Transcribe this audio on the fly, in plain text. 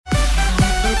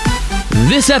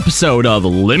This episode of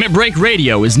Limit Break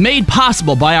Radio is made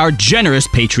possible by our generous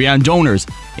Patreon donors,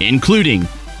 including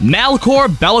Malcor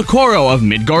Bellacoro of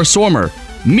Midgar Sormer,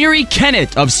 Miri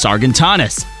Kennett of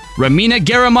Sargentanus, Ramina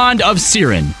Garamond of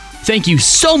Siren. Thank you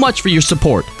so much for your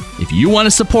support. If you want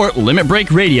to support Limit Break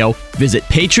Radio, visit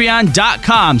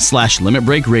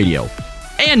patreon.com/limitbreakradio.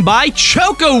 And by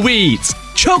Choco Wheats!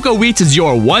 Choco Wheats is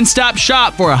your one-stop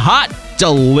shop for a hot,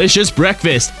 delicious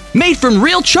breakfast made from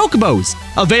real chocobos.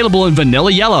 Available in vanilla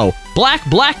yellow, black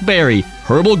blackberry,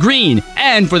 herbal green,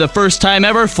 and for the first time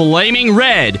ever, flaming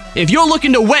red. If you're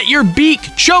looking to wet your beak,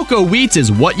 Choco Wheats is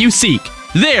what you seek.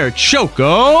 They're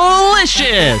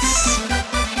Chocolicious!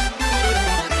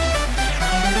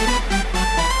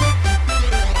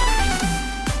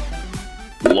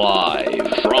 Live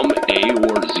from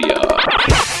Eorzea.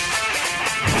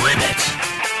 Limit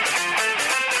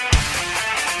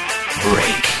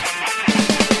Break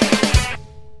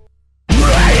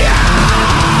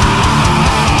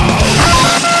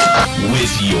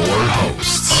with your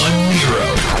hosts, Unhero.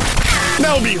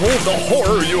 Now behold the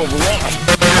horror you have wrought.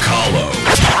 Kallo.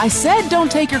 I said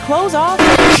don't take your clothes off.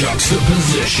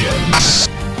 Juxtaposition.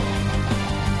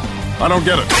 I don't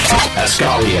get it.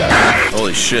 Eskalia.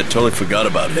 Holy shit, totally forgot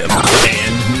about him.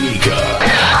 And Mika.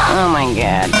 Oh my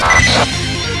god.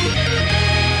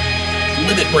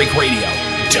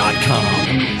 LimitBreakRadio.com.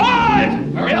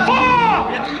 5,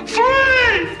 4,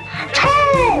 3,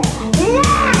 2, 1.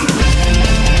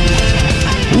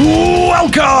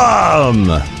 Welcome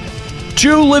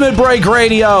to Limit Break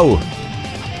Radio,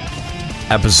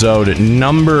 episode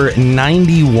number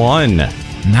 91.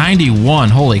 91,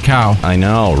 holy cow. I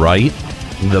know, right?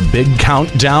 The big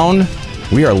countdown.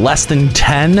 We are less than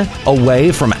 10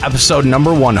 away from episode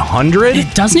number 100.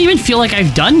 It doesn't even feel like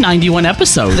I've done 91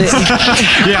 episodes.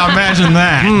 Yeah, imagine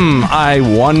that. I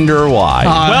wonder why.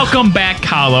 Welcome back,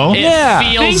 Kallo. Yeah.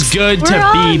 It feels Thanks. good to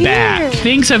be back.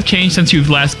 Things have changed since you've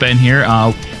last been here.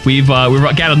 We've got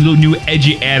a little new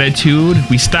edgy attitude.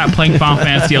 We stopped playing Final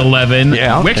Fantasy 11.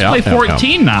 Yeah, We actually play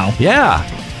 14 now. Yeah.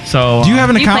 So Do you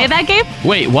have an You account? play that game?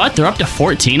 Wait, what? They're up to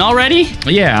 14 already?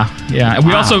 Yeah. And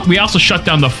we also shut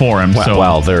down the forum.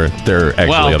 Well, so they're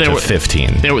actually up to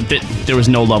 15. There was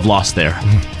no love lost there.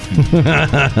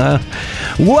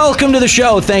 Welcome to the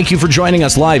show. Thank you for joining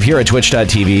us live here at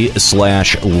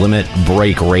twitch.tv/Limit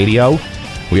Break Radio.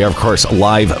 We are, of course,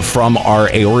 live from our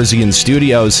Eorzean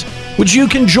studios, which you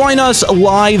can join us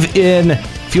live in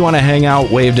if you want to hang out,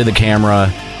 wave to the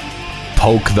camera,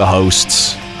 poke the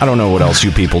hosts. I don't know what else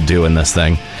you people do in this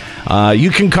thing.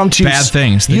 You can come to... Bad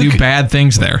things. They do bad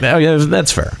things there. Oh, yeah,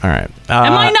 that's fair. All right.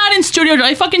 Am I not in studio? Did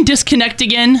I fucking disconnect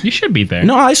again? you should be there.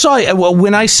 No, I saw you. Well,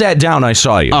 when I sat down, I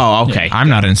saw you. Oh, okay. I'm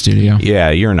not in studio. Yeah,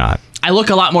 you're not. I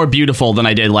look a lot more beautiful than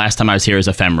I did last time I was here as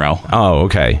Ephemero. Oh,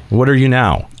 okay. What are you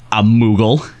now? A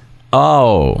Moogle.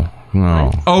 Oh.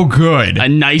 No. Oh, good. A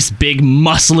nice, big,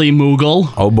 muscly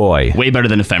Moogle. Oh, boy. Way better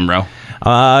than Ephemero.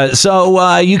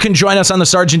 So you can join us on the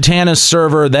Sargentanus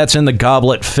server. That's in the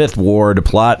Goblet 5th Ward,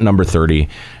 plot number 30.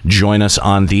 Join us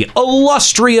on the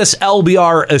illustrious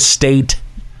LBR estate.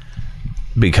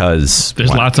 Because...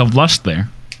 There's lots of lust there.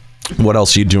 What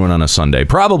else are you doing on a Sunday?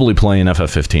 Probably playing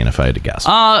FF15, if I had to guess.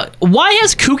 Why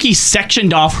has Kooky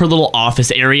sectioned off her little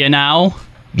office area now?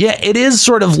 Yeah, it is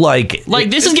sort of like...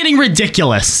 This is getting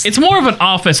ridiculous. It's more of an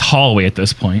office hallway at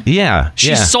this point. Yeah.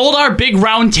 She sold our big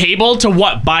round table to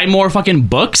what? Buy more fucking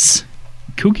books?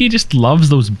 Kooky just loves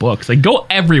those books. They go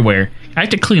everywhere. I have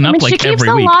to clean up she keeps every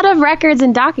a week. lot of records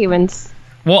and documents.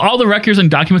 Well, all the records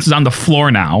and documents is on the floor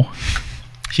now.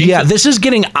 This is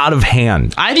getting out of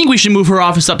hand. I think we should move her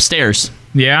office upstairs.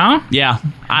 Yeah? Yeah,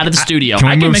 out of the studio. Can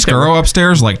we move make that Skuro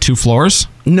upstairs like 2 floors?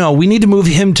 No, we need to move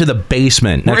him to the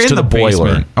basement next to the boiler.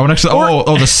 basement. Oh, next to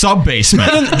the sub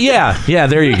basement. Yeah,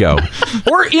 there you go.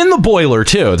 Or in the boiler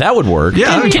too. That would work.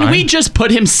 Yeah. Can we just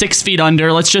put him 6 feet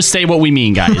under? Let's just say what we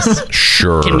mean, guys.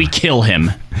 Sure. Can we kill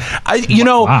him?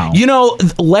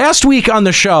 Last week on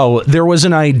the show there was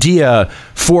an idea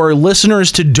for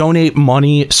listeners to donate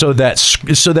money so that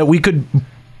we could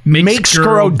make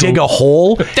Skuro dig a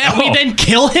hole that we then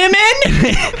kill him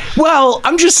in. Well,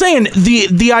 I'm just saying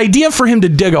the idea for him to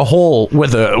dig a hole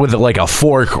with a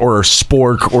fork or a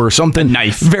spork or something,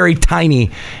 knife, very tiny,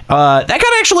 that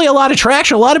got actually a lot of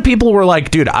traction. A lot of people were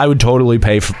like, "Dude, I would totally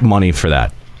pay money for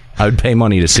that." I would pay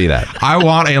money to see that. I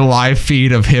want a live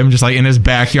feed of him just like in his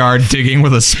backyard digging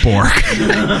with a spork.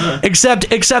 Except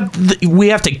we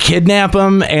have to kidnap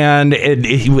him, and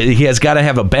he has got to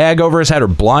have a bag over his head or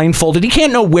blindfolded. He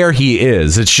can't know where he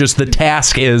is. It's just the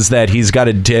task is that he's got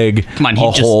to dig a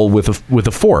hole with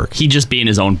a fork. He'd just be in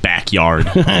his own backyard.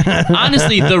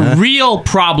 Honestly, the real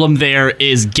problem there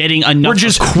is getting enough.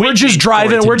 We're just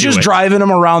driving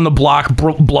him around the block,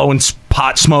 blowing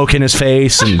pot smoke in his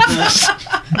face and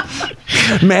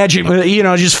magic,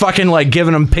 just fucking like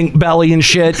giving him pink belly and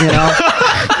shit,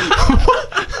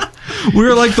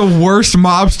 We're like the worst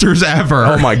mobsters ever.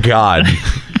 Oh my God.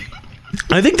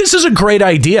 I think this is a great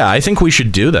idea. I think we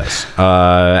should do this.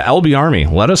 LB Army,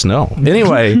 let us know.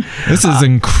 Anyway. This is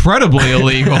incredibly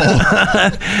illegal.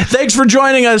 Thanks for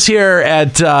joining us here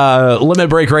at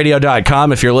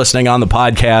limitbreakradio.com. If you're listening on the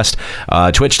podcast,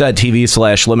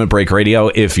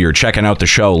 twitch.tv/limitbreakradio. If you're checking out the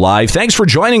show live. Thanks for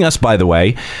joining us, by the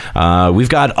way. We've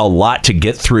got a lot to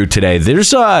get through today.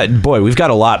 We've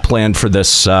got a lot planned for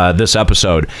this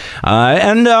episode.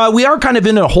 And we are kind of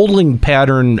in a holding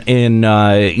pattern in,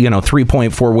 3.4,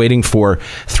 waiting for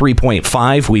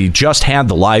 3.5. We just had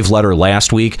the live letter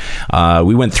last week.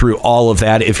 We went through all of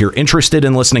that. If you're interested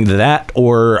in listening to that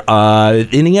or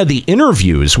any of the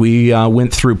interviews, we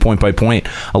went through point by point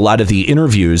a lot of the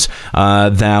interviews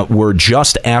that were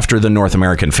just after the North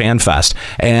American Fan Fest.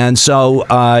 And so,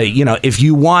 if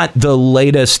you want the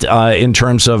latest in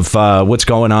terms of what's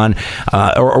going on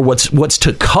or what's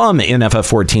to come in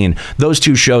FF14, those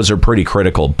two shows are pretty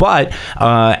critical. But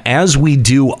as we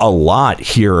do a lot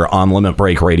here on Limit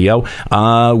Break Radio,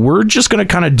 we're just going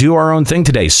to kind of do our own thing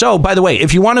today. So, by the way,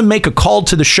 if you want to make a call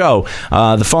to the show,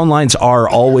 the phone lines are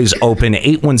always open.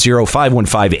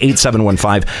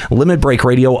 810-515-8715. Limit Break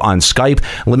Radio on Skype.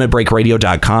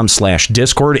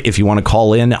 limitbreakradio.com/Discord. If you want to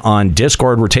call in on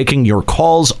Discord, we're taking your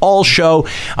calls all show.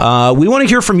 We want to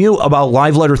hear from you about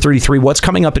Live Letter 33, what's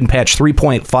coming up in patch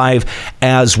 3.5,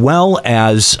 as well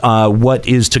as what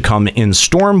is to come in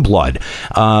Stormblood.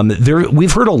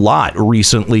 We've heard a lot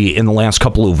recently in the last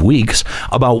couple of weeks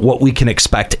about what we can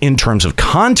expect in terms of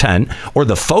content or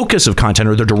the focus of content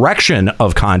or the direction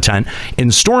of content in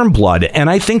Stormblood. And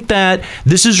I think that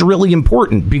this is really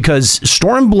important because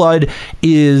Stormblood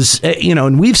is,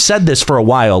 and we've said this for a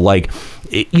while, like,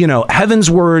 Heaven's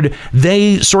Word,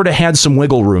 they sort of had some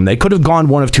wiggle room. They could have gone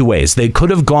one of two ways. They could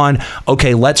have gone,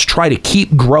 okay, let's try to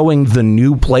keep growing the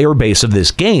new player base of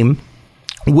this game,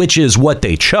 which is what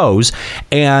they chose.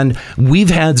 And we've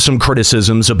had some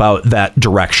criticisms about that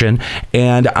direction.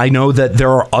 And I know that there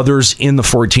are others in the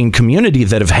 14 community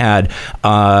that have had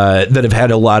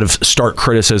a lot of stark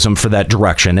criticism for that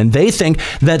direction. And they think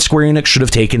that Square Enix should have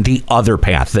taken the other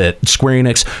path, that Square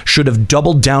Enix should have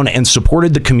doubled down and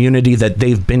supported the community that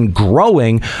they've been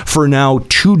growing for now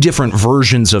 2 different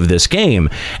versions of this game.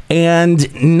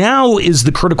 And now is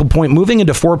the critical point. Moving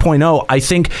into 4.0, I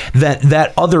think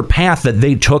that other path that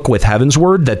they took with Heaven's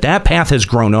Word, that path has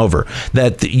grown over,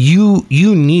 that you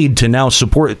need to now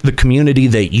support the community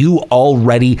that you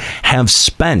already have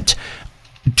spent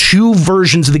 2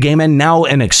 versions of the game and now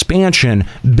an expansion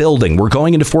building. We're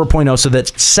going into 4.0, so that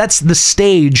sets the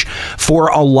stage for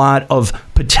a lot of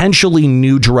potentially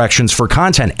new directions for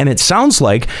content. And it sounds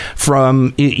like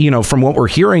from what we're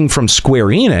hearing from Square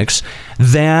Enix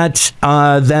that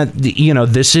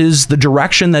this is the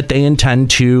direction that they intend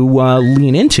to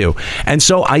lean into. And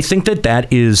so I think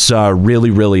that is really,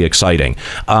 really exciting.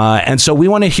 And so we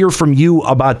want to hear from you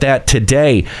about that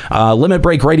today. Limit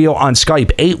Break Radio on Skype,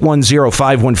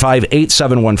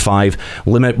 810-515-8715,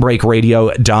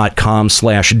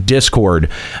 limitbreakradio.com/Discord.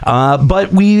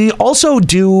 But we also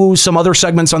do some other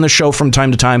segments on the show from time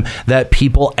to time that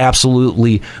people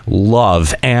absolutely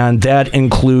love, and that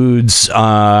includes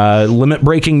limit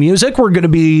breaking music. We're going to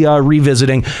be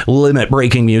revisiting limit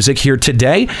breaking music here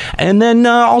today, and then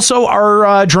also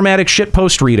our dramatic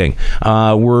shitpost reading.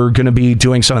 We're going to be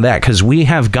doing some of that because we've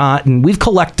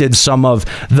collected some of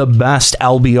the best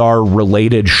LBR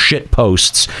related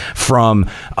shitposts from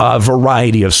a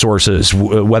variety of sources,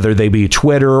 whether they be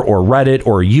Twitter or Reddit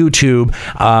or YouTube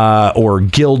or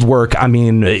Guildwork. I mean,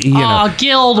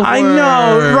 Guildwork. I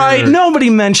know, right?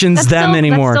 Nobody mentions them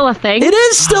anymore. That's still a thing? It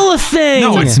is still a thing.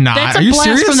 No, it's not. That's Are a you blast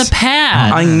serious? from the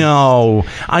past. I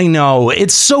know.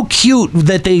 It's so cute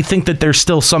that they think that they're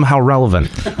still somehow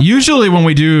relevant. Usually when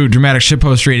we do dramatic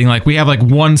shitpost reading, like we have like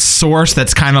one source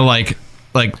that's kind of like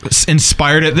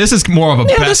inspired it. This is more of a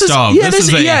best of. Yeah,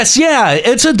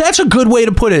 that's a good way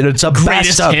to put it. It's a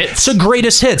Greatest best of. hits. It's a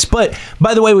greatest hits. But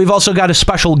by the way, we've also got a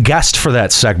special guest for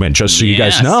that segment, just so you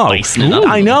guys know.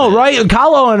 I know, right?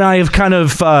 Kallo and I have kind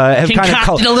of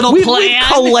concocted a little we've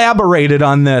collaborated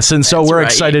on this, and so we're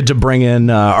excited to bring in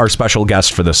our special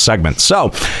guest for this segment. So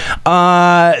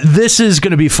this is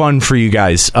going to be fun for you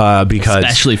guys because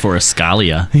especially for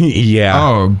Eskalia. Yeah.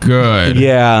 Oh, good.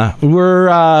 Yeah, we're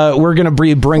going to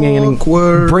be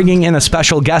bringing in a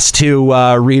special guest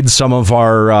to read some of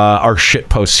our shit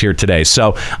posts here today.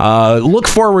 So look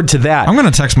forward to that. I'm going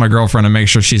to text my girlfriend and make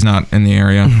sure she's not in the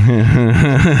area.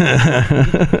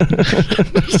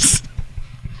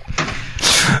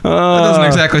 That doesn't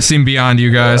exactly seem beyond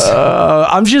you guys.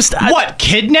 I'm just what,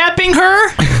 kidnapping her?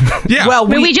 Yeah. Well,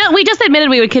 we just admitted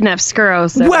we would kidnap Skuro.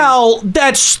 So. Well,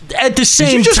 that's at the same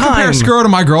time. Did you just compare Skuro to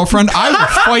my girlfriend? I will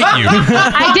fight you.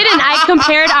 I didn't. I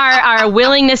compared our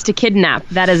willingness to kidnap.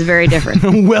 That is very different.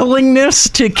 Willingness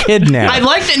to kidnap. I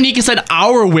like that Nika said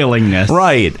our willingness.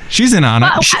 Right. She's in on it.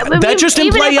 That just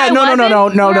implies. Yeah. No.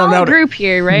 We're all a group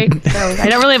here, right? So I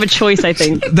don't really have a choice. I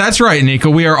think. That's right, Nika.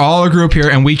 We are all a group here,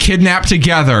 and we kidnap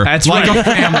together. That's like right. a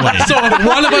family. So if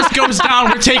one of us goes down,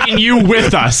 we're taking you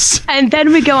with us. And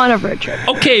then we go on a road trip.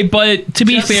 Okay, but to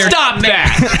be fair... Stop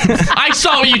that! I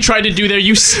saw what you tried to do there.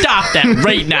 You stop that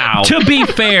right now. To be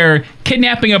fair,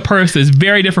 kidnapping a person is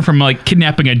very different from,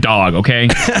 kidnapping a dog, okay?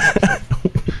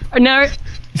 No...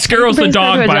 Skuro's the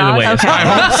dog, by the way. Okay.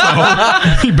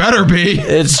 I hope so. He better be.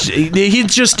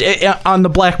 He's just on the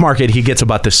black market. He gets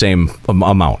about the same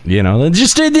amount,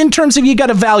 just in terms of you got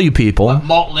to value people.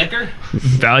 Malt liquor?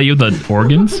 Value the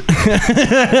organs?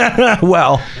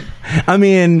 Well, I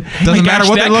mean, doesn't matter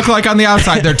what they look like on the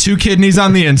outside. They're two kidneys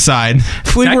on the inside.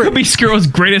 That could be Skuro's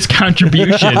greatest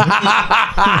contribution.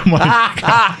 Oh my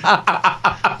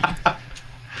God.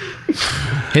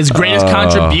 His greatest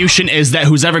contribution is that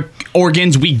whoever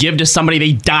organs we give to somebody,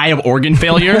 they die of organ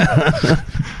failure.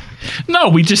 No,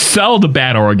 we just sell the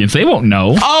bad organs. They won't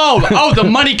know. Oh, the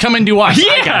money coming to us.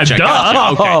 Yeah, Gotcha. Okay.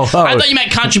 I thought you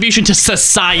meant contribution to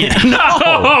society.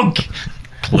 No.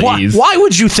 Please. Why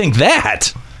would you think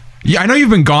that? Yeah, I know you've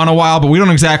been gone a while, but we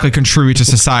don't exactly contribute to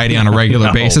society on a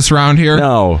regular basis around here.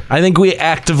 No, I think we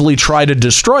actively try to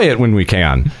destroy it when we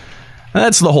can.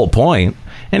 That's the whole point.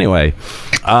 Anyway,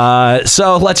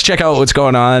 so let's check out what's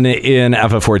going on in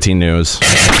FF14 news.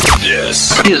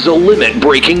 This is a Limit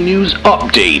Breaking News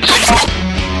Update.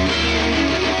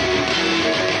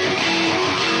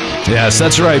 Yes,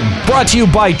 that's right. Brought to you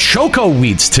by Choco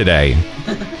Wheats today.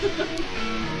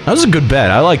 That was a good bet.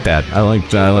 I like that. I like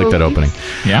that opening.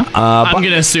 Yeah. I'm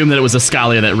going to assume that it was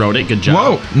Eskalia that wrote it. Good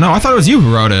job. Whoa. No, I thought it was you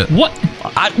who wrote it. What?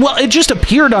 Well, it just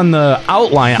appeared on the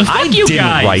outline. I didn't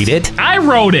write it. I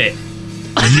wrote it.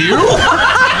 You? Come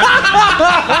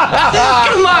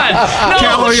on. No,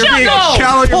 Kallo, you're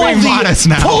being modest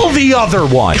now. Pull the other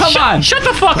one. Come on. Shut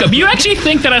the fuck up. You actually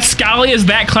think that Eskalia is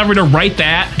that clever to write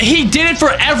that? He did it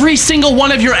for every single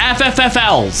one of your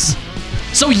FFFLs.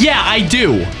 So yeah, I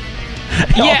do.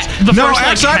 Yeah, the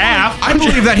first half. I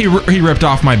believe that he ripped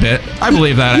off my bit. I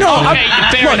believe that.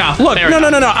 Fair enough. Look,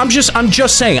 no. I'm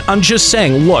just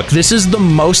saying. Look, this is the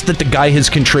most that the guy has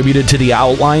contributed to the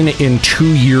outline in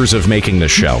 2 years of making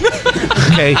this show.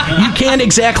 Okay, you can't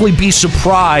exactly be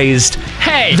surprised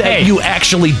that you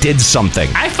actually did something.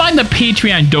 I find the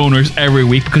Patreon donors every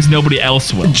week because nobody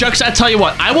else will. Jux, I tell you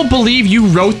what, I will believe you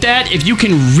wrote that if you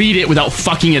can read it without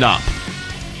fucking it up.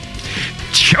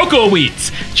 Choco Wheats.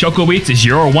 Choco Wheats is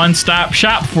your one-stop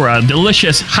shop for a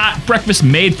delicious hot breakfast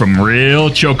made from real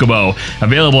chocobo.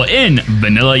 Available in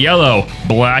vanilla yellow,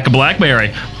 black blackberry,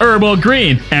 herbal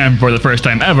green, and for the first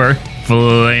time ever,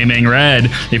 flaming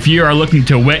red. If you are looking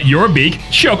to wet your beak,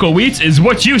 Choco Wheats is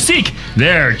what you seek.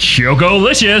 They're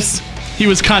Choco-licious. He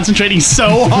was concentrating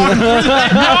so hard for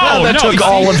that. That took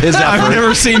all of his effort. I've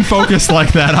never seen focus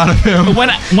like that out of him.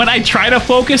 When I try to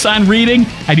focus on reading,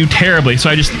 I do terribly. So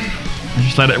I just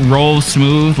let it roll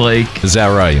smooth, Is that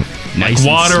right? Nice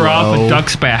water off a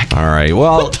duck's back. All right.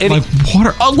 Well,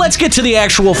 water. Let's get to the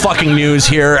actual fucking news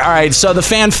here. All right. So the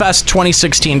FanFest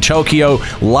 2016 Tokyo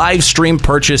live stream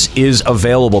purchase is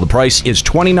available. The price is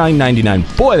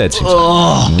 $29.99. Boy, that's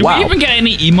wow. Do we even get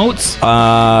any emotes?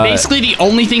 Basically, the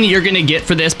only thing that you're going to get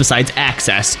for this, besides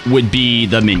access, would be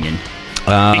the minion.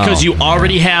 Because you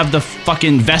already have the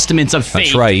fucking vestments of fate.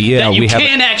 That's right. Yeah, that you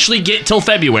can't actually get till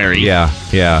February. Yeah.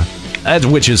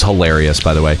 which is hilarious,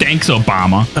 by the way. Thanks,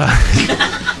 Obama.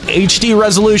 HD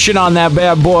resolution on that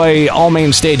bad boy. All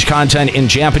main stage content in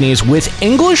Japanese with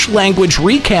English language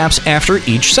recaps after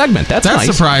each segment. That's nice.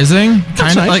 Surprising.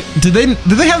 Kind of nice. like did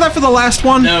they have that for the last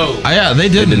one? No. Yeah, they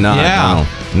didn't. They did not. Yeah.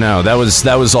 No, that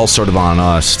was all sort of on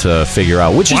us to figure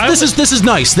out. This is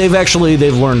nice. They've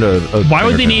learned a Why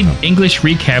would they need English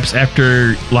recaps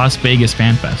after Las Vegas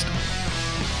Fan Fest?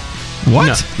 What?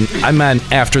 No, I meant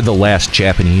after the last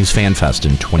Japanese Fan Fest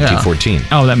in 2014. Yeah.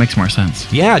 Oh, that makes more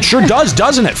sense. Yeah, it sure does,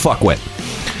 doesn't it, fuckwit?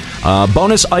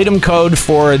 Bonus item code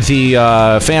for the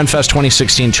FanFest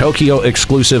 2016 Tokyo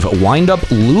exclusive Wind-Up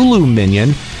Lulu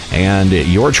Minion, and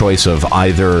your choice of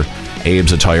either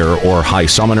Abe's attire or High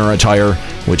Summoner attire,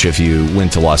 which if you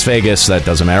went to Las Vegas, that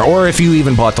doesn't matter. Or if you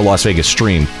even bought the Las Vegas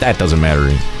stream, that doesn't matter.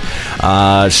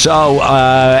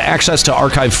 Access to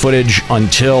archive footage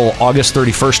until August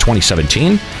 31st,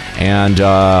 2017, and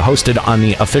hosted on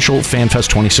the official FanFest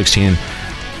 2016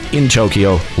 in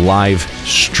Tokyo live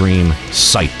stream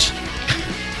site.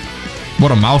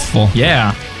 What a mouthful.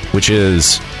 Yeah. Which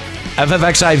is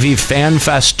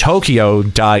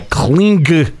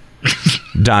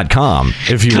ffxiv.fanfesttokyo.kling.com.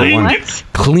 If you were wondering.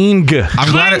 Kling.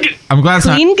 I'm glad it's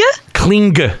not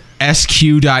Kling.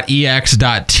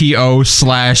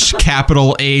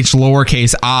 sq.ex.to/capital H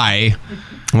lowercase I.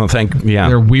 Well,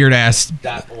 They're weird ass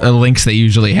links they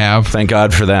usually have. Thank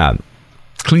God for that.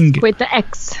 Kling. With the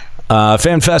X.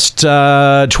 FanFest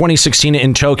 2016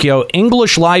 in Tokyo.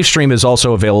 English live stream is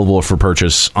also available for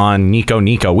purchase on Nico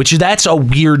Nico, that's a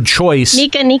weird choice.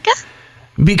 Nika?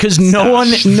 Because no one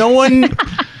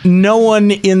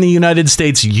in the United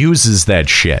States uses that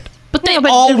shit. But they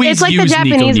always it's like use the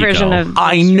Japanese Nico version Nico. of.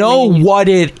 I know what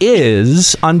it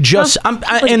is. And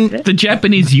the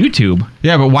Japanese YouTube.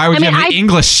 Yeah, but why would you have the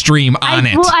English stream on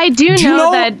it? Well, I do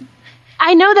know that.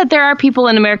 I know that there are people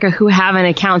in America who have an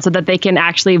account so that they can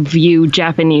actually view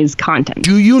Japanese content.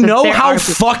 Do you know how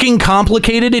fucking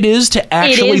complicated it is to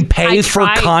actually pay for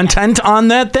content on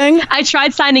that thing? I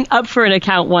tried signing up for an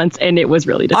account once, and it was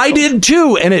really difficult. I did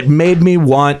too, and it made me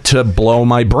want to blow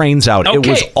my brains out. Okay. It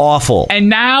was awful. And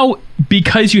now,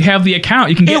 because you have the account,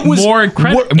 you can get more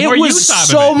credit. More it was use out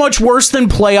so of it. much worse than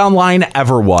Play Online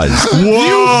ever was. You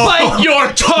bite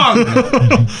your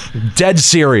tongue. Dead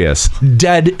serious.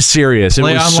 It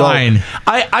Play was Online.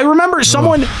 I remember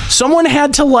someone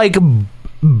had to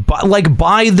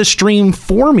buy the stream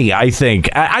for me. I think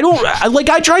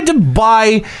I tried to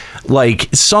buy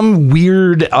some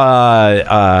weird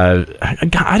I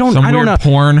don't know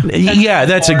porn. Yeah,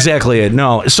 that's exactly it.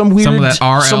 No, some weird some of that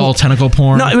RL tentacle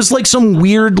porn. No, it was like some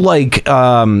weird there's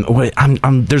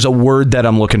a word that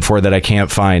I'm looking for that I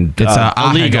can't find. It's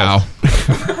illegal.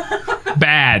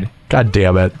 Bad. God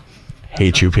damn it.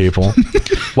 Hate you people.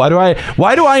 Why do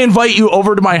I invite you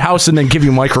over to my house and then give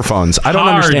you microphones? I don't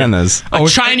understand this. A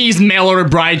Chinese mail order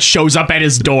bride shows up at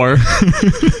his door.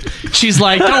 She's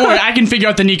like, don't worry, I can figure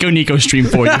out the Nico Nico stream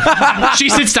for you. She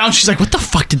sits down, she's like, what the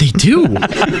fuck did they do?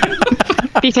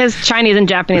 Because Chinese and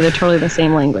Japanese are totally the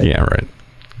same language. Yeah, right.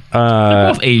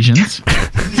 They're both Asians.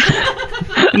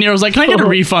 And Nero's like, can I get a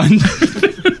refund?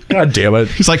 God damn it.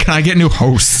 He's like, can I get new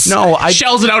hosts? No,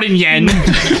 Shells it out in yen.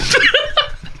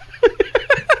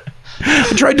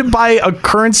 I tried to buy a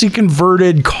currency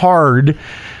converted card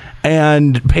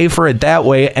and pay for it that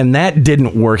way, and that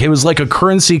didn't work. It was like a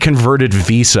currency converted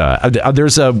Visa.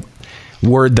 There's a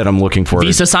word that I'm looking for.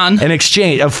 Visa-san?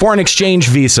 A foreign exchange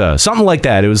visa. Something like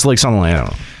that. It was like something like, I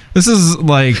don't know. This is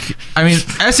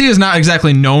SE is not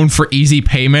exactly known for easy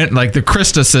payment. Like the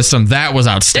Krista system, that was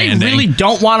outstanding. They really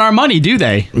don't want our money, do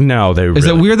they? No, they really. Is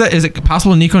it weird is it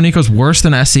possible Nico Nico's worse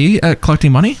than SE at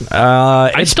collecting money?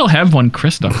 I still have one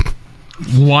Krista.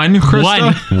 One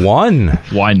Krista?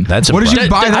 One. That's what did you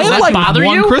buy? I have bother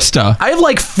one you? Krista. I have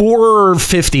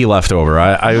 $450 left over.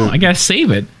 I gotta save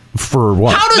it. For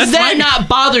what? How does that not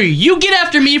bother you? You get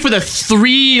after me for the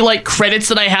 3 credits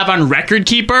that I have on Record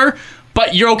Keeper,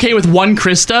 but you're okay with one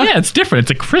Krista? Yeah, it's different.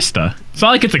 It's a Krista. It's not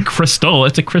like it's a crystal.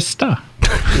 It's a Krista.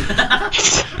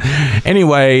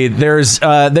 Anyway,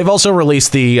 they've also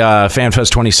released the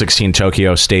FanFest 2016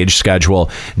 Tokyo stage schedule.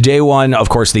 Day 1, of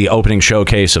course, the opening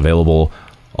showcase available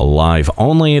live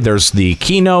only. There's the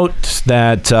keynote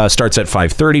that starts at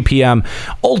 5:30 p.m.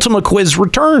 Ultima Quiz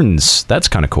returns. That's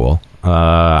kind of cool.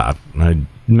 I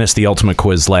missed the Ultimate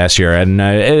Quiz last year,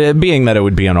 and being that it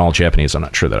would be in all Japanese, I'm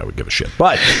not sure that I would give a shit.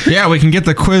 But yeah, we can get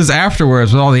the quiz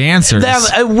afterwards with all the answers.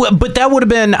 But that would have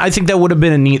been, I think that would have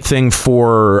been a neat thing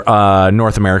for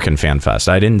North American Fan Fest.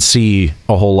 I didn't see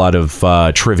a whole lot of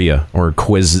trivia or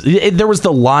quiz. There was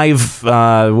the live,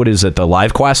 the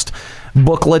Live Quest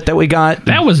booklet that we got.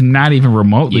 That was not even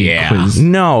remotely quiz.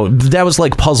 No, that was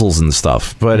like puzzles and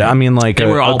stuff. But I mean, like they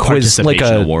were all quiz, like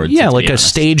awards. Yeah, like a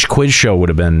stage quiz show would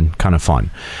have been kind of fun.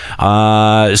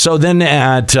 So then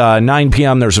at 9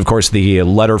 p.m., there's of course the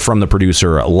letter from the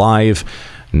producer live.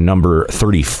 Number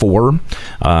 34.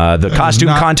 The costume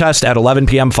contest at 11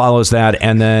 p.m. follows that,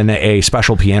 and then a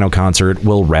special piano concert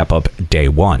will wrap up day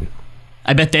one.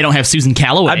 I bet they don't have Susan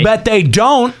Calloway. I bet they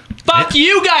don't. Fuck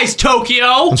you guys,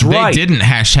 Tokyo. That's right. They didn't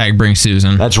hashtag bring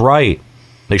Susan. That's right.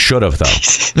 They should have, though.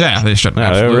 Yeah, they should.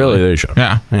 Yeah, they should.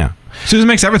 Yeah. Susan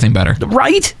makes everything better.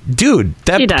 Right? Dude,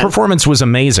 that performance was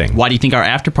amazing. Why do you think our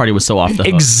after party was so off the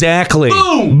hook? Exactly.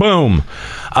 Boom.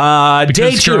 Because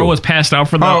day two. Cheryl was passed out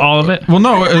for all of it? Well,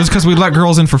 no, it was because we let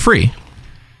girls in for free.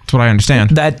 That's what I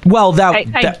understand. I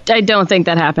don't think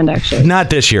that happened, actually. Not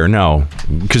this year, no.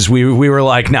 Because we were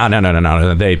like,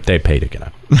 no. They pay to get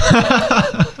in.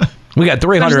 We got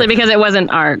 300. Especially because it wasn't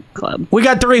our club. We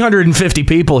got 350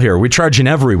 people here. We're charging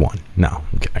everyone. No,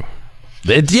 I'm kidding.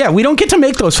 We don't get to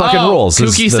make those fucking rules.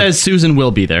 Kooky says Susan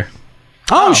will be there.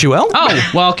 Oh, she will?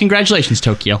 Oh, well, congratulations,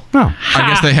 Tokyo. Oh. I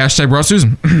guess they hashtag brought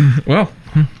Susan. Well,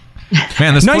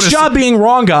 man, this nice job being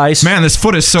wrong, guys. Man, this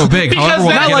foot is so big. Because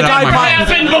that never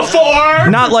happened before.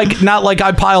 Not like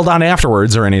I piled on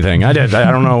afterwards or anything. I did.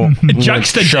 I don't know.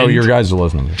 Juxta show your guys are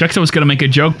listening. Juxta was going to make a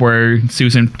joke where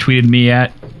Susan tweeted me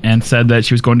and said that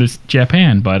she was going to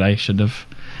Japan, but I should have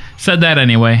said that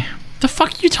anyway. The fuck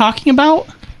are you talking about?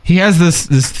 He has this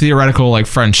theoretical like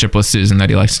friendship with Susan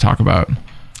that he likes to talk about.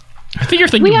 I think you're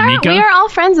thinking of Mika. We are all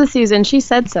friends with Susan. She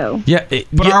said so. Yeah,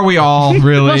 but are we all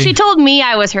really? Well, she told me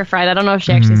I was her friend. I don't know if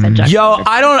she actually said Juxta. Yo,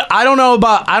 I don't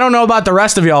know about the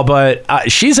rest of y'all,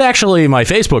 but she's actually my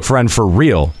Facebook friend for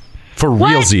real. For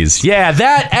realsies. Yeah,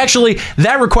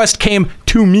 that request came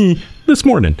to me this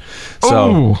morning.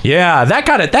 So, yeah, that's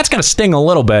got to sting a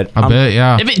little bit. A bit,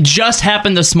 yeah. If it just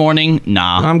happened this morning,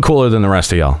 nah. I'm cooler than the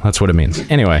rest of y'all. That's what it means.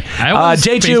 Anyway, I was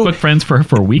Facebook friends for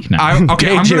a week now. I'm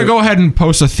going to go ahead and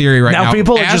post a theory right now. Now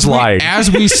people are just lying. As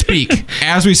we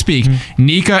speak,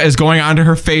 Nika is going onto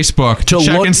her Facebook to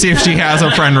check and see if she has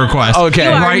a friend request. Okay.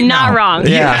 You are not wrong.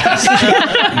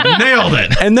 Yeah. Nailed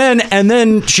it. And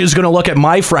then she's going to look at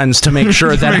my friends to make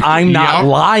sure that I'm not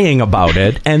lying about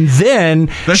it. And then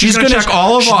she's going to check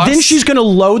all of us. Then she's going to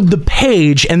load the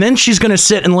page, and then she's going to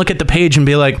sit and look at the page and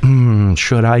be like,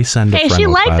 should I send a friend she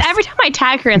request? likes every time I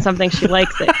tag her in something, she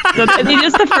likes it. So it's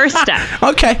just the first step.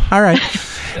 Okay, all right.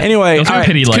 Anyway, those are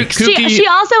pity likes. She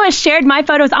also has shared my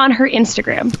photos on her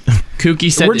Instagram.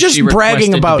 Kooky said we're just she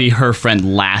bragging about to be her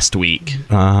friend last week.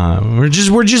 We're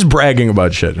just bragging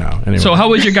about shit now. Anyway. So how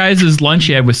was your guys' lunch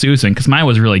you had with Susan? Because mine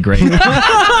was really great.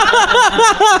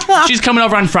 She's coming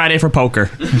over on Friday for poker.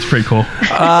 That's pretty cool.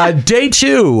 Day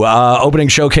two, opening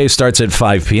showcase starts at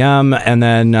 5 p.m. and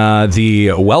then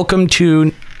the Welcome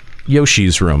to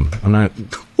Yoshi's Room. I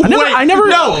never.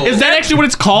 No, is that actually what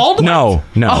it's called? No.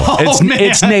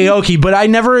 It's Naoki, but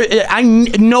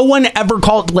no one ever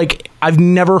called, like, I've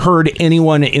never heard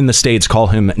anyone in the States call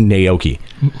him Naoki.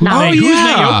 Who's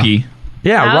Naoki?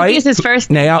 Yeah, Naoki right? is his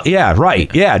first name. Yeah, right.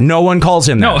 Yeah, no one calls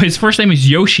him that. No, his first name is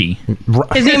Yoshi.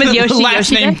 His name is Yoshi.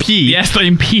 Last name P. Last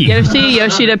name P.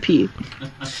 Yoshida P.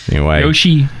 Anyway.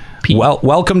 Yoshi P. Well,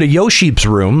 welcome to Yoshi's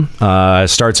Room.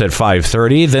 Starts at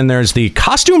 5:30. Then there's the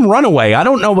costume runaway. I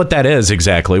don't know what that is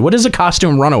exactly. What is a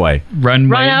costume runaway?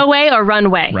 Runaway or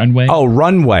runway? Runway. Oh,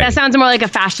 runway. That sounds more like a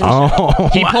fashion show.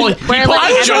 Where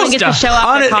like everyone gets to show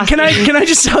up their costume. Can I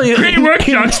just tell you? Great work,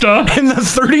 Juxta. In the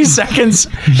 30 seconds,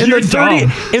 in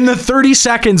the 30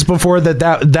 seconds before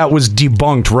that was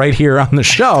debunked right here on the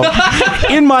show,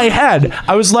 in my head,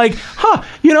 I was like,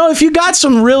 if you got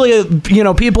some really,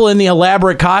 people in the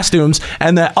elaborate costumes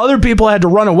and that other people had to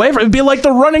run away from, it'd be like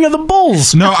the running of the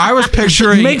bulls. No, I was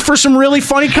picturing make for some really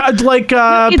funny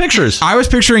pictures. I was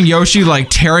picturing Yoshi like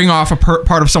tearing off a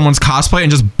part of someone's cosplay and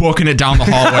just booking it down the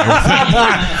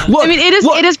hallway. Look,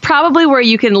 it is probably where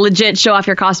you can legit show off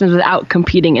your costumes without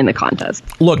competing in the contest.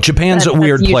 Look, Japan's a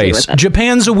weird place.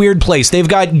 Japan's a weird place. They've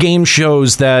got game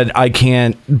shows that I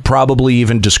can't probably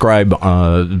even describe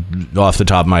off the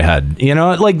top of my head.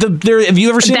 Have you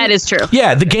ever seen? That is true.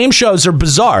 Yeah, the game shows are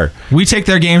bizarre. We take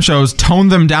their game shows, tone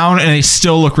them down, and they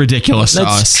still look ridiculous to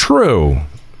us. That's true.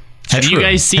 Have you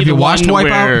guys seen the one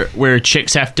where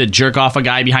chicks have to jerk off a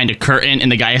guy behind a curtain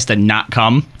and the guy has to not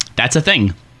come? That's a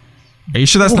thing. Are you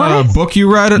sure that's not a book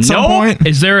you read at some point?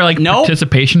 Is there a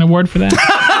participation award for that?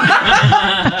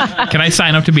 Can I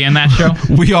sign up to be on that show?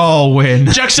 We all win.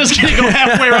 Juxta's gonna go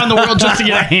halfway around the world just to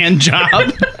get a hand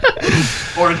job.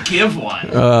 Or give one.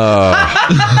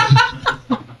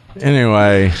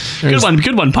 Anyway.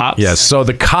 Good one, Pops. Yes, so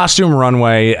the costume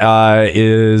runway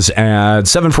is at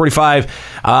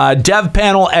 7:45. Dev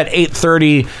panel at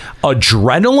 8:30.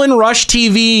 Adrenaline Rush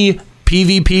TV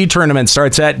PvP tournament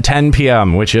starts at 10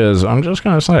 p.m., which is, I'm just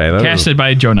going to say, that casted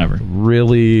by Joe Never.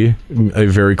 Really a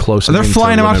very close. They're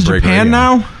flying them out to Japan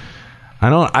now? I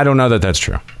don't know that that's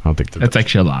true. I don't think that's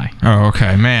actually a lie. Oh,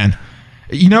 okay, man.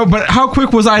 But how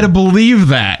quick was I to believe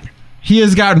that? He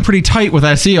has gotten pretty tight with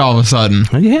SE all of a sudden.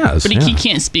 He has. But he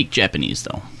can't speak Japanese,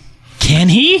 though. Can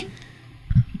he?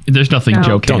 There's nothing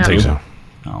Joe can't do. do. So.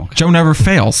 Oh, okay. Joe never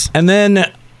fails. And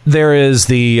then there is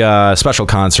the special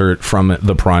concert from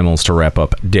the Primals to wrap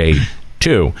up day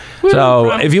 2.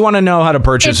 So if you want to know how to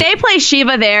purchase... If they play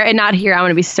Shiva there and not here, I'm going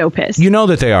to be so pissed. You know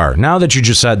that they are. Now that you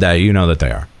just said that, you know that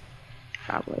they are.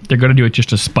 Probably. They're going to do it just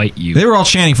to spite you. They were all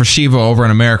chanting for Shiva over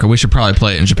in America. We should probably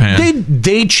play it in Japan.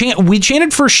 We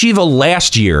chanted for Shiva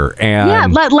last year,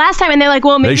 and last time, and they're like,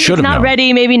 well, maybe it's not known.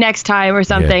 ready, maybe next time or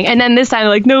something. Yeah. And then this time, they're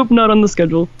like, nope, not on the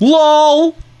schedule.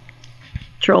 LOL.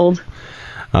 Trolled.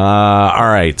 All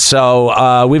right,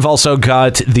 so we've also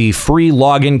got the free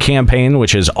login campaign,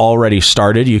 which has already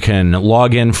started. You can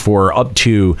log in for up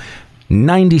to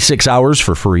 96 hours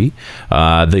for free.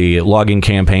 The login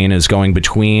campaign is going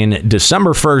between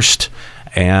December 1st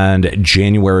and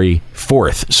January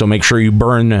 4th. So make sure you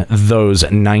burn those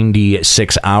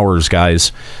 96 hours,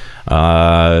 guys.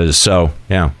 So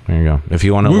yeah, there you go. If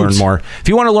you want to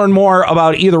learn more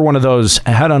about either one of those,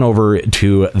 head on over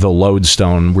to the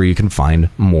Lodestone where you can find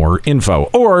more info,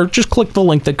 or just click the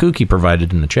link that Kookie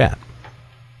provided in the chat.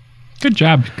 Good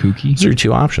job, Kookie. Those are your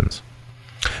 2 options.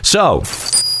 So,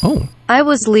 I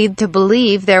was led to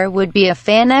believe there would be a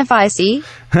fan FIC.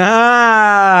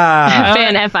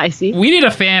 Fan FIC. We need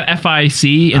a fan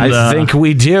FIC. I think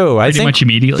we do. Pretty much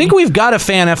immediately. I think we've got a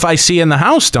fan FIC in the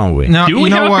house, don't we? Now, do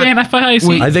we have a fan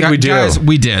FIC? I think we do. Guys,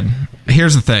 we did.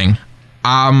 Here's the thing.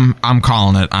 I'm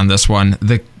calling it on this one.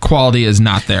 The quality is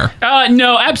not there.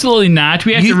 No, absolutely not.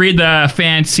 We have to read the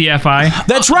fan CFI.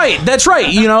 That's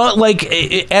right. You know,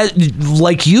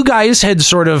 like you guys had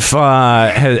sort of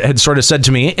said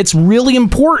to me, it's really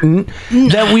important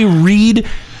that we read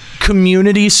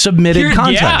community submitted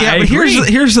content. Yeah, but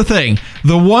here's the thing.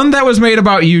 The one that was made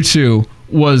about you two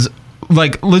was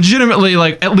like legitimately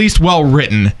like at least well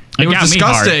written. It was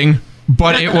disgusting,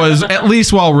 but it was at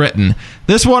least well written.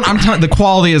 This one, the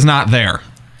quality is not there.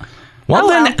 Well,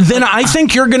 then I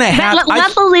think you're going to have...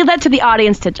 Let's leave that to the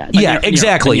audience to judge. Yeah,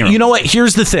 exactly. You know what?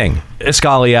 Here's the thing,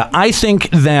 Eskalia. I think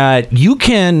that you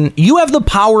have the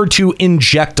power to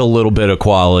inject a little bit of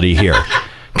quality here.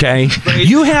 Okay?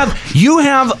 You have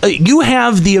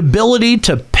the ability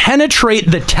to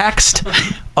penetrate the text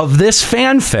of this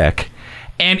fanfic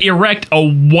and erect a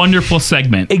wonderful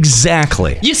segment.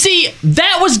 Exactly. You see,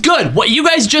 that was good. What you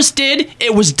guys just did,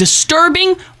 it was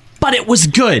disturbing, but it was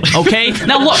good, okay?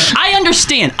 Now, look, I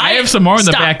understand. I have some more in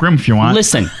the back room if you want.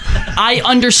 Listen, I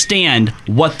understand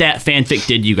what that fanfic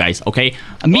did, you guys, okay?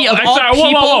 Me, of all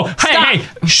people... Whoa. Hey,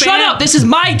 shut up. This is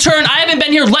my turn. I haven't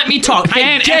been here. Let me talk.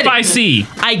 Fan FIC.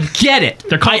 I get it.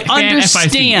 They're called I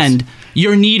understand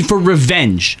your need for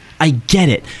revenge. I get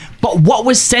it. But what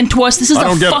was sent to us, this is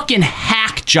a fucking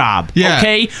hack job,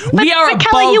 okay? We are above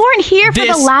Kelly, you weren't here for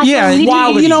the last one. You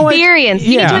need to experience.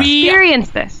 You need to experience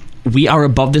this. We are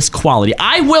above this quality.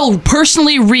 I will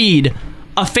personally read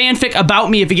a fanfic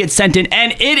about me if it gets sent in,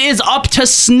 and it is up to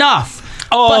snuff.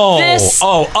 Up to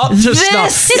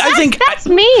snuff. I think that's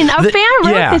mean. A fan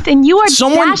wrote this, and you are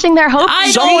dashing their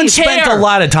hopes. Someone spent a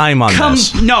lot of time on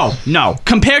this. No.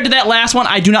 Compared to that last one,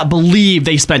 I do not believe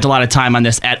they spent a lot of time on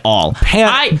this at all.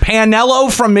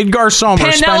 Panello from Midgar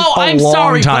Sommer spent a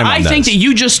long time on this. I think that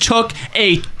you just took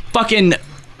a fucking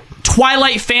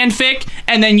Twilight fanfic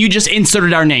and then you just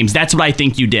inserted our names. That's what I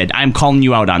think you did. I'm calling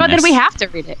you out on this. But then we have to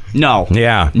read it. No.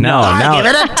 Yeah. No. I give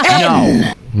it a 10.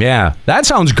 No. Yeah. That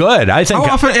sounds good. I think.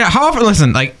 How often?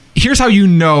 Listen, like, here's how you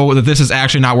know that this is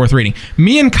actually not worth reading.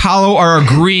 Me and Kallo are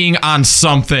agreeing on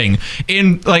something.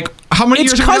 In like how many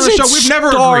years have we done the show? We've never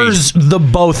agreed. The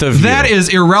both of you. That is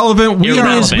irrelevant. We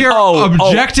are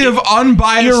objective,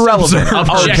 unbiased, irrelevant.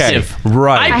 Objective. Okay.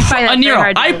 Right.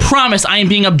 Nero, I promise I am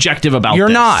being objective about this. You're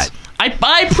not. I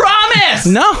promise.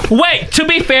 No. Wait. To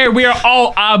be fair, we are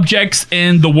all objects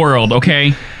in the world.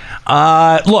 Okay.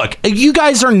 Look, you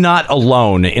guys are not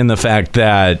alone in the fact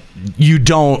that you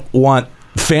don't want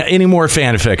any more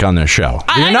fanfic on this show.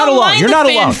 You're not alone. You're not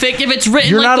alone. Fanfic if it's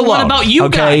written like the one about you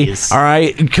guys. All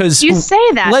right, because you say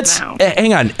that.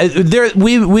 Hang on.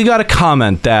 We got a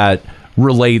comment that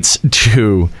relates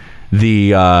to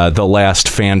the last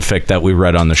fanfic that we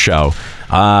read on the show.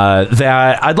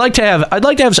 That I'd like to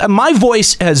have. My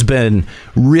voice has been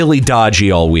really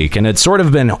dodgy all week, and it's sort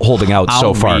of been holding out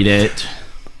so far. I'll read it.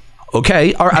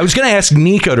 Okay, I was going to ask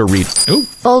Nico to read. Ooh.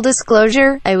 Full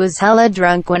disclosure, I was hella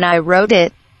drunk when I wrote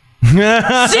it. See?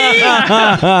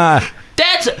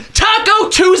 That's Taco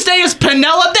Tuesday is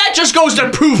Penella. That just goes to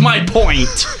prove my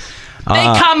point. They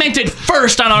commented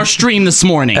first on our stream this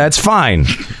morning. That's fine.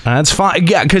 That's fine.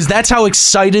 Yeah, because that's how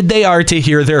excited they are to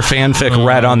hear their fanfic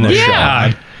read on this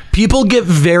show. People get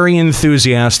very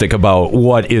enthusiastic about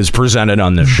what is presented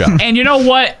on this show. And you know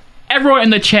what? Everyone in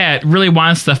the chat really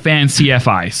wants the fan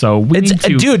CFI, so we need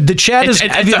to. Dude, the chat is.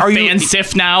 It's a fan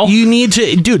SIF now. You need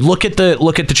to, dude. Look at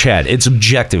the chat. It's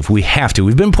objective. We have to.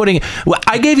 We've been putting. Well,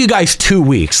 I gave you guys 2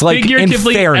 weeks. Like in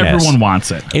fairness, everyone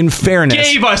wants it. In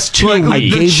fairness, gave us 2 weeks. I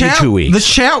gave you 2 weeks. The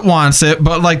chat wants it,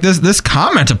 but like this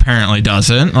comment apparently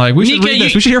doesn't. Like we should read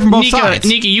this. We should hear from both sides.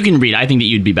 Nika, you can read. I think that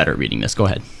you'd be better at reading this. Go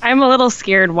ahead. I'm a little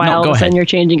scared while all of a sudden you're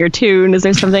changing your tune. Is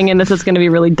there something in this that's going to be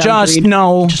really dumb?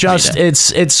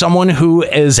 It's someone who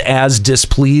is as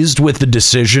displeased with the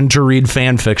decision to read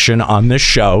fan fiction on this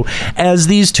show as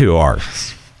these two are.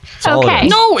 Okay.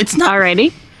 No, it's not.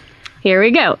 Alrighty. Here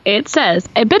we go. It says,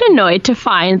 a bit annoyed to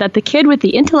find that the kid with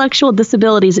the intellectual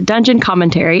disabilities dungeon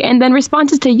commentary and then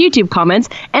responses to YouTube comments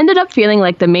ended up feeling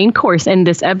like the main course in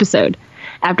this episode.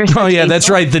 That's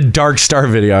right. The Dark Star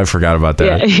video. I forgot about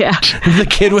that. Yeah. The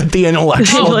kid with the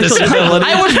intellectual disability.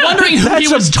 I was wondering who he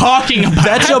was talking about.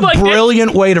 That's a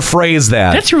brilliant way to phrase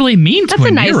that. That's really mean to a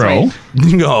nice hero. way.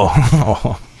 No.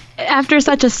 After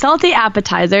such a salty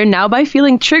appetizer, now by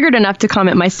feeling triggered enough to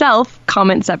comment myself,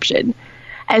 commentception.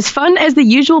 As fun as the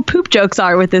usual poop jokes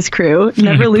are with this crew,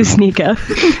 never lose Nika,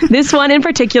 this one in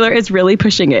particular is really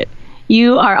pushing it.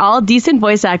 You are all decent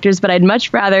voice actors, but I'd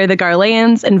much rather the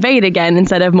Garleans invade again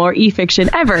instead of more e-fiction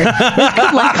ever. This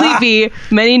could likely be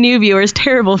many new viewers'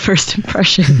 terrible first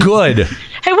impression. Good.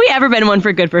 Have we ever been one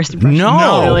for good first impression?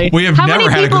 No. Really. We have never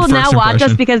had a good first impression. How many people now watch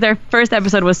us because their first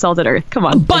episode was Salted Earth? Come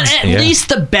on. But at least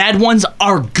the bad ones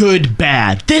are good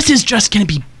bad. This is just going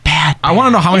to be bad. I want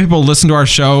to know how many people listen to our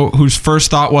show whose first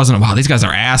thought wasn't, wow, these guys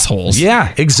are assholes.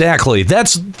 Yeah, exactly.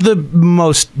 That's the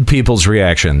most people's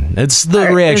reaction. It's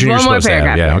the reaction you're supposed to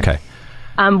have. Yeah, okay.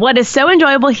 What is so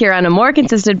enjoyable here on a more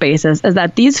consistent basis is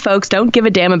that these folks don't give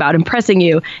a damn about impressing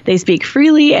you. They speak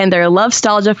freely, and their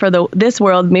love-stalgia for this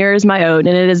world mirrors my own,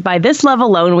 and it is by this love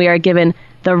alone we are given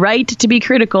the right to be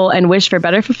critical and wish for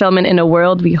better fulfillment in a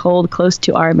world we hold close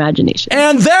to our imagination.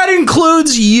 And that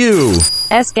includes you.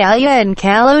 Eskalia and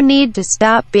Kallo need to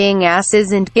stop being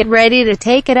asses and get ready to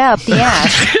take it up the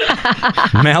ass.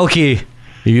 Malky,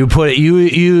 you put it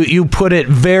you put it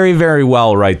very, very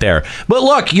well right there. But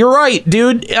look, you're right,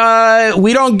 dude.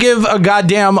 We don't give a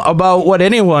goddamn about what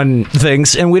anyone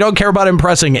thinks, and we don't care about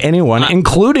impressing anyone,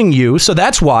 including you. So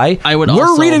that's why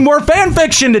we're reading more fan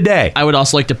fiction today. I would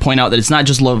also like to point out that it's not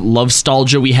just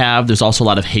love-stalgia we have. There's also a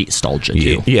lot of hate-stalgia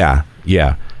too. Yeah.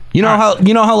 You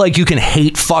know how like you can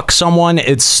hate fuck someone?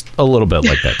 It's a little bit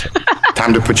like that too.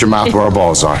 Time to put your mouth where our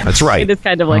balls are. That's right. It is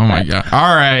kind of like that. Oh my God.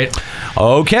 All right.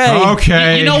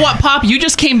 Okay. You know what, Pop? You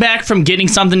just came back from getting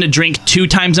something to drink 2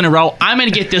 times in a row. I'm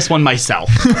going to get this one myself.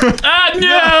 No.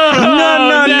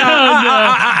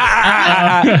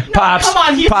 Pops. Come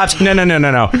on. Pops.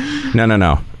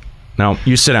 No. No,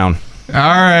 you sit down. All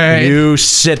right. You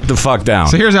sit the fuck down.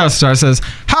 So here's how it starts. It says,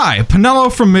 hi,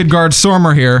 Penello from Midgard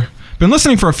Stormer here. Been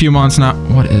listening for a few months now.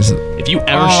 What is it? If you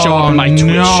ever show up in my Twitch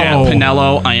chat,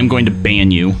 Penello, I am going to ban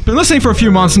you. Been listening for a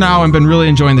few months now and been really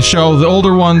enjoying the show. The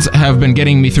older ones have been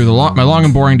getting me through my long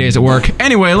and boring days at work.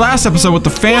 Anyway, last episode with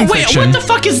the fan fiction. What the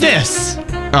fuck is this?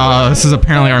 This is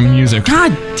apparently our music.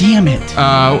 God damn it.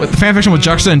 With the fan fiction with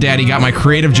Juxta and Daddy got my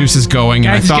creative juices going,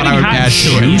 and I thought I would add to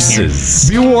it.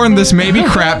 Be warned, this may be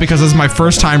crap because this is my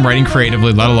first time writing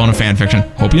creatively, let alone a fan fiction.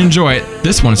 Hope you enjoy it.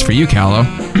 This one's for you, Kallo.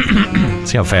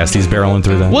 See how fast he's barreling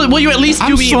through that? Will you at least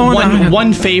do me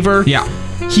one favor? Yeah.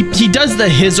 He does the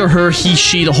his or her, he,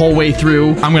 she the whole way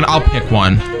through. I'll pick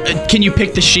one. Can you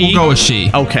pick the she? We'll go with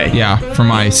she. Okay. Yeah, for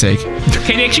my sake.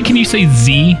 Can you say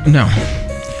Z? No.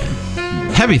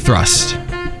 Heavy thrust.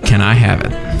 Can I have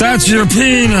it? That's your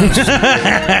penis.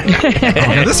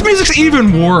 Okay, this music's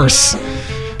even worse.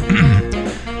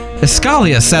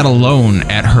 Eskalia sat alone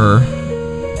at her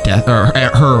desk,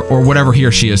 or whatever he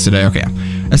or she is today. Okay.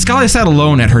 Eskalia sat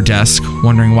alone at her desk,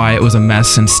 wondering why it was a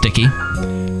mess and sticky.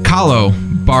 Kallo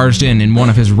barged in one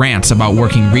of his rants about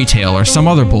working retail or some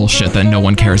other bullshit that no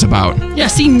one cares about. Yeah,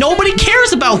 see, nobody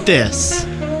cares about this.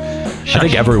 I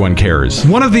think everyone cares.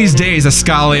 One of these days,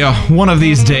 Eskalia, one of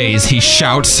these days, he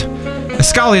shouts.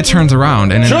 Eskalia turns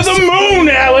around and... To the moon,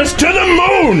 Alice! To the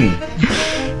moon!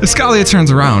 Eskalia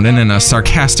turns around and in a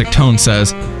sarcastic tone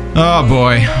says, "Oh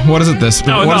boy, what is it this?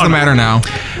 What is the matter now?"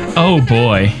 Oh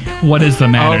boy, what is the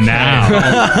matter now?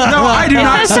 No, I do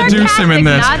not seduce him in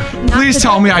this. Please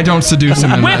tell me I don't seduce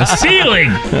him in With this. feeling!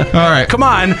 Alright. Come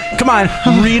on.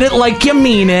 Read it like you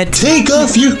mean it. Take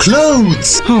off your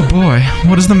clothes! Oh boy,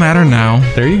 what is the matter now?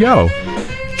 There you go.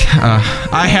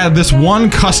 I had this one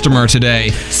customer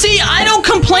today. See, I don't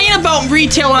complain about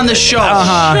retail on the show.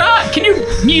 Can you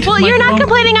mute Well, you're not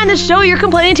complaining on the show. You're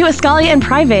complaining to Eskalia in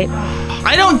private.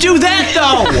 I don't do that,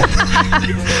 though.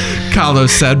 Kallo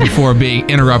said before being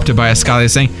interrupted by Eskalia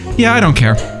saying, "Yeah, I don't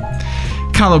care."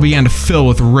 Kallo began to fill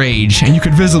with rage, and you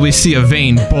could visibly see a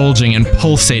vein bulging and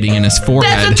pulsating in his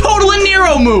forehead. That's a total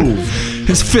Nero move.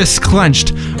 His fists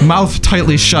clenched, mouth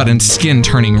tightly shut and skin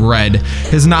turning red.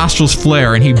 His nostrils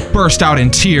flare and he burst out in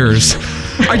tears.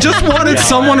 "I just wanted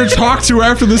someone to talk to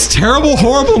after this terrible,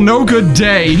 horrible, no good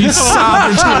day." He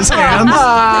sobbed into his hands.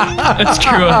 That's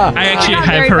true. I actually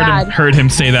have heard him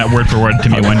say that word for word to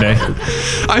me one day.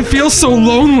 "I feel so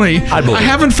lonely. I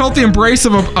haven't felt the embrace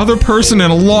of another person in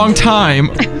a long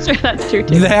time." I'm sure that's true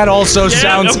too. That also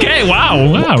sounds... Okay, wow.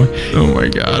 Oh my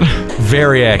god.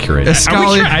 Very accurate. Are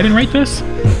we sure I didn't write this?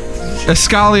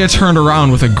 Eskalia turned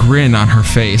around with a grin on her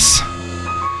face.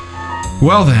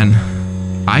 "Well then,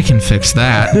 I can fix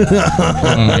that."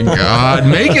 Oh my god,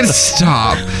 make it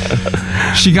stop.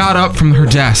 She got up from her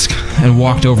desk and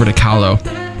walked over to Kallo.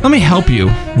 "Let me help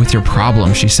you with your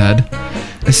problem," she said.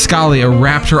 Eskalia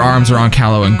wrapped her arms around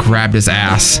Kallo and grabbed his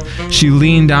ass. She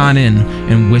leaned on in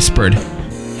and whispered,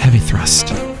 "Heavy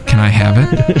thrust. Can I have it?"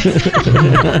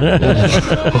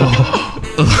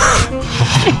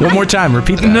 One more time,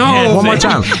 repeat that. No. One more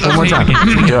time. Do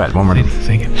it. One more time.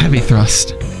 "Heavy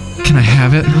thrust. Can I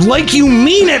have it?" Like you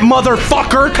mean it,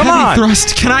 motherfucker. Come on. "Heavy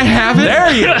thrust. Can I have it?"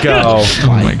 There you go. Oh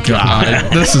my god.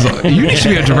 This is... You need to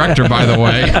be a director, by the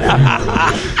way.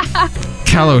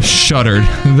 Kallo shuddered,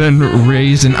 then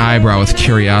raised an eyebrow with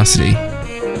curiosity.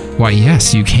 "Why,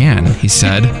 yes, you can," he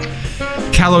said.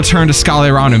 Kallo turned Eskalia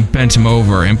around and bent him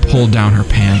over and pulled down her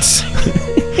pants.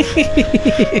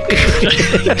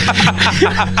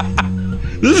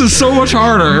 This is so much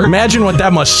harder. Imagine what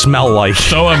that must smell like.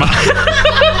 So am I.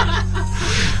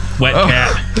 Wet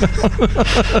cat.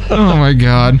 Oh my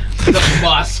god. The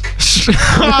musk.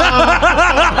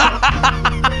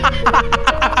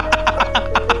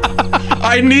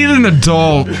 I need an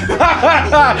adult.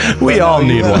 We all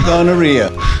need one.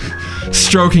 Gonorrhea.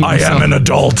 Stroking himself. I am an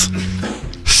adult.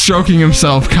 Stroking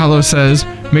himself, Kallo says,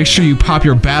 "Make sure you pop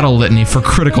your battle litany for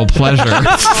critical pleasure."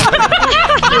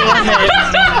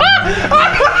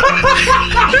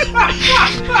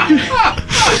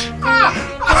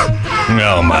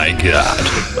 Oh my god.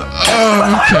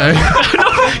 Okay.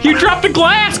 You dropped the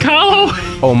glass, Kallo.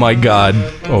 Oh my god.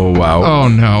 Oh wow. Oh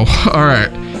no.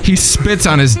 Alright. He spits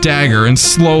on his dagger and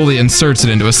slowly inserts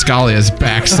it into Eskalia's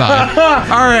backside.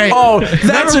 Alright. Oh,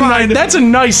 that's a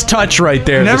nice touch right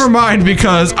there. Never mind,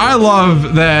 because I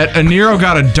love that Nero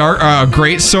got a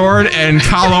great sword and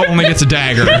Kallo only gets a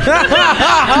dagger.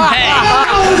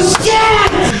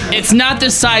 It's not the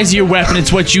size of your weapon,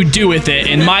 it's what you do with it,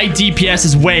 and my DPS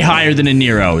is way higher than a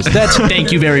Nero's.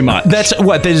 Thank you very much. That's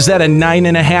what, is that a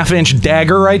 9.5-inch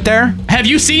dagger right there? Have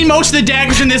you seen most of the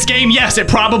daggers in this game? Yes, it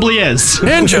probably is.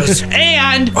 Ninjas.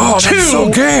 And That's so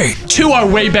gay. 2 are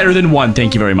way better than 1,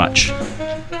 thank you very much.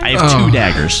 I have 2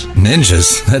 daggers.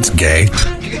 Ninjas. That's gay.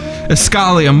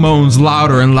 Eskalia moans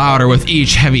louder and louder with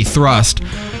each heavy thrust.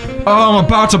 "Oh, I'm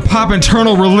about to pop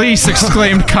internal release!"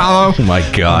 exclaimed Kallo. Oh my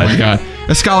god. Oh my god.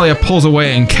 Eskalia pulls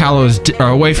away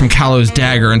away from Kallo's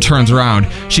dagger and turns around.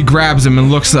 She grabs him and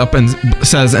looks up and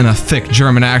says in a thick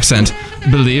German accent,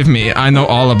 "Believe me, I know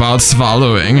all about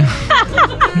swallowing."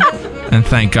 And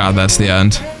thank God that's the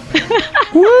end.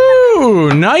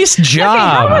 Woo! Nice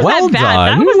job. Well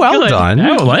done. Well done.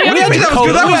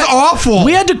 That was awful.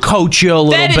 We had to coach you a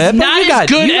little bit. That is not as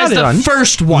good as the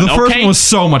first one. The first one was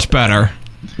so much better.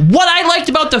 What I liked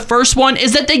about the first one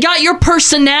is that they got your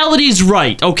personalities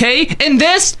right, okay? And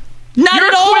this, not You're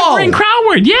at all. quivering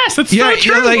crowd. Yes, that's so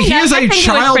true. Like, he is a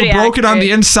child broken on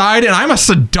the inside, and I'm a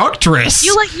seductress.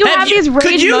 You have these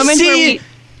rage moments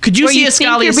Could you see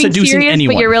Eskalia seducing serious,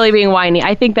 anyone? But you're really being whiny.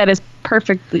 I think that is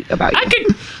perfectly about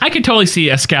you. I could totally see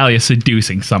Eskalia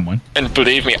seducing someone. And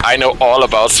believe me, I know all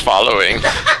about swallowing.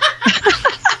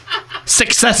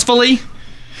 Successfully?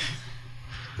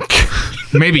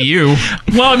 Maybe you.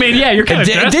 Well, I mean, yeah, you're kind of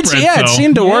desperate. It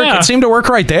seemed to work. It seemed to work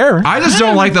right there. I just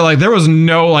don't like that. Like, there was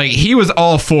no, he was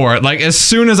all for it. Like, as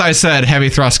soon as I said heavy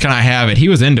thrust, can I have it? He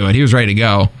was into it. He was ready to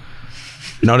go.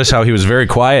 Notice how he was very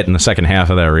quiet in the second half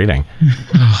of that reading.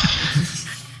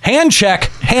 Hand check.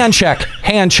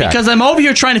 Because I'm over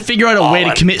here trying to figure out a way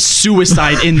to commit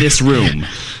suicide in this room.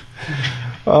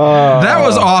 That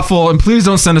was awful, and please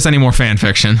don't send us any more fan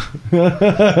fiction. No,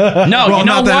 well, you know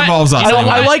not that what? involves us.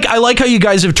 I like how you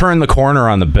guys have turned the corner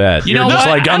on the bit. You know You're just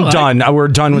what? like, I'm done. We're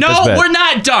done with this bit. No, we're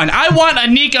not done. I want a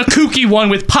Nika Kooky one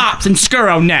with Pops and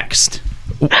Skuro next.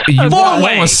 You want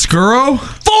one with Skuro?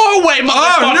 4-way,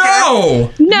 motherfucker!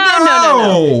 Oh,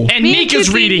 No. And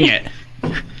Nika's reading it.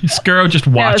 Skuro just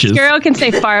watches. No, Skuro can stay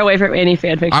far away from any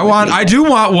fanfiction. I do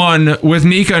want one with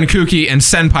Nika and Kooky, and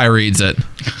Senpai reads it.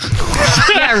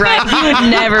 Yeah, right. He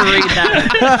would never read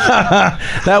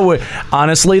that. That would,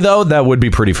 honestly though, that would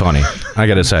be pretty funny. I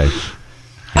gotta say.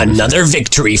 Another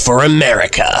victory for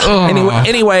America.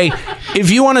 Anyway,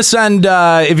 if you want to send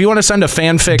a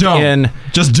fanfic in,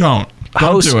 just don't.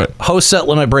 Don't do it. Hosts at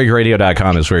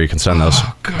limitbreakradio.com is where you can send those.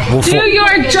 Do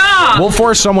your job. We'll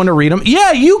force someone to read them.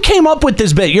 Yeah, you came up with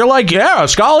this bit. You're like, yeah,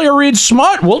 Eskalia reads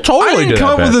smut. We'll totally do that. I didn't come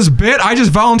up with this bit. I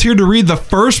just volunteered to read the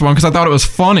first one because I thought it was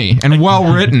funny and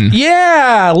well written.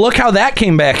 Yeah, look how that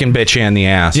came back and bit you in the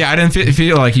ass. Yeah, I didn't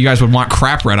feel like you guys would want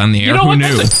crap read on the air. Who knew?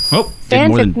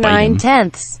 Fanfic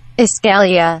 9/10.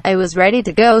 Eskalia, I was ready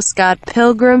to go Scott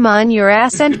Pilgrim on your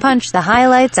ass and punch the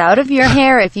highlights out of your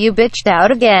hair if you bitched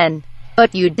out again.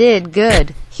 But you did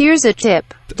good. Here's a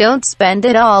tip. Don't spend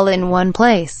it all in one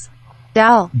place.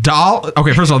 Doll?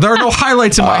 Okay, first of all, there are no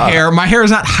highlights in my hair. My hair is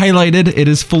not highlighted. It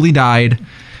is fully dyed.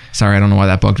 Sorry, I don't know why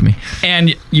that bugged me.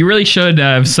 And you really should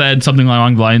have said something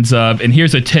along the lines of, and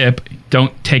here's a tip,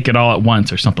 don't take it all at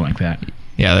once or something like that.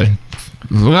 Yeah.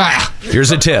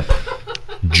 Here's a tip.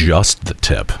 Just the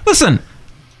tip. Listen,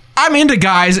 I'm into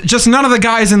guys, just none of the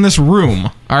guys in this room,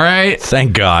 all right?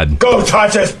 Thank God. Go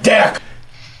touch his dick!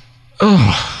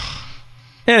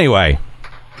 Anyway.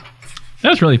 That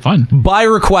was really fun. By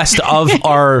request of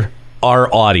our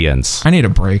audience. I need a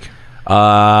break.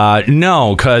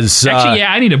 No, because... Actually,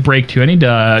 yeah, I need a break too. I need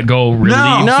to go relieve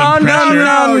some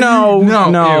pressure.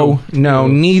 No.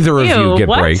 Neither of you get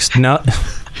breaks. No.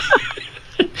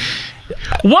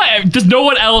 What? Does no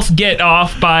one else get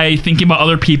off by thinking about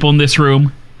other people in this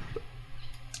room?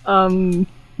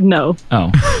 No.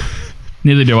 Oh.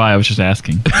 Neither do I. I was just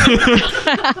asking.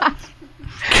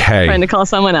 Okay. Trying to call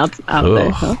someone else out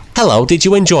there. Huh? Hello, did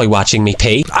you enjoy watching me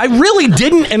pee? I really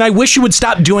didn't, and I wish you would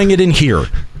stop doing it in here.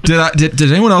 Did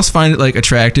anyone else find it like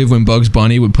attractive when Bugs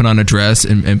Bunny would put on a dress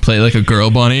and play like a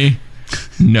girl bunny?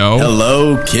 No.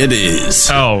 Hello, kiddies.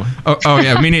 Oh,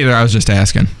 yeah, me neither. I was just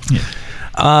asking.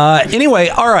 Yeah. Anyway,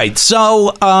 all right.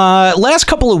 So, last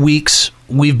couple of weeks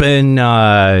we've been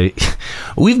fighting.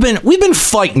 We've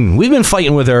been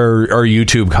fighting with our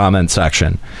YouTube comment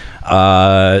section.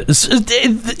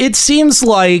 It seems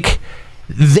like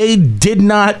they did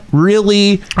not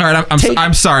really. All right,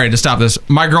 I'm sorry to stop this.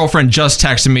 My girlfriend just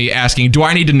texted me asking, "Do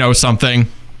I need to know something?"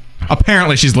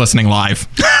 Apparently, she's listening live.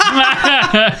 All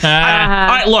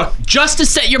right, look, just to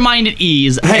set your mind at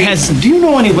ease. Hey, do you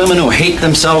know any women who hate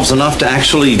themselves enough to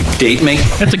actually date me?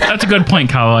 That's a good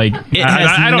point, Kallo. Like, it has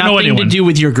I don't know nothing anyone. to do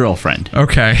with your girlfriend.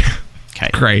 Okay.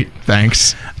 Great.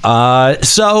 Thanks.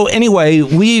 So anyway,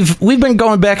 we've been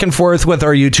going back and forth with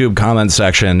our YouTube comment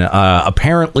section.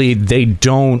 Apparently, they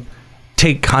don't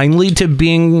take kindly to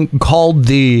being called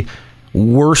the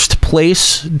worst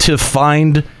place to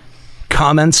find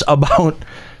comments about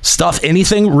stuff,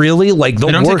 anything really. Like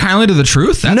they don't take kindly to the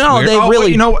truth. That's no, weird. they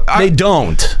really. They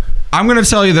don't. I'm going to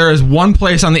tell you, there is one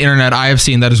place on the internet I have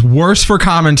seen that is worse for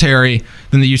commentary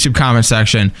than the YouTube comment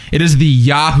section. It is the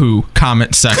Yahoo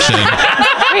comment section.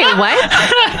 Wait,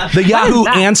 what? The Yahoo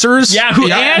Answers? Yahoo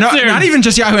Answers! No, not even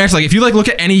just Yahoo Answers. Like, if you look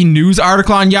at any news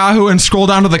article on Yahoo and scroll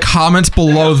down to the comments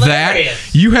below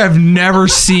that, you have never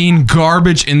seen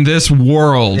garbage in this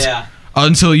world. Yeah.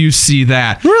 Until you see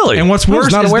that. Really? And what's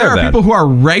worse is there are people who are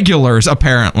regulars,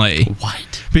 apparently.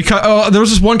 What? Because there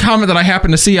was this one comment that I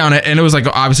happened to see on it, and it was like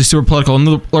obviously super political. And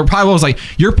the reply was like,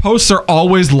 "Your posts are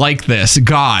always like this,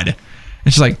 God."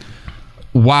 And she's like,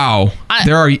 "Wow,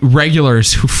 there are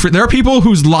regulars there are people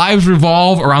whose lives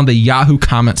revolve around the Yahoo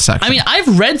comment section." I mean,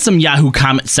 I've read some Yahoo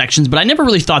comment sections, but I never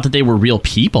really thought that they were real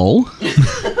people.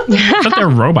 I thought they're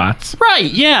robots.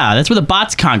 Right? Yeah, that's where the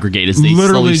bots congregate as they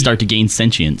slowly start to gain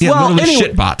sentience. Yeah, literally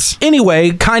shit bots.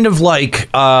 Anyway, kind of like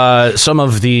some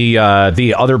of the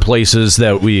other places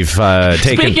that we've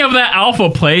taken. Speaking of that alpha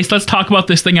place, let's talk about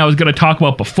this thing I was going to talk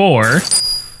about before.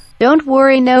 Don't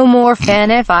worry, no more fan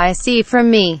FIC from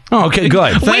me. Oh, okay,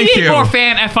 good. We need more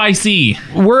fan FIC.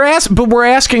 We're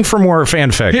asking for more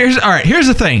fanfic. Here's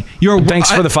the thing.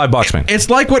 Thanks for the $5, man. It's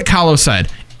like what Kallo said.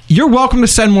 you're welcome to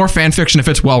send more fan fiction if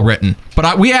it's well written.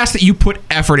 But we ask that you put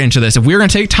effort into this. If we're going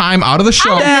to take time out of the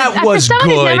show, that was good.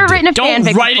 Never written a Don't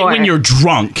fanfic write before. it when you're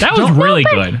drunk. That was really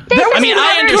good.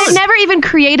 I understand. Never even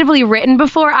creatively written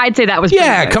before. I'd say that was pretty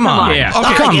good. Come on. Yeah.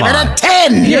 Okay, come Give on. it a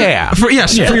 10. Yeah.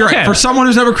 You're right. For someone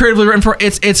who's never creatively written for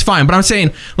it's fine. But I'm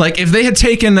saying, like, if they had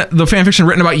taken the fan fiction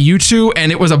written about you two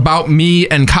and it was about me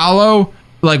and Kallo,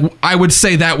 like, I would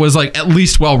say that was like at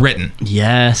least well written.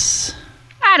 Yes.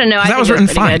 I don't know. I That think was it written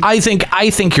pretty fine. good. I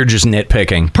think you're just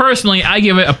nitpicking. Personally, I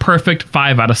give it a perfect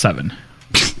 5 out of 7.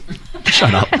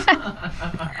 Shut up.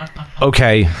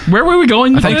 Okay. Where were we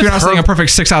going? I think you're not saying a perfect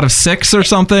 6 out of 6 or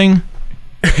something.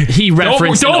 He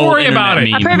referenced. Don't an old worry about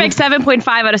internet it. meme. A perfect 7.5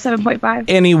 out of 7.5.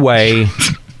 Anyway.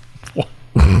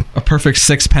 A perfect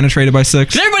 6 penetrated by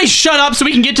 6. Can everybody shut up so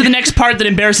we can get to the next part that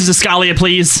embarrasses Eskalia,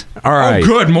 please? All right. Oh,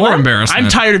 good. More embarrassment. I'm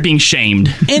tired of being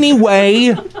shamed.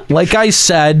 Anyway, like I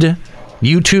said,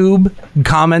 YouTube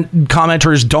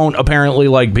commenters don't apparently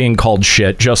like being called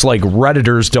shit, just like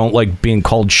Redditors don't like being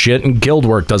called shit, and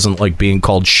Guildwork doesn't like being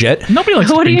called shit. Nobody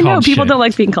likes What do being you know? called People shit. don't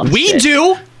like being called We shit.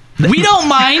 do. We don't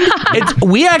mind.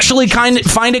 We actually find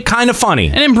it kind of funny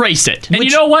and embrace it. And you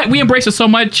know what? We embrace it so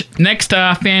much. Next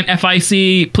fan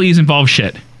FIC, please involve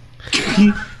shit.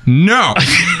 No.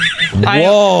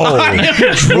 Whoa. I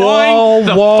am drawing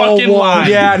the fucking line.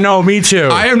 Yeah, no, me too.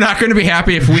 I am not going to be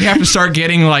happy if we have to start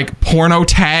getting like porno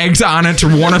tags on it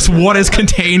to warn us what is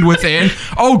contained within.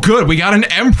 Oh, good. We got an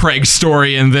Mpreg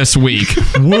story in this week.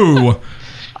 Woo.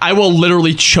 I will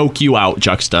literally choke you out,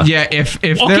 Juxta. Yeah, if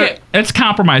Okay, let's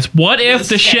compromise. What if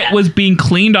the shit was being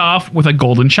cleaned off with a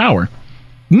golden shower?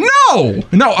 No.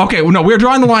 Okay. No, we're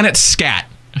drawing the line at scat.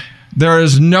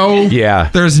 There's no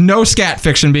scat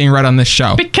fiction being read on this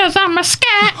show. Because I'm a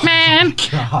scat man.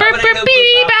 Chocolate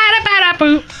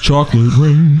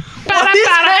rain. What is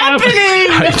happening?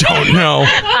 I don't know.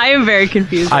 I am very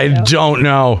confused. I don't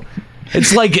know.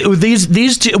 It's like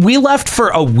these two, we left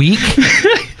for a week,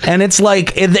 and it's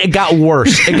like it got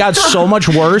worse. It got so much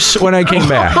worse when I came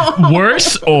back.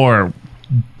 Worse or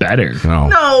better?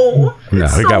 No,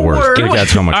 it got worse. It got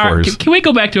so much All right, worse. can we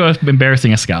go back to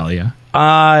embarrassing Eskalia?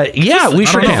 Yeah, we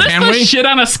sure can. Can we shit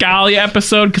on Eskalia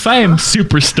episode? Because I am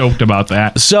super stoked about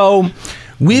that. So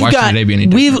we've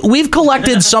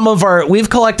collected some of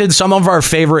our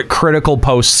favorite critical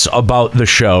posts about the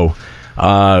show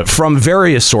from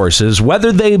various sources,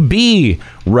 whether they be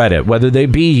Reddit, whether they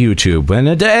be YouTube, and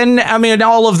I mean,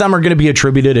 all of them are going to be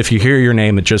attributed. If you hear your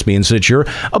name, it just means that you're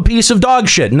a piece of dog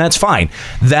shit, and that's fine.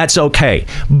 That's okay.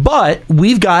 But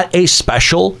we've got a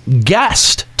special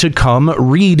guest to come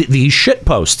read these shit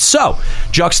posts. So,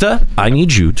 Juxta, I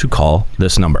need you to call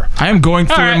this number. I am going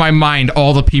through in my mind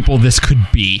all the people this could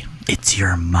be. It's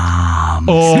your mom.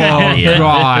 Oh,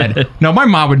 God. No, my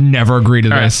mom would never agree to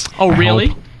this. Oh,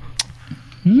 really?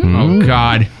 Oh,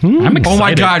 God. I'm excited. Oh,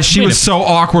 my God. She was so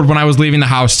awkward when I was leaving the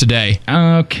house today.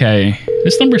 Okay.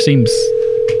 This number seems...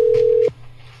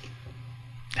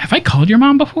 Have I called your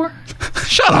mom before?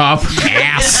 Shut up,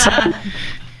 ass.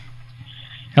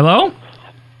 Hello?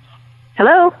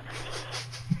 Hello?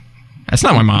 That's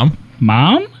not my mom.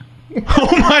 Mom?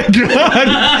 Oh, my God.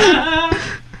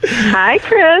 Hi,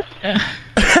 Chris.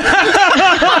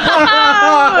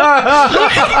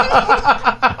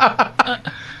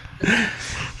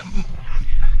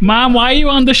 Mom, why are you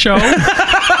on the show?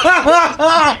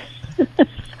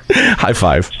 High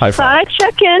five. Hi,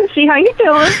 check in, see how you're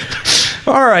doing.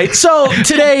 All right, so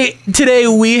today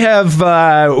we have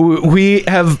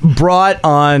brought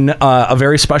on a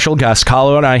very special guest.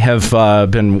 Kallo and I have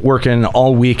been working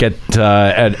all week at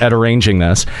arranging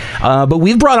this, but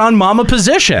we've brought on Mama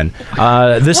Position.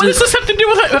 What does this have to do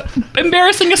with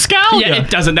embarrassing Eskalia? Yeah,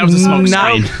 it doesn't. That was a smoke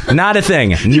screen. Not a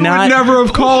thing. You would never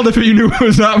have called if you knew it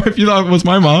was not. If you thought it was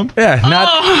my mom. Yeah.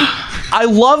 I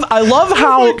love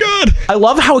how I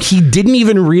love how he didn't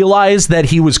even realize that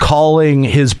he was calling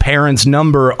his parents'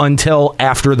 number until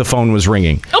after the phone was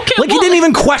ringing. Okay, he didn't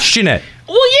even question it.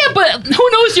 Well, yeah, but who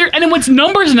knows anyone's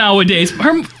numbers nowadays?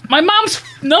 My mom's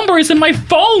number is in my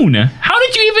phone. How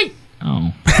did you even?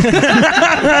 Oh.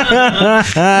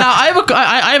 Now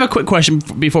I have a quick question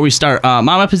before we start.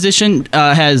 Mama Position,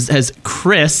 has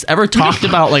Chris ever talked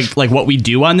about like what we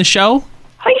do on the show?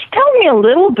 He's telling me a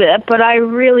little bit, but I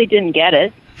really didn't get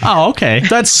it. Oh, okay.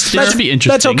 That should be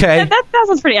interesting. That's okay. That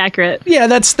sounds pretty accurate. Yeah,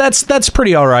 that's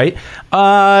pretty all right.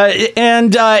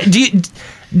 And do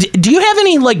you have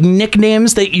any like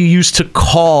nicknames that you used to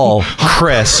call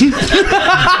Chris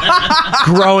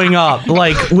growing up?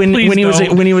 Like when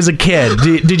he was a kid,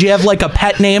 did you have like a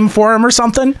pet name for him or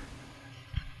something?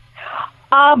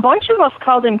 A bunch of us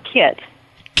called him Kit.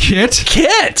 Kit?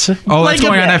 Kit. Oh, that's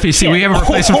going on FEC. We have a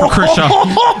replacement for Chris Shaw.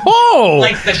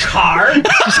 Like the car?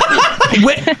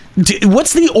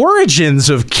 What's the origins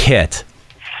of Kit?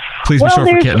 Please be Well, short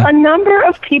for there's Kitten. a number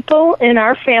of people in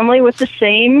our family with the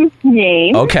same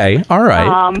name. Okay, all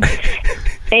right.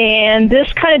 And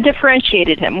this kind of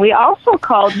differentiated him. We also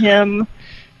called him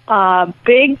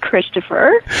Big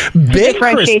Christopher. Big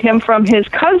differentiate him from his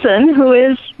cousin,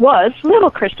 who was Little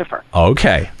Christopher.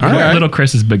 Okay, all right. Little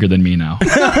Chris is bigger than me now.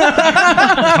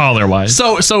 Taller-wise.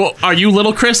 So are you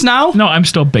Little Chris now? No, I'm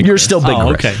still Big You're Chris. still Big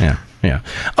Chris. Okay. Yeah.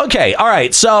 Okay. All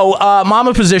right. So,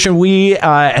 Mama Position, we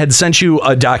had sent you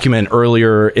a document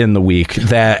earlier in the week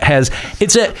that has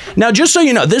now. Just so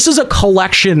you know, this is a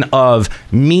collection of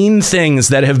mean things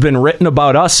that have been written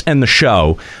about us and the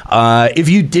show.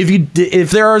 If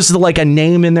there's like a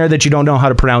name in there that you don't know how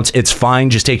to pronounce, it's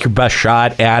fine. Just take your best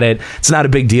shot at it. It's not a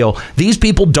big deal. These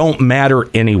people don't matter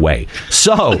anyway.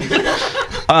 So.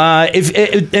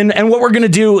 And what we're gonna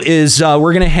do is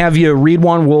we're gonna have you read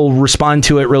one. We'll respond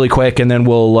to it really quick, and then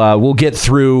we'll get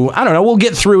through. I don't know. We'll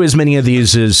get through as many of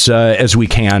these as we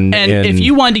can. And if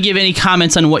you wanted to give any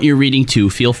comments on what you're reading to,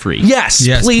 feel free. Yes,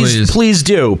 please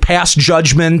do. Pass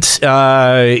judgment. You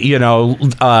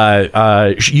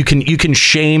can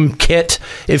shame Kit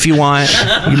if you want.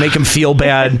 You make him feel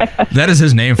bad. That is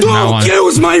his name from now on.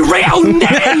 Use my real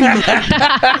name.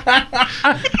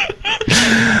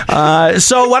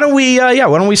 So why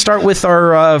don't we start with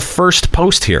our first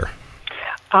post here?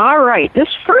 All right. This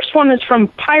first one is from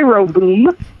Pyro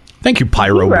Boom. Thank you,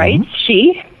 Pyro Boom. Right.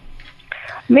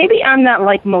 Maybe I'm not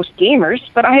like most gamers,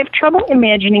 but I have trouble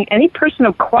imagining any person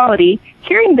of quality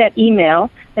hearing that email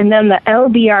and then the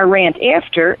LBR rant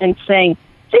after and saying,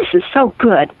 "This is so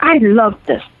good. I love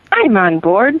this. I'm on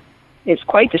board." It's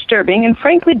quite disturbing and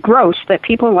frankly gross that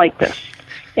people like this.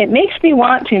 It makes me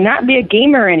want to not be a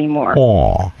gamer anymore.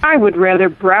 Aww. I would rather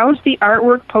browse the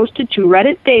artwork posted to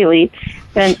Reddit daily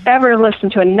than ever listen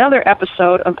to another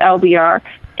episode of LBR,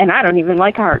 and I don't even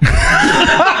like art. Ouch.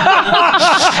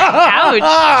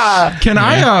 Can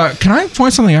I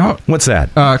point something out? What's that?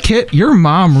 Kit, your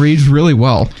mom reads really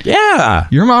well. Yeah.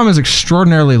 Your mom is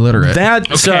extraordinarily literate. That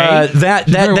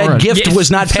gift was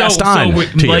not passed on.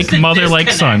 To like you. mother, like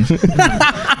son.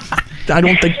 I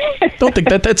don't think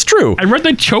that's true. I read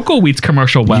the Choco Wheats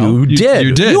commercial well. You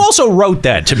did. You also wrote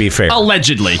that, to be fair.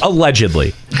 Allegedly.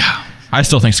 I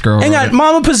still think Skirl. Hang on,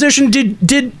 Mama Position. Did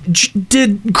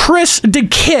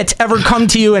Kit ever come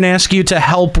to you and ask you to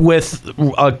help with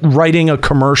writing a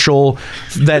commercial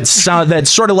that's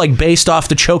sort of like based off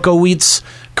the Choco Wheats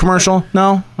commercial?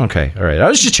 No? Okay. All right. I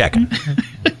was just checking.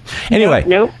 Anyway.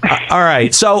 Nope. All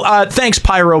right. So thanks,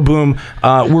 Pyro Boom.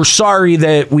 We're sorry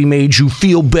that we made you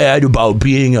feel bad about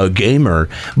being a gamer,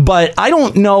 but I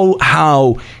don't know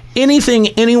how anything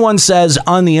anyone says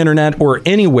on the internet or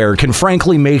anywhere can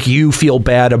frankly make you feel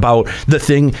bad about the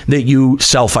thing that you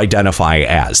self-identify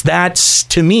as. That,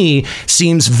 to me,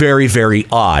 seems very, very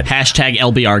odd. Hashtag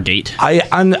LBRgate.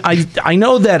 I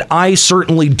know that I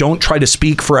certainly don't try to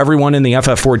speak for everyone in the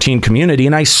FF14 community,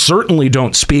 and I certainly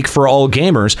don't speak for all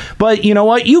gamers, but you know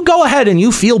what? You go ahead and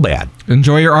you feel bad.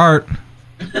 Enjoy your art.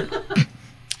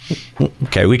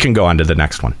 Okay, we can go on to the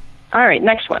next one. All right,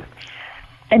 next one.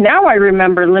 And now I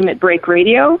remember Limit Break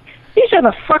Radio. These are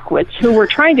the fuckwits who were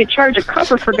trying to charge a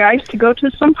cover for guys to go to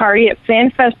some party at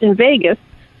FanFest in Vegas,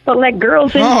 but let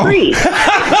girls in free.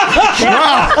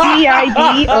 That's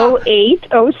CID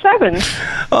 0807.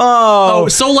 Oh,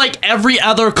 so like every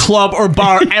other club or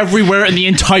bar everywhere in the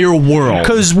entire world.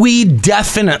 Because we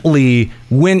definitely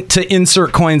went to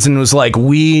insert coins and was like,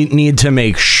 we need to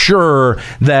make sure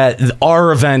that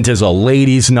our event is a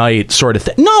ladies' night sort of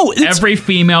thing. No, it's every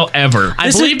female ever. I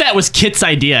believe that was Kit's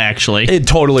idea, actually. It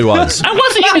totally was. I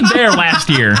wasn't even there last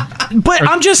year. But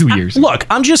I'm just 2 years. Look,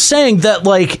 I'm just saying that,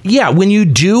 like, yeah, when you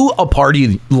do a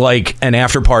party like an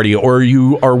after party, or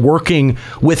you are working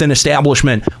with an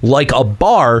establishment like a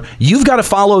bar, you've got to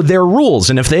follow their rules.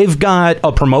 And if they've got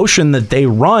a promotion that they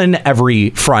run every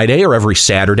Friday or every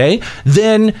Saturday,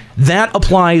 then that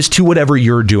applies to whatever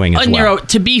you're doing as well. Nero,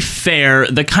 to be fair,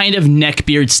 the kind of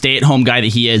neckbeard stay-at-home guy that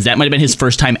he is, that might have been his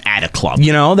first time at a club.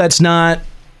 You know, that's not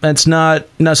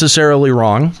necessarily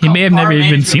wrong. He may have never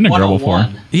even seen a girl before.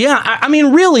 Yeah, I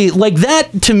mean, really, like,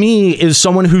 that to me is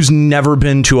someone who's never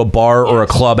been to a bar or a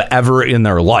club ever in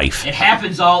their life. It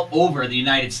happens all over the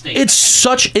United States.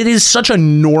 It is such a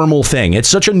normal thing. It's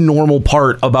such a normal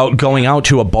part about going out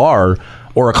to a bar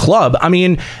or a club. I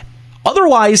mean,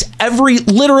 otherwise,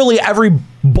 literally every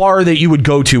bar that you would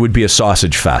go to would be a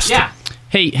sausage fest. Yeah.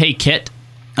 Hey, Kit.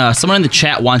 Someone in the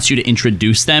chat wants you to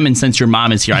introduce them, and since your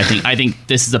mom is here, I think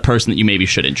this is a person that you maybe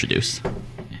should introduce.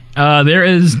 There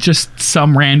is just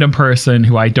some random person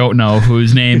who I don't know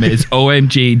whose name is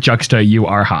OMG Juxta, you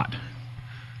are hot.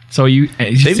 So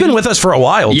they've been with us for a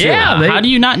while, too. Yeah. How do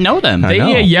you not know them?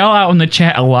 They yell out in the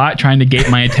chat a lot trying to get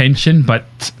my attention, but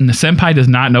the senpai does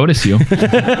not notice you.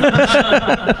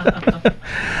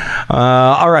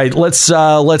 All right,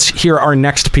 let's hear our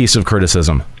next piece of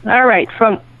criticism. All right,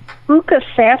 from Uka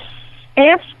Sass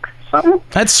Ask something.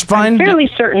 That's fine.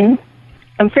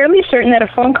 I'm fairly certain that a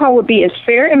phone call would be as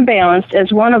fair and balanced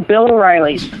as one of Bill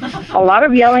O'Reilly's. A lot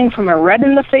of yelling from a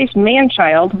red-in-the-face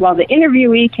man-child while the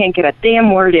interviewee can't get a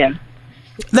damn word in.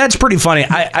 That's pretty funny.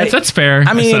 That's fair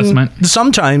assessment.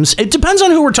 Sometimes it depends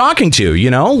on who we're talking to,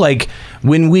 like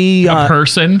when we... a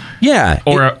person? Yeah.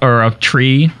 Or a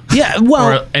tree? Yeah,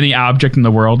 well... Or any object in the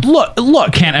world?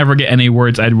 Look. Can't ever get any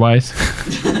words edgewise.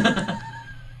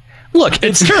 Look,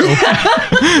 it's true.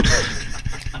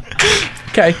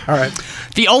 Okay, all right.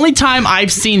 The only time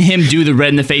I've seen him do the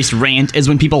red-in-the-face rant is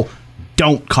when people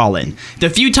don't call in. The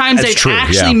few times they've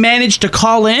actually managed to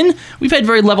call in, we've had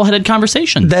very level-headed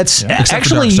conversations. That's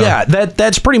actually,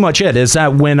 that's pretty much it, is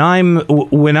that when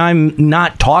I'm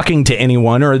not talking to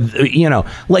anyone, or,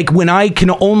 like when I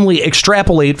can only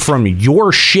extrapolate from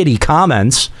your shitty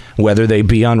comments, whether they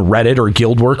be on Reddit or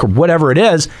Guildwork or whatever it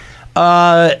is,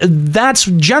 that's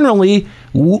generally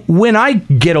when I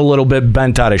get a little bit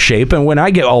bent out of shape and when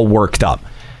I get all worked up.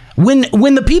 When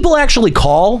the people actually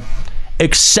call,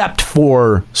 except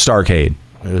for Starcade,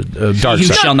 Dark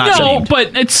Star. Shall not be named.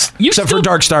 But except for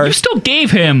Dark Star. You still gave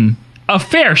him a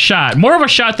fair shot, more of a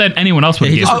shot than anyone else would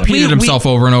give. He just repeated himself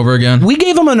over and over again. We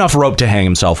gave him enough rope to hang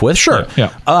himself with, sure.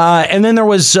 Yeah. And then there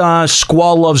was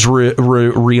Squall Loves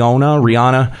Rihanna.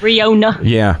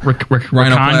 Yeah.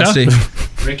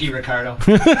 Rhinoplasty. Ricky Ricardo.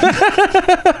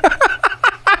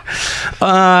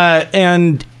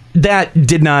 And that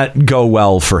did not go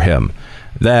well for him.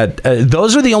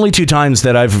 Those are the only two times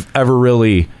that I've ever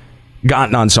really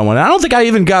gotten on someone. I don't think I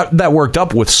even got that worked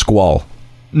up with Squall.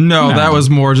 No, that was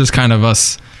more just kind of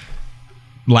us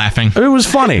laughing. It was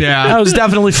funny. Yeah, that was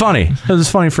definitely funny. It was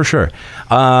funny for sure.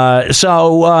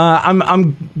 So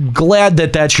I'm glad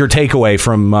that that's your takeaway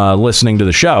from listening to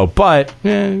the show, but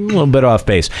a little bit off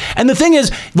base. And the thing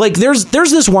is, like, there's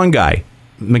this one guy,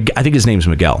 I think his name's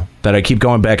Miguel, that I keep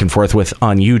going back and forth with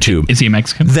on YouTube. Is he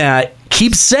Mexican? That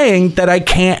keeps saying that I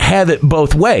can't have it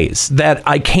both ways. That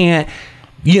I can't.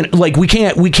 Like we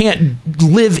can't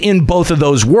live in both of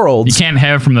those worlds. You can't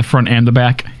have from the front and the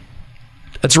back.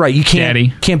 That's right. You can't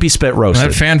be spit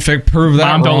roasted. That fanfic proved that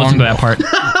Mom, don't wrong. listen to that part.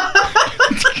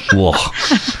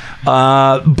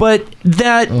 But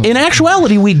that in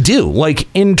actuality we do. Like,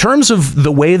 in terms of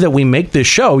the way that we make this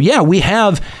show, we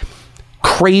have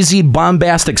crazy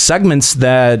bombastic segments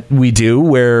that we do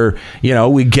where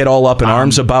we get all up in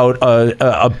arms about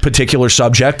a particular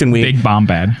subject, and we big bomb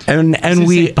bad and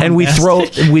we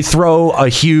throw a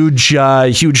huge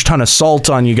ton of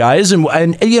salt on you guys, and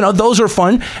those are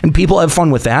fun and people have fun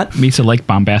with that. Misa like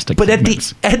bombastic, but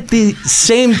segments. at the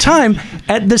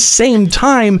same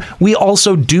time we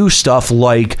also do stuff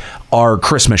like our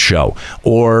Christmas show,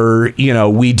 or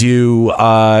we do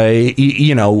fun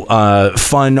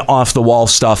off the wall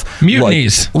stuff,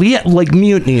 mutinies, like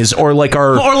mutinies, or like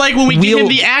when we give him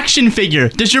the action figure.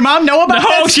 Does your mom know about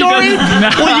that story?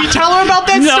 Will you tell her about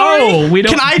that story? We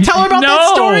don't. Can I tell her about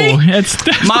that story?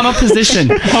 Mama position.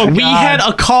 We had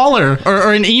a caller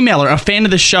or an emailer, a fan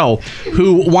of the show,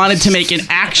 who wanted to make an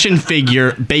action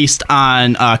figure based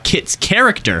on Kit's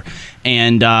character.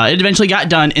 And it eventually got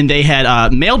done, and they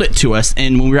had mailed it to us.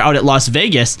 And when we were out at Las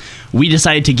Vegas, we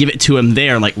decided to give it to him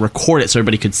there, like record it so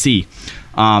everybody could see.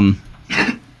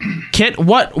 Kit,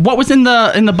 what was in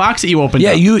the box that you opened?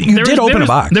 Yeah, you did open a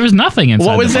box. There was nothing inside.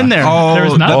 What was in there? There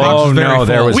was nothing. Oh no,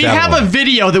 there was. We have a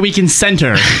video that we can send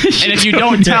her, and if you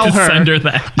don't tell her, send her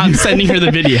that. I'm sending her the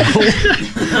video.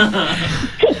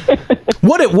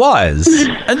 What it was,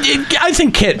 I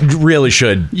think Kit really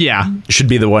should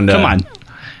be the one to come on.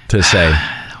 To say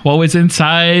what was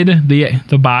inside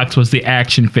the box was the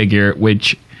action figure,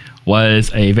 which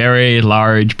was a very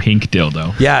large pink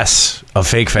dildo. Yes, a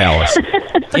fake phallus.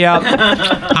 Yeah,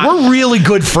 we're really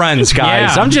good friends,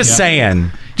 guys. I'm just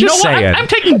saying. I'm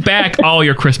taking back all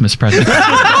your Christmas presents. Wait,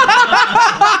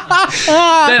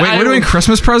 we're doing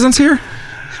Christmas presents here?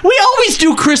 We always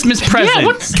do Christmas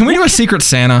presents. Can we do a Secret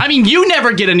Santa? I mean, you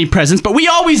never get any presents, but we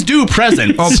always do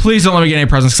presents. Oh, please don't let me get any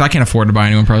presents, because I can't afford to buy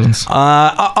anyone presents.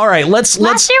 All right, let's.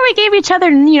 Last year we gave each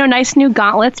other, nice new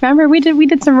gauntlets. Remember, we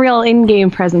did some real in-game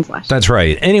presents last year. That's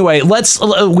right. Anyway, let's.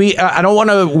 I don't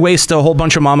want to waste a whole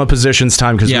bunch of Mama Position's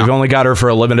time, because we've only got her for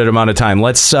a limited amount of time.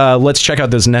 Let's check out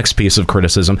this next piece of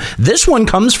criticism. This one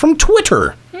comes from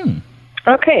Twitter.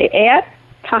 Okay, at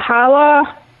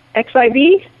Hahala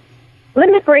XIV,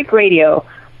 Limit Break Radio,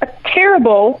 a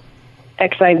terrible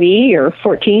XIV or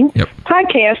 14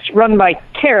 podcast run by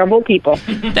terrible people.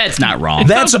 That's not wrong.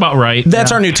 That's about right.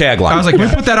 That's our new tagline. I was like, can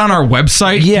we put that on our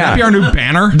website? Yeah. Can that be our new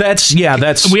banner? That's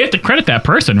We have to credit that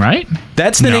person, right?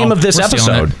 That's the name of this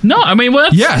episode. No, I mean,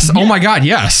 what? Yes. Oh my God,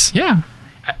 yes. Yeah.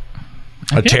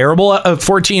 A terrible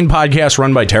 14 podcast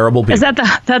run by terrible people. Is that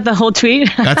the whole tweet?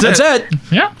 That's it.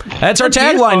 Yeah. That's our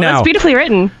tagline beautiful. now. That's beautifully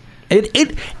written.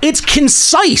 It's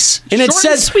concise and it Short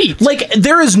says and sweet. Like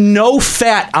there is no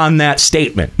fat on that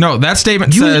statement. No, that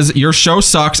statement says your show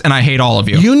sucks and I hate all of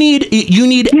you. You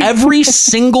need every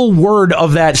single word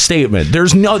of that statement.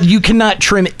 You cannot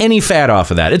trim any fat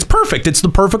off of that. It's perfect. It's the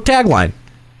perfect tagline.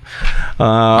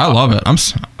 I love it.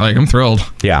 I'm thrilled.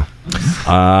 Yeah.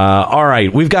 All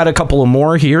right, we've got a couple of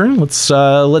more here.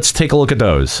 Let's take a look at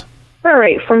those. All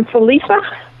right, from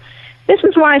Felisa. This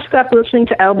is why I stopped listening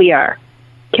to LBR.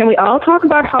 Can we all talk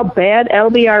about how bad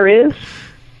LBR is?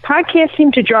 Podcasts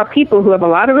seem to draw people who have a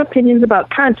lot of opinions about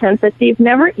content that they've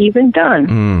never even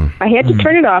done. I had to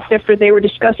turn it off after they were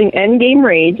discussing endgame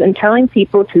raids and telling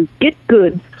people to get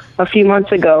good a few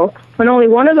months ago when only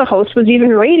one of the hosts was even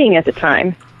raiding at the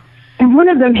time. And one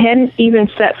of them hadn't even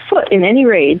set foot in any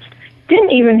raids,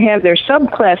 didn't even have their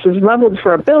subclasses leveled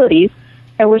for abilities,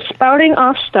 and was spouting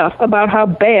off stuff about how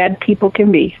bad people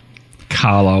can be.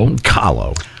 Kallo.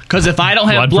 Because if I don't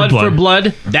have blood for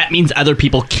blood, that means other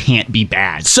people can't be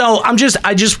bad. So I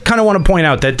just kind of want to point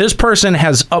out that this person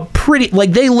has a pretty,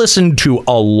 they listened to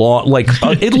a lot,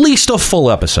 at least a full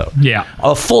episode. Yeah.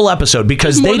 A full episode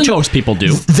because most people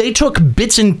do. They took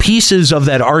bits and pieces of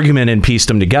that argument and pieced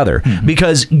them together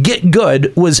because Get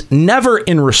Good was never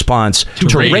in response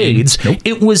to raids. Nope.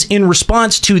 It was in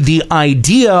response to the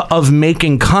idea of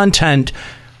making content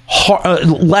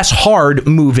less hard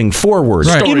moving forward.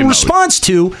 Right. In response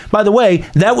to, by the way,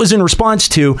 that was in response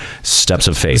to Steps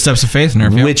of Faith. Steps of Faith,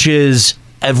 which is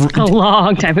a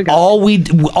long time ago.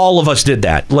 All of us did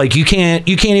that. Like you can't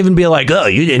even be like, oh,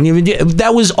 you didn't even do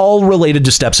that. Was all related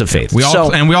to Steps of Faith. We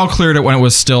all cleared it when it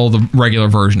was still the regular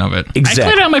version of it. Exactly. I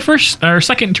cleared it on my first or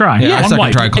second try. Yeah,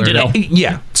 second try cleared it.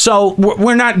 Yeah. So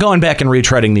we're not going back and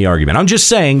retreading the argument. I'm just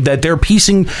saying that they're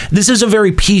piecing. This is a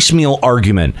very piecemeal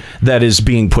argument that is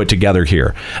being put together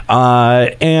here.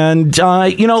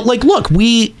 Look,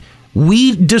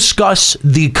 we discuss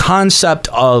the concept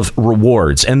of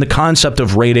rewards and the concept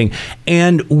of rating,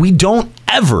 and we don't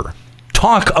ever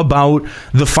talk about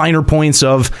the finer points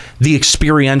of the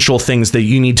experiential things that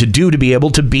you need to do to be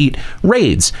able to beat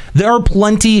raids. There are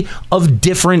plenty of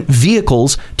different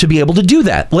vehicles to be able to do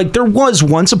that. Like there was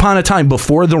once upon a time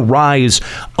before the rise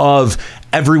of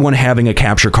everyone having a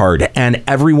capture card and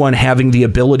everyone having the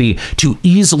ability to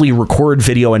easily record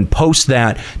video and post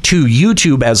that to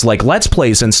YouTube as Let's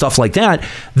Plays and stuff like that,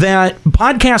 that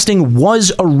podcasting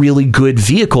was a really good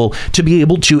vehicle to be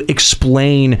able to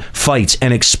explain fights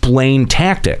and explain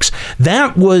tactics.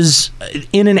 That was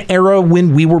in an era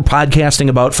when we were podcasting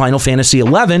about Final Fantasy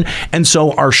XI, and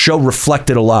so our show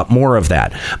reflected a lot more of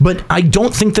that. But I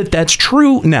don't think that that's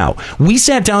true now. We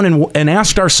sat down and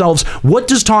asked ourselves, what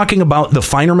does talking about the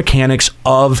finer mechanics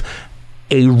of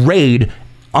a raid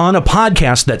on a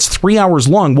podcast that's 3 hours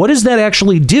long, what does that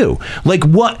actually do?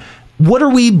 What are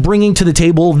we bringing to the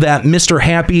table that Mr.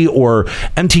 Happy or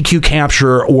MTQ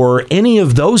Capture or any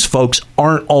of those folks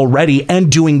aren't already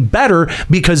and doing better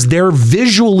because they're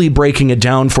visually breaking it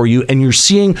down for you and you're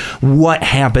seeing what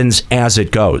happens as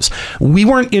it goes? We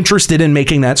weren't interested in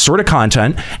making that sort of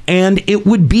content, and it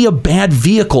would be a bad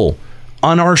vehicle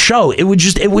on our show. A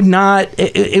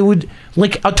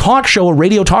talk show, a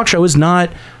radio talk show is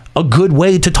not a good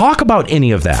way to talk about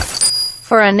any of that.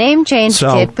 For a name change,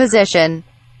 Kid Position.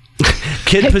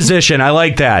 Kid Position, I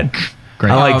like that.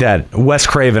 Great. I like that. Wes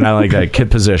Craven, I like that.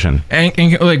 Kid Position.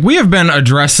 And we have been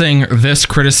addressing this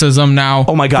criticism now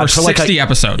for 60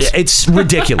 episodes. It's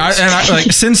ridiculous.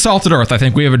 Since Salted Earth, I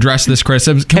think we have addressed this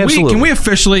criticism. Can we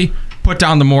officially put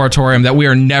down the moratorium that we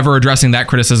are never addressing that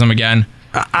criticism again?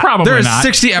 Probably There's not.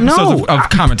 60 episodes of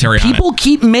commentary on it. People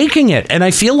keep making it, and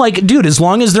I feel like, dude, as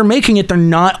long as they're making it, they're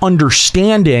not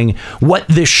understanding what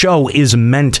this show is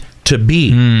meant to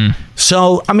be.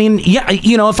 So, I mean, yeah,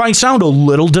 if I sound a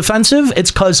little defensive, it's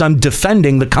because I'm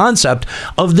defending the concept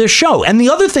of this show. And the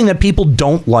other thing that people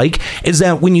don't like is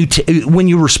that when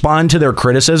you respond to their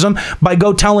criticism by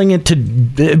telling them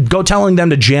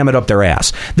to jam it up their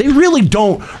ass, they really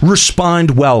don't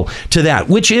respond well to that,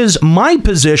 which is my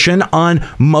position on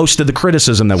most of the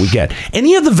criticism that we get.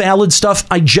 Any of the valid stuff,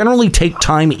 I generally take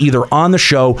time either on the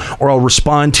show or I'll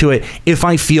respond to it if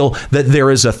I feel that there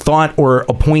is a thought or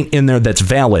a point in there that's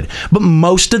valid. But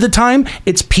most of the time,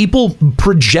 it's people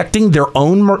projecting their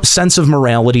own sense of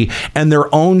morality and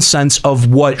their own sense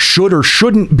of what should or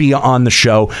shouldn't be on the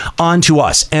show onto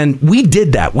us. And we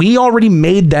did that. We already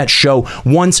made that show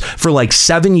once for like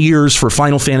 7 years for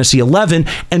Final Fantasy XI,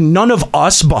 and none of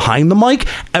us behind the mic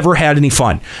ever had any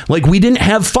fun. Like, we didn't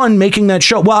have fun making that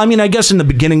show. Well, I mean, I guess in the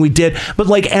beginning we did, but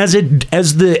like as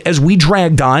we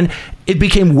dragged on, it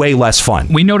became way less fun.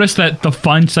 We noticed that the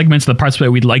fun segments, the parts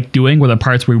that we liked doing, were the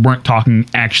parts we weren't talking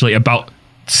actually about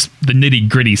the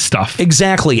nitty-gritty stuff.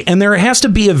 Exactly. And there has to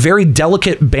be a very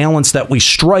delicate balance that we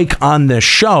strike on this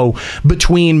show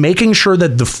between making sure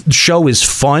that the show is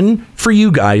fun for you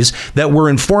guys, that we're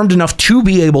informed enough to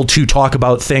be able to talk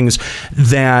about things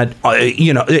that,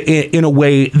 in a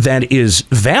way that is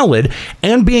valid,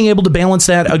 and being able to balance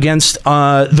that against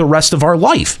the rest of our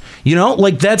life.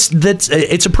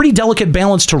 It's a pretty delicate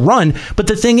balance to run. But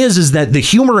the thing is that the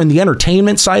humor and the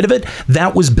entertainment side of it,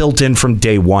 that was built in from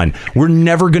day one. We're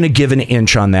never going to give an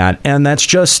inch on that, and that's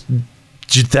just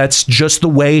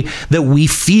the way that we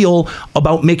feel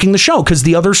about making the show, because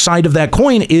the other side of that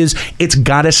coin is it's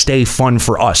got to stay fun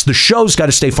for us. The show's got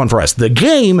to stay fun for us. The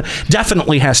game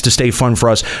definitely has to stay fun for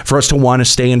us to want to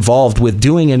stay involved with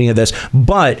doing any of this,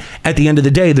 but at the end of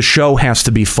the day, the show has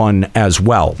to be fun as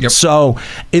well. Yep. So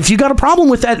if you got a problem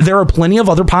with that, there are plenty of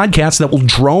other podcasts that will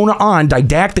drone on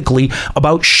didactically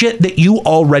about shit that you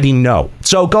already know.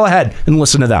 So go ahead and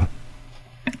listen to them.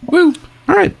 Woo!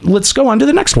 All right, let's go on to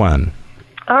the next one.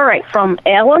 All right, from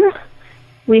Alan,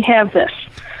 we have this.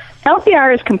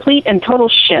 LPR is complete and total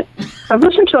shit. I've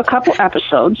listened to a couple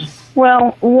episodes.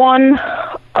 Well, one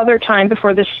other time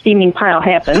before this steaming pile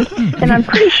happened, and I'm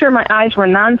pretty sure my eyes were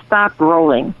nonstop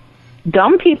rolling.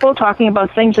 Dumb people talking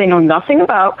about things they know nothing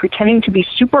about, pretending to be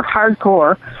super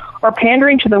hardcore, or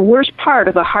pandering to the worst part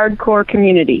of the hardcore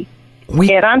community.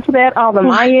 Add on to that all the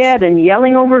myad and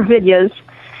yelling over videos,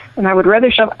 and I would rather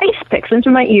shove ice picks into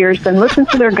my ears than listen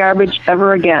to their garbage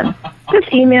ever again. This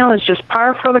email is just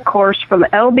par for the course for the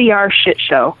LBR shit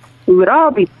show. We would all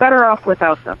be better off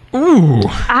without them. Ooh.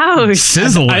 Ouch.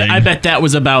 Sizzling. I bet that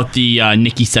was about the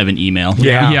Nikki 7 email.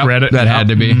 Yeah. Reddit. That had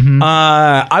to be. Mm-hmm.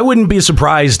 I wouldn't be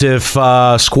surprised if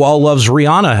Squall Loves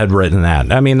Rihanna had written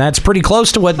that. I mean, that's pretty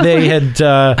close to what they had.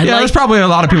 There's probably a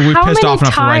lot of people we pissed off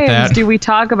enough to write that. How many times do we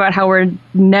talk about how we're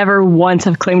never once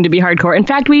have claimed to be hardcore? In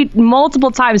fact, we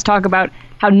multiple times talk about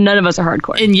how none of us are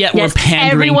hardcore. And yet we're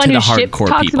pandering to the hardcore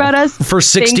talks people. About us for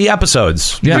 60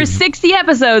 episodes. Yeah. For 60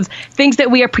 episodes, thinks that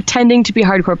we are pretending to be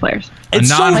hardcore players. It's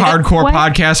a non-hardcore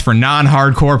podcast for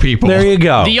non-hardcore people. There you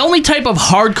go. The only type of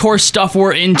hardcore stuff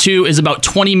we're into is about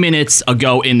 20 minutes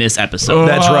ago in this episode.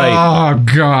 That's right. Oh,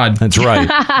 God. That's right.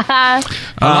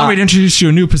 Allow me to introduce you to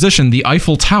a new position, the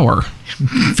Eiffel Tower.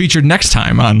 Featured next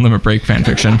time on Limit Break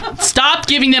Fanfiction. Stop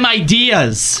giving them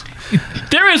ideas.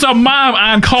 There is a mom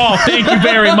on call. Thank you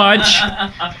very much.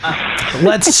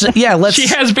 Let's. She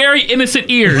has very innocent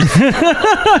ears.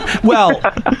 Well,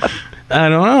 I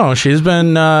don't know. She's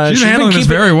been handling this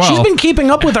very well. She's been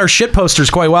keeping up with our shit posters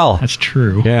quite well. That's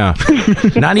true. Yeah.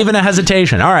 Not even a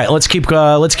hesitation. All right, let's keep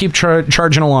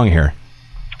charging along here.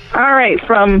 All right,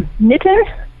 from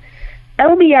Nitin.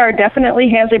 LBR definitely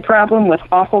has a problem with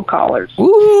awful callers.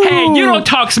 Ooh. Hey, you don't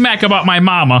talk smack about my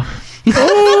mama.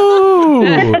 Ooh,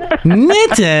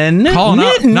 Nitin.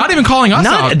 Not even calling us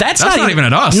out. That's not even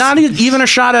at us. Not even a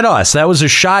shot at us. That was a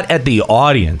shot at the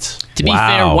audience. To be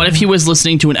fair, what if he was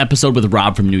listening to an episode with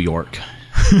Rob from New York?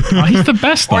 Oh, he's the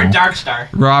best, though. Or Dark Star.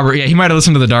 Robert, he might have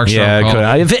listened to the Dark Star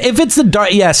call. If it's the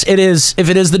dark, yes, it is. If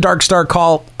it is the Dark Star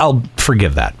call, I'll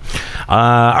forgive that.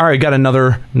 All right, got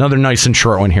another nice and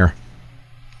short one here.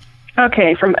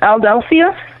 Okay, from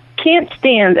Aldelphia. Can't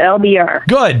stand LBR.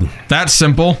 Good. That's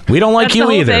simple. We don't like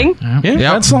you either. Thing. Yeah,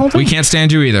 that's the whole thing. We can't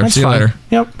stand you either. That's See you later.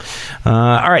 Yep.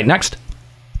 All right, next.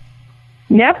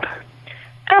 Yep.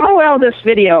 LOL this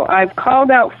video. I've called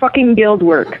out fucking guild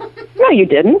work. No, you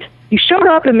didn't. You showed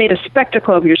up and made a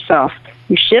spectacle of yourself.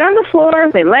 You shit on the floor,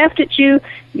 they laughed at you,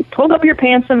 you pulled up your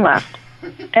pants and left.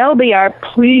 LBR,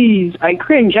 please. I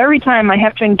cringe every time I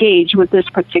have to engage with this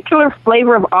particular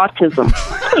flavor of autism.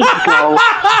 Please go.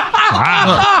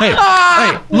 Wow.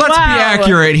 Hey, let's be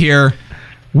accurate here.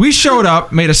 We showed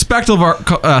up, made a spectacle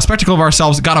of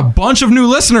ourselves, got a bunch of new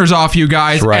listeners off you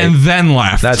guys, and then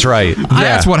left. That's right.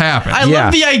 That's what happened. I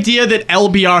love the idea that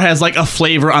LBR has like a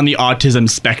flavor on the autism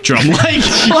spectrum. like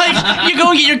you go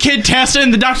and get your kid tested,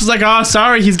 and the doctor's like, "Oh,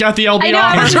 sorry, he's got the LBR." I know.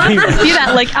 I'm trying to see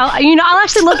that. Like, I'll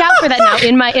actually look out for that now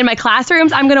in my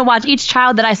classrooms. I'm gonna watch each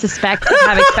child that I suspect of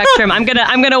having spectrum. I'm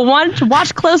gonna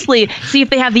watch closely, see if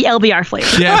they have the LBR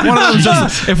flavor. Yeah,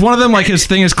 if one of them like his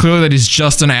thing is clearly that he's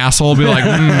just an asshole, be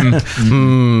like,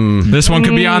 This one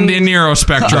could be on the Nero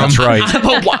spectrum. That's right.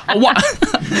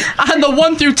 On the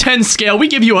 1 through 10 scale, we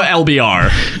give you a LBR.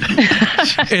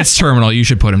 It's terminal. You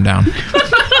should put him down.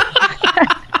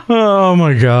 Oh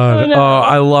my God! Oh,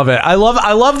 I love it. I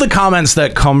love the comments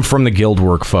that come from the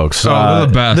Guildwork folks. They're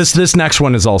the best. This next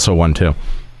one is also one too.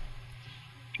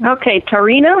 Okay,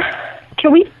 Tarina,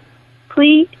 can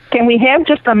we have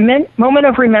just a moment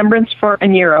of remembrance for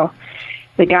Nero?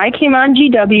 The guy came on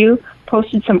GW,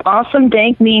 posted some awesome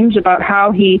dank memes about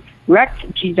how he wrecked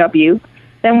GW,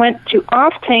 then went to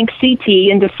off-tank CT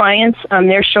in defiance on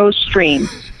their show's stream.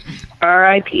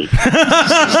 R.I.P.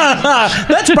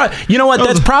 You know what?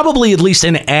 That's probably at least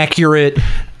an accurate.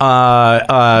 Like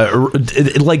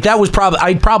that was probably.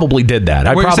 I probably did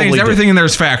that. What you're saying is everything in there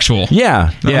is factual. Yeah.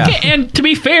 Okay, and to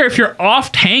be fair, if you're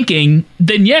off tanking,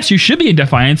 then yes, you should be in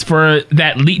defiance for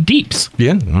that lead deeps.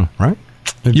 Yeah. Right.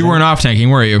 You weren't off tanking,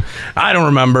 were you? I don't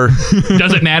remember.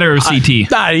 Doesn't matter. CT.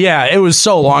 Yeah, it was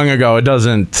so long ago. It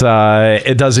doesn't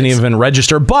even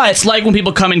register. But it's like when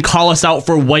people come and call us out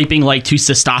for wiping like to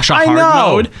Sastasha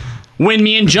hard mode. When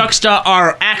me and Juxta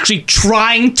are actually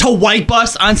trying to wipe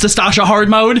us on Sastasha hard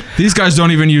mode. These guys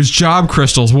don't even use job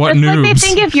crystals. What it's noobs? Like they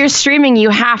think if you're streaming, you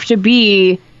have to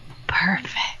be perfect.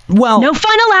 Well, no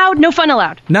fun allowed. No fun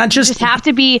allowed. Not just you just have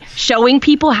to be showing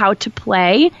people how to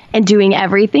play and doing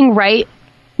everything right.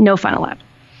 No fun allowed.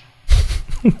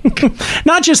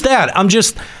 Not just that. I'm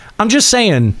just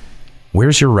saying,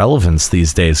 where's your relevance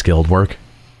these days, Guildwork?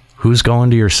 Who's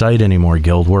going to your site anymore,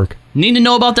 Guildwork? Need to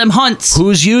know about them hunts.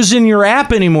 Who's using your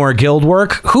app anymore,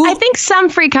 Guildwork? Who? I think some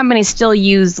free companies still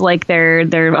use like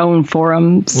their own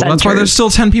forum centers. Well, that's why there's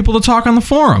still 10 people to talk on the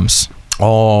forums.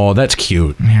 Oh, that's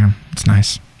cute. Yeah, it's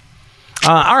nice.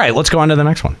 All right, let's go on to the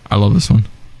next one. I love this one.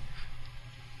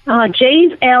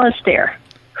 Jay's Alistair.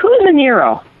 Who's a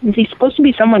Nero? Is he supposed to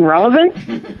be someone relevant?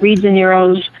 Reads the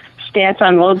Nero's stats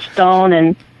on Lodestone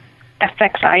and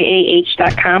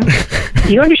FXIAH.com.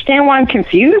 Do you understand why I'm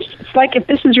confused? It's like if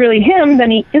this is really him,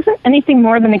 then he isn't anything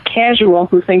more than a casual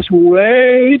who thinks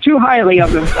way too highly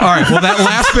of himself. All right, well, that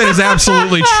last bit is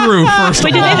absolutely true, first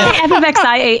Wait, of all. did they say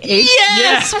FXIAH?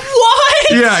 Yes!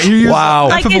 What? Yeah, you used wow.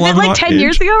 Like, is it like 10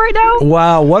 years ago right now?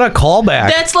 Wow, what a callback.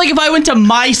 That's like if I went to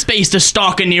MySpace to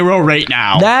stalk a Nero right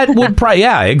now. That would probably,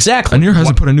 yeah, exactly. Nero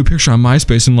hasn't put a new picture on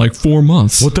MySpace in like 4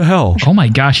 months. What the hell? Oh my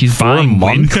gosh, he's buying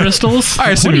wind crystals?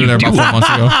 I assumed you were there about 4 months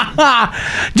ago.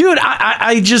 Dude,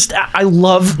 I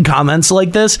love comments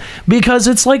like this because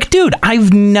it's like, dude,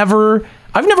 I've never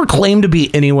claimed to be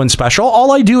anyone special.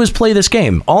 All I do is play this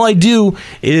game. All I do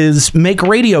is make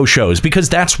radio shows because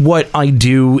that's what I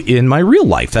do in my real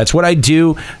life. That's what I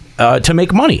do to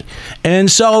make money. And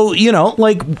so, you know,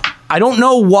 like, I don't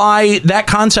know why that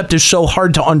concept is so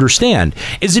hard to understand.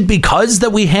 Is it because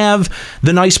that we have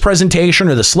the nice presentation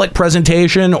or the slick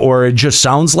presentation, or it just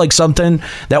sounds like something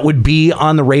that would be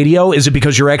on the radio? Is it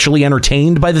because you're actually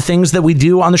entertained by the things that we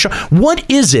do on the show? What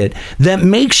is it that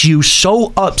makes you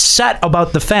so upset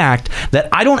about the fact that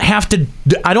I don't have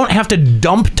to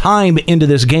dump time into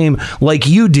this game like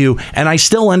you do, and I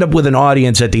still end up with an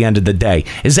audience at the end of the day?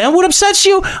 Is that what upsets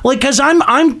you? Like, because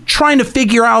I'm trying to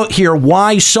figure out here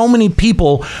why so many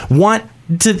people want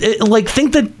to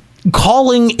think that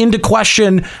calling into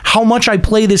question how much I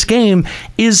play this game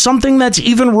is something that's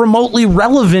even remotely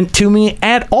relevant to me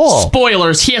at all.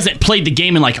 Spoilers, he hasn't played the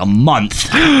game in like a month.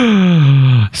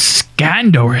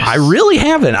 Scandalous. I really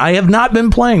haven't. I have not been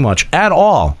playing much at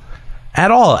all.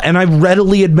 And I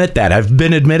readily admit that. I've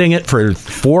been admitting it for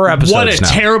 4 episodes now. What a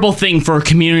terrible thing for a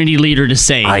community leader to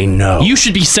say. I know. You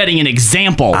should be setting an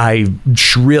example. I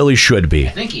really should be.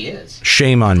 I think he is.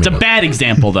 Shame on me. It's a bad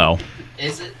example, though.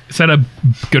 Is it? Is that a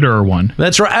gooder one?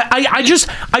 That's right.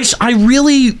 I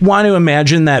really want to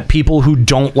imagine that people who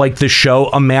don't like the show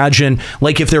imagine,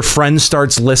 like, if their friend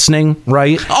starts listening,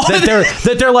 right? Oh,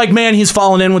 that they're like, man, he's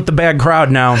falling in with the bad crowd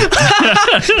now.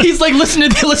 He's like, listen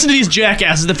to these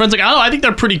jackasses. The friend's like, oh, I think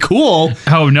they're pretty cool.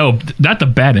 Oh no, not the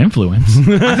bad influence. I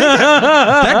think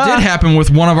that did happen with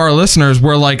one of our listeners,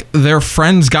 where like their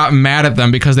friends got mad at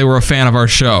them because they were a fan of our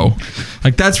show.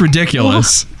 Like, that's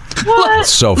ridiculous. What?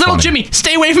 So Little funny. Jimmy,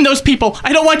 stay away from those people.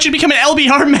 I don't want you to become an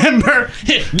LBR member.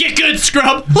 Get good,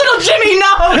 scrub. Little Jimmy,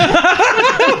 no.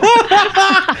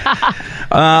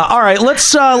 All right,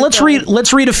 let's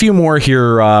read a few more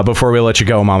here before we let you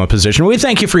go, Mama Position. We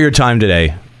thank you for your time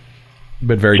today.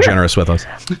 Been very generous with us.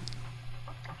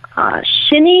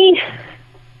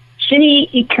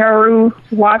 Shini Ikaru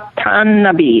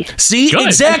Watanabe. See,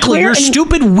 exactly. Your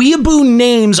stupid weeaboo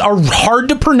names are hard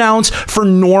to pronounce for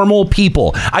normal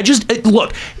people.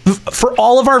 Look, for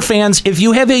all of our fans, if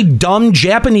you have a dumb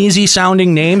Japanesey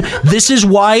sounding name, this is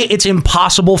why it's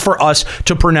impossible for us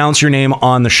to pronounce your name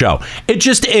on the show. It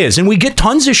just is. And we get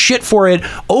tons of shit for it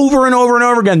over and over and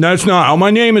over again. That's not how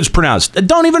my name is pronounced.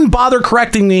 Don't even bother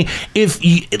correcting me if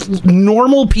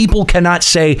normal people cannot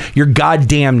say your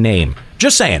goddamn name.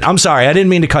 Just saying. I'm sorry. I didn't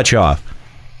mean to cut you off.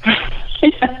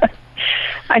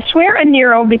 I swear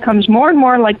Nero becomes more and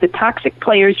more like the toxic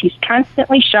players he's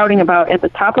constantly shouting about at the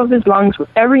top of his lungs with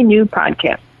every new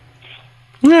podcast.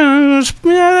 Yeah,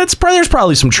 there's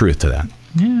probably some truth to that.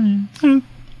 Yeah.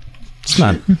 It's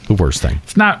not the worst thing.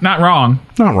 It's not wrong.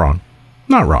 Not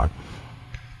wrong.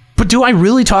 But do I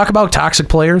really talk about toxic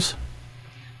players?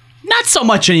 Not so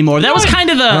much anymore. That was kind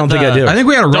of the... I don't think I do. I think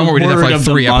we had a run where we did that for like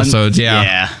 3 episodes.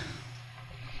 Yeah.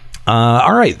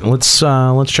 All right. Let's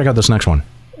check out this next one.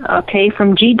 Okay,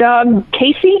 from G-Dog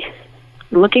Casey.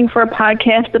 Looking for a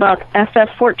podcast about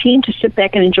FF14 to sit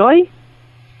back and enjoy?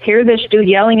 Hear this dude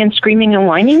yelling and screaming and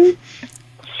whining?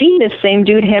 See this same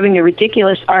dude having a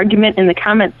ridiculous argument in the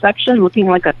comment section looking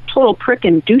like a total prick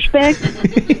and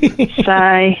douchebag?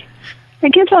 Sigh. I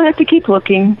guess I'll have to keep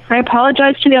looking. I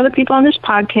apologize to the other people on this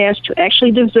podcast who actually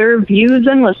deserve views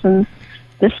and listens.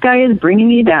 This guy is bringing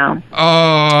me down.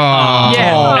 Oh.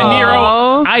 Yeah, and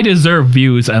Nero, I deserve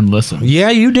views and listens.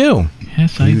 Yeah, you do.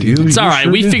 Yes, I do. It's all right.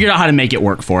 We figured out how to make it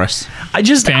work for us.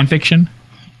 Fan fiction?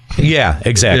 Yeah,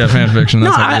 exactly. Yeah, fan fiction.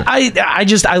 No,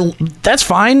 that's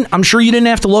fine. I'm sure you didn't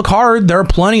have to look hard. There are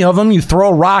plenty of them. You throw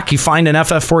a rock, you find an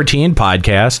FF14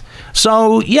 podcast.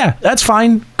 So, yeah, that's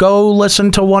fine. Go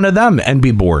listen to one of them and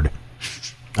be bored.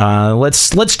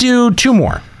 Let's do 2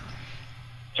 more.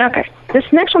 Okay. This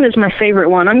next one is my favorite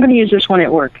one. I'm going to use this one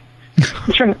at work.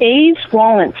 It's from A's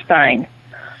Wallenstein.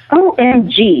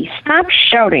 OMG, stop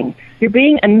shouting. You're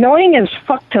being annoying as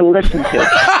fuck to listen to. Again,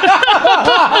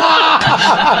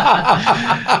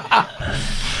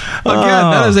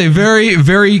 that is a very,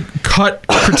 very cut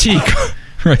critique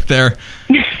right there.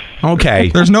 Okay.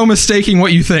 There's no mistaking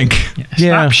what you think.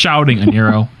 Stop shouting,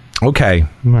 Nero. Okay.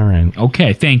 All right.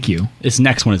 Okay, thank you. This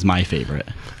next one is my favorite.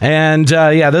 And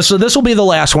this will be the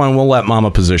last one. We'll let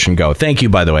Mama Position go. Thank you,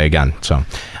 by the way, again. So,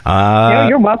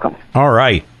 you're welcome. All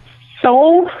right.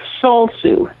 Soul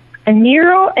Sue. And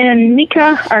Nero and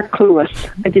Nika are clueless.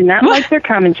 I did not like their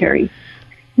commentary.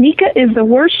 Nika is the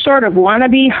worst sort of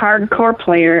wannabe hardcore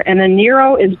player, and then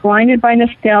Nero is blinded by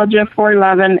nostalgia for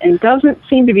 11 and doesn't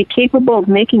seem to be capable of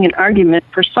making an argument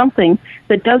for something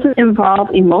that doesn't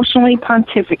involve emotionally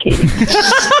pontificating.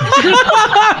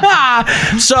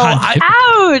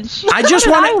 Ouch! I just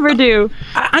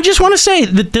want to say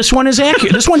that this one is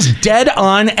accurate. This one's dead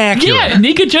on accurate. Yeah,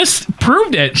 Nika just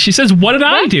proved it. She says, "What did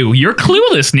I do?" You're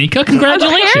clueless, Nika.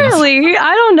 Congratulations. Apparently,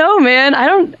 I don't know, man. I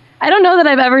don't know that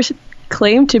I've ever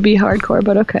claimed to be hardcore,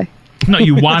 but okay. No,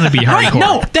 you want to be hardcore.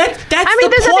 No, that's I mean,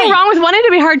 there's nothing wrong with wanting to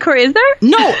be hardcore, is there?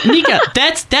 No, Nika,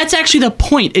 that's actually the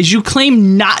point, is you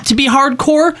claim not to be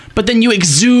hardcore, but then you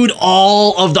exude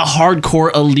all of the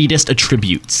hardcore elitist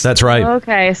attributes. That's right.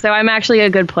 Okay, so I'm actually a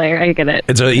good player. I get it.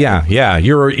 It's you're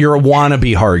a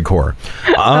wannabe hardcore.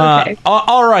 Okay.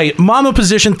 All right, Mama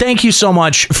Position, thank you so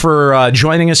much for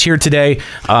joining us here today.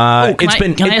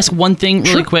 Can I ask one thing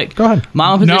really quick? Go ahead.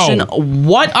 Mama Position,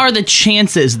 what are the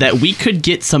chances that we could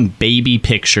get some baby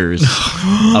pictures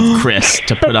of Chris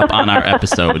to put up on our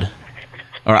episode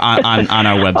or on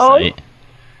our website?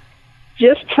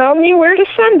 Just tell me where to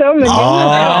send them.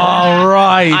 All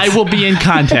right. I will be in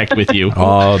contact with you.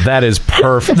 Oh, that is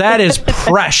perfect. That is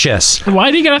precious. Why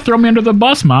do you gotta throw me under the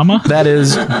bus, Mama? That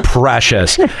is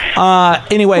precious.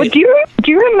 Anyway. Well, do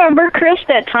you remember, Chris,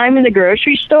 that time in the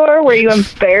grocery store where you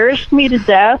embarrassed me to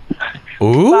death?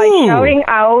 Ooh. By shouting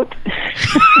out,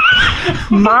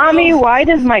 "Mommy, why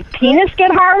does my penis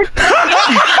get hard?"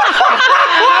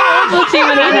 Let's see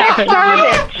what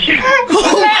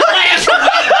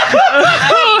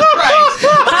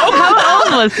How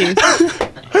old was he?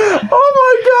 Oh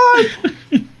my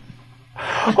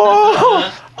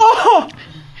God.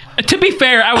 To be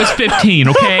fair, I was 15,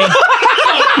 okay?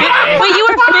 Wait, you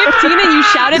were 15 and you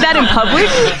shouted that in public?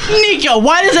 Nika,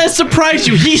 why does that surprise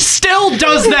you? He still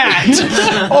does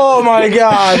that. Oh my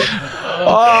God.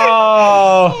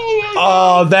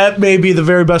 Oh, that may be the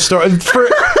very best story.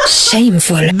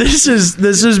 Shameful. This has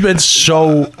been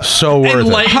so worth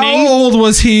it. How old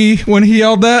was he when he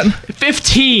yelled that?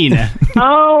 15.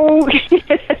 Oh,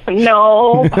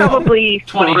 no, probably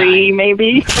 3,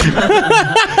 maybe.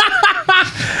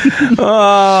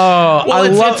 Oh,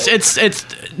 well, it's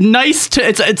nice to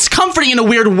it's comforting in a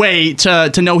weird way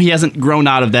to know he hasn't grown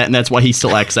out of that, and that's why he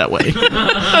still acts that way.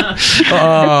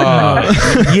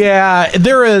 Yeah,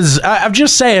 there is. I'm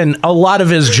just saying, a lot of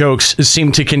his jokes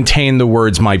seem to contain the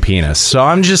words "my penis." So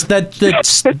I'm just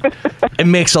it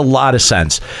makes a lot of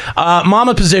sense.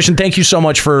 Mama Position, thank you so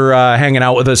much for hanging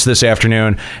out with us this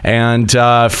afternoon and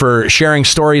for sharing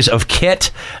stories of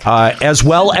Kit, as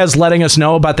well as letting us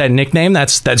know about that nickname.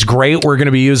 That's great. We're going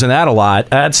to be using that a lot.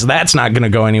 That's not going to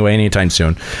go anyway anytime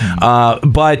soon.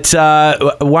 But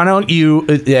why don't you,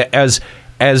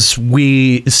 as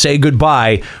we say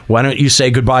goodbye, why don't you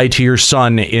say goodbye to your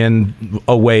son in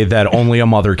a way that only a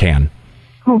mother can?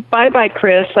 Oh, bye-bye,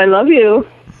 Chris. I love you.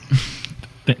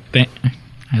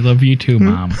 I love you too,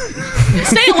 Mom.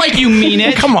 Say it like you mean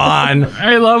it. Come on.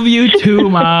 I love you too,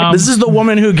 Mom. This is the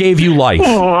woman who gave you life.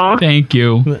 Aww. Thank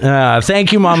you.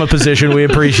 Thank you, Mama Position. We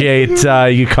appreciate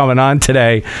you coming on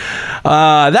today.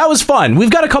 That was fun. We've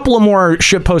got a couple of more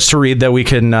shitposts to read that we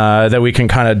can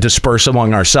kind of disperse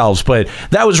among ourselves, but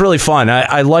that was really fun.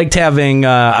 I liked having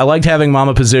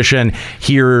Mama Position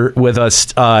here with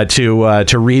us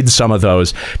to read some of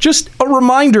those. Just a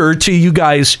reminder to you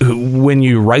guys when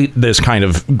you write this kind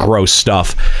of gross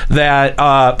stuff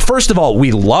that first of all,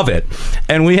 we love it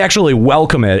and we actually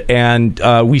welcome it and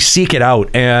we seek it out,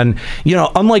 and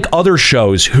unlike other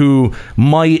shows who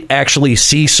might actually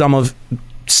see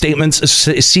statements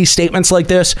like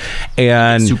this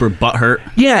and super butthurt,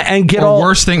 and get all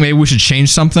worst thing, maybe we should change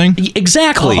something.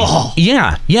 Exactly.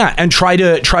 And try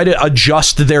to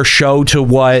adjust their show to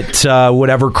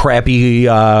whatever crappy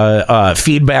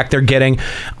feedback they're getting.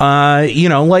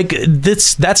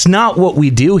 That's not what we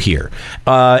do here,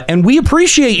 and we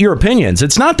appreciate your opinions.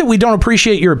 It's not that we don't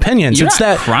appreciate your opinions. You're it's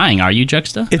not that crying, are you,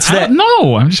 Juxta? It's that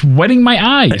no, I'm just wetting my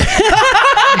eyes.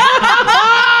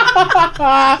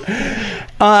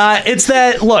 It's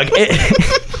that look.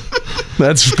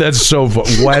 That's so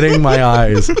wetting my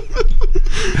eyes.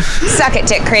 Suck it,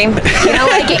 Dick Cream. You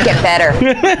don't like it, get better.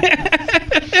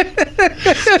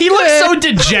 He looks so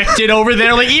dejected over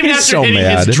there. Like even after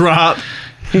hitting his drop.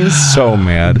 He's so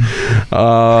mad. Can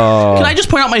I just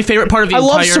point out my favorite part of the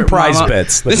entire... I love surprise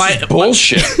bits. This is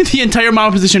bullshit. The entire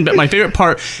Mama Position bit. My favorite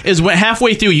part is when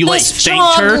halfway through you this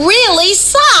thanked her. This really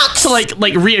sucks. To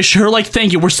like reassure her,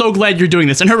 thank you. We're so glad you're doing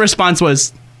this. And her response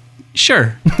was,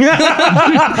 sure.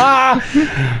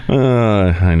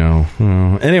 I know.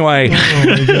 Anyway,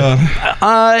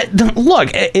 look,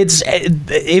 it's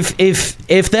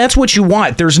if that's what you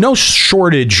want, there's no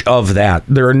shortage of that.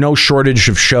 There are no shortage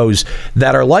of shows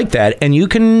that are like that, and you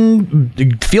can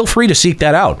feel free to seek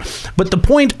that out. But the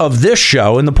point of this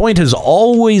show, and the point has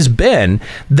always been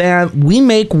that we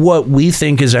make what we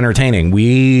think is entertaining.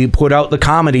 We put out the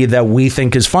comedy that we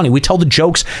think is funny. We tell the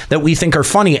jokes that we think are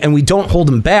funny, and we don't hold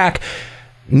them back.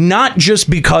 Not just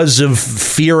because of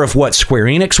fear of what Square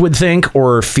Enix would think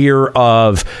or fear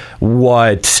of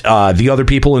what the other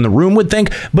people in the room would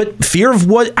think, but fear of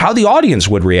how the audience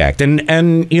would react.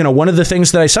 And one of the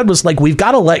things that I said was we've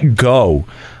got to let go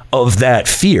of that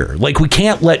fear. We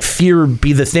can't let fear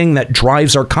be the thing that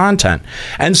drives our content.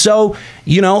 And so,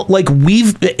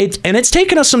 it's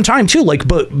taken us some time too,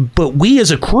 but we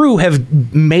as a crew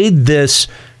have made this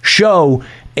show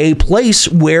a place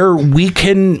where we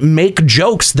can make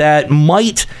jokes that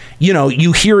might,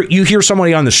 you hear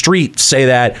somebody on the street say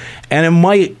that, and it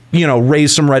might,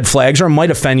 raise some red flags, or it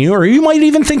might offend you, or you might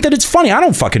even think that it's funny. I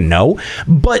don't fucking know.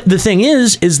 But the thing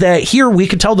is that here we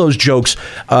could tell those jokes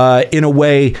in a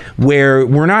way where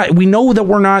we know that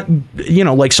we're not,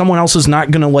 someone else is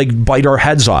not going to bite our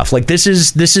heads off. This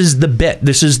is the bit.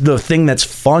 This is the thing that's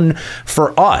fun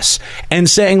for us. And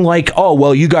saying oh,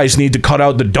 well, you guys need to cut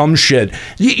out the dumb shit.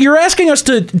 You're asking us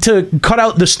to cut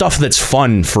out the stuff that's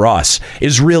fun for us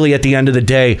is really at the end of the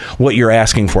day what you're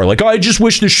asking for. I just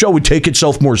wish this show would take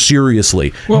itself more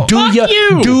seriously. Well, do you?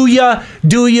 Really? You're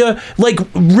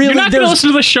not going to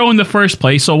listen to the show in the first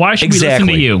place, so why should we listen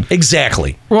to you?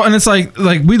 Exactly. Well, and it's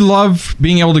we love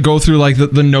being able to go through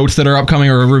the notes that are upcoming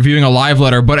or reviewing a live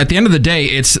letter, but at the end of the day,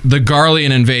 it's the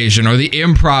Garlean invasion or the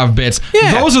improv bits.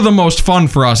 Yeah. Those are the most fun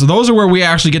for us. Those are where we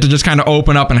actually get to just kind of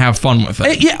open up and have fun with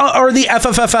it. Or the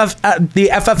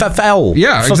FFFL.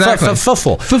 Yeah, exactly.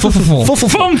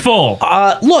 Fumful.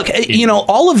 Look,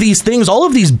 all of these things, all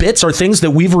of these bits are things that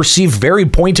we've received very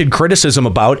pointed criticism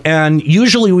about, and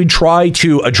usually we try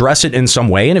to address it in some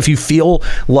way. And if you feel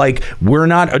like we're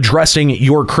not addressing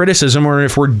your criticism, or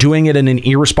if we're doing it in an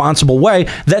irresponsible way,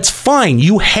 that's fine.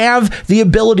 You have the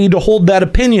ability to hold that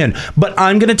opinion, but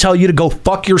I'm going to tell you to go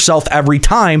fuck yourself every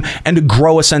time and to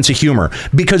grow a sense of humor,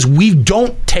 because we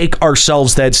don't take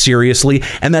ourselves that seriously.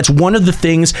 And that's one of the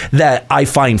things that I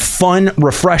find fun,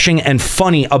 refreshing, and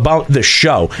funny me about the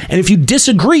show. And if you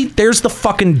disagree, there's the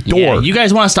fucking door. Yeah, you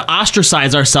guys want us to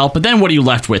ostracize ourselves, but then what are you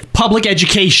left with? Public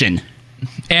education.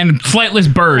 And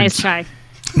flightless birds. Nice try.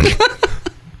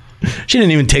 She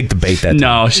didn't even take the bait that time.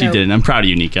 No, she didn't. I'm proud of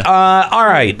you, Nika. All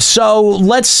right, so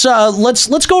let's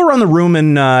go around the room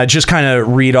and just kind of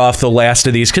read off the last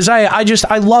of these, because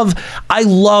I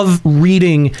love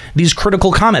reading these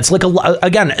critical comments. Like,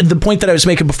 again, the point that I was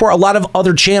making before, a lot of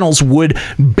other channels would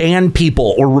ban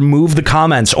people or remove the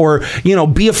comments, or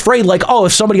be afraid, like, oh,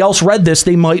 if somebody else read this,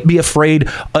 they might be afraid.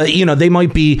 They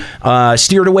might be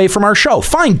steered away from our show.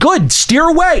 Fine, good, steer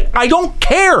away. I don't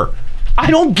care. I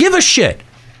don't give a shit.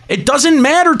 It doesn't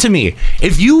matter to me.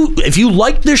 If you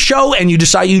like this show and you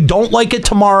decide you don't like it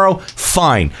tomorrow,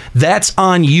 fine. That's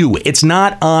on you. It's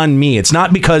not on me. It's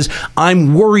not because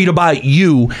I'm worried about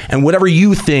you and whatever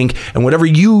you think and whatever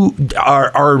you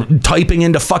are typing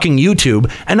into fucking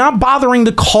YouTube, and not bothering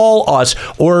to call us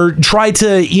or try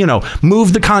to,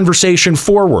 move the conversation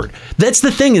forward. That's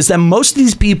the thing, is that most of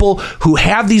these people who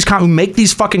have these who make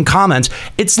these fucking comments,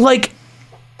 it's like,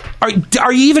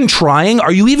 Are you even trying?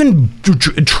 Are you even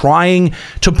trying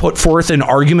to put forth an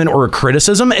argument or a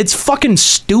criticism? It's fucking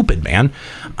stupid, man.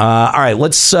 All right,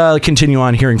 let's continue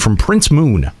on hearing from Prince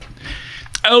Moon.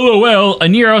 LOL, a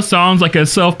Nero sounds like a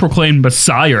self-proclaimed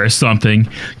messiah or something.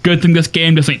 Good thing this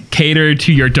game doesn't cater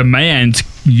to your demands,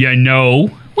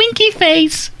 Winky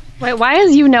face. Wait, why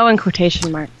is in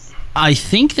quotation marks? I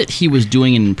think that he was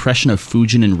doing an impression of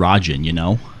Fujin and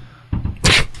Rajan,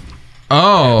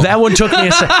 Oh, that one took me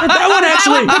a second. That one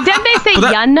actually. But didn't they say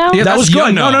Yunno? Yeah, that was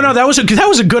good. No. That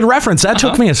was a good reference. That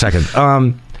took me a second.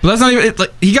 But that's not even.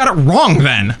 He got it wrong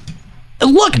then.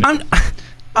 Look,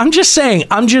 I'm just saying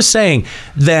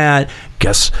that.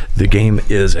 Guess the game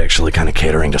is actually kind of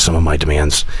catering to some of my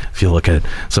demands. If you look at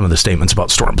some of the statements about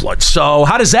Stormblood. So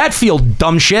how does that feel,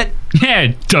 dumb shit?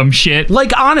 Yeah, dumb shit.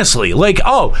 Like, honestly, like,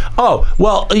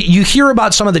 well, you hear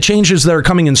about some of the changes that are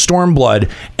coming in Stormblood,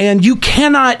 and you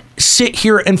cannot sit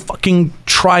here and fucking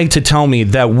try to tell me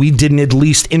that we didn't at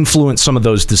least influence some of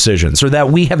those decisions, or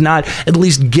that we have not at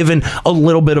least given a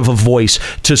little bit of a voice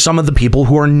to some of the people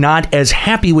who are not as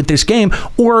happy with this game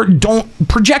or don't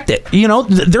project it.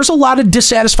 There's a lot of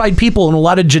dissatisfied people and a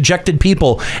lot of dejected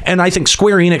people, and I think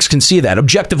Square Enix can see that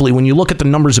objectively when you look at the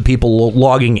numbers of people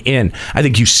logging in. I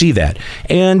think you see that,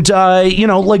 and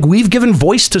we've given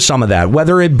voice to some of that,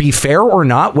 whether it be fair or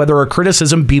not, whether a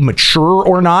criticism be mature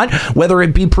or not, whether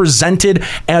it be presented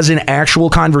as an actual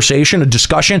conversation, a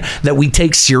discussion that we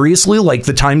take seriously, like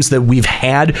the times that we've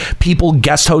had people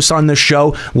guest host on this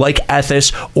show, like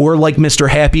Ethis or like Mr.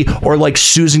 Happy or like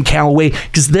Susan Calloway,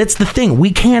 because that's the thing.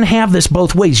 We can't have this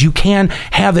both ways. You can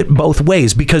have it both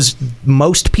ways, because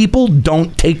most people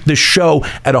don't take the show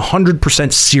at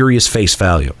 100% serious face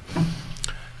value.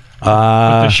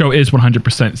 But the show is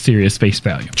 100% serious face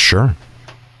value. Sure.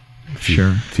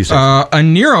 A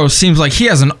Nero seems like he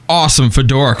has an awesome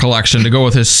fedora collection to go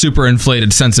with his super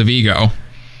inflated sense of ego.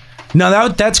 No,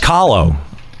 that's Kallo.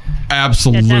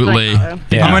 Absolutely. Yeah.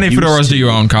 How many fedoras do you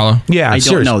own, Kallo? Yeah, I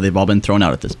don't know. They've all been thrown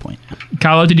out at this point.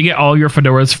 Kallo, did you get all your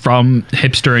fedoras from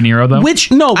Hipster and Nero, though?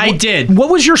 I did. What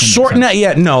was your sort?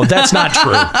 No, that's not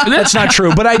true. That's not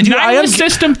true. But I do.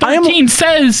 System 13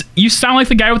 says you sound like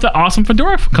the guy with the awesome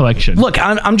fedora collection. Look,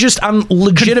 I'm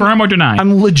legit. Confirm or deny?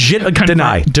 I'm legit.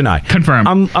 Deny. Confirm.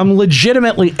 I'm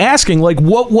legitimately asking, like,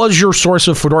 what was your source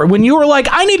of fedora when you were like,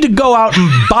 I need to go out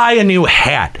and buy a new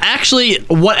hat? Actually,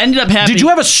 what ended up happening? Did you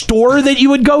have a store that you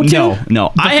would go to?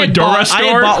 No. The fedora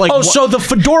store. So the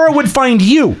fedora would find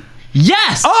you.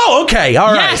 Yes. Oh, okay.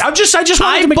 All right. Yes. I just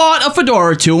wanted to bought a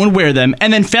fedora or two and would wear them,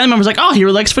 and then family members were like, oh, he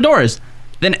likes fedoras.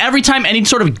 Then every time any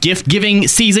sort of gift giving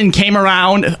season came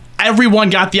around, everyone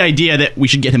got the idea that we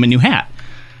should get him a new hat.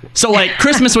 So like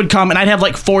Christmas would come and I'd have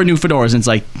like 4 new fedoras, and it's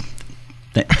like,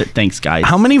 thanks, guys.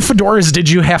 How many fedoras did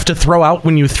you have to throw out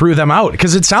when you threw them out?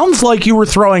 Because it sounds like you were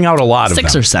throwing out a lot of them.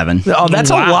 6 or 7. Oh, that's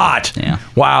a lot. Yeah.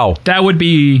 Wow. That would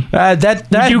be...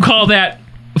 Would you call that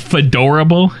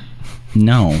fedorable?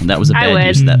 No, that was a bad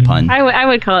use of that pun. I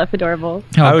would call it fedorable.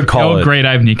 I would call it... great,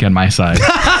 I have Nika on my side.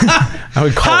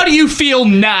 How do you feel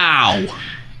now?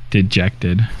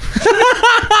 Dejected.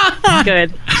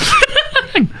 Good.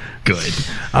 Good.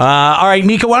 All right,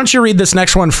 Nika, why don't you read this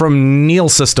next one from Neil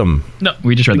System? No,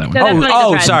 we just read that one.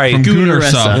 No, sorry. From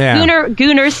Gunursa. Yeah.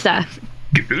 Gunursa.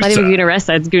 Not even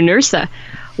Gunursa, it's Gunursa.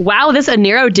 Wow, this a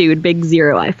Nero dude, big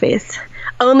zero eye face.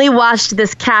 Only watched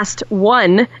this cast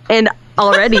 1 and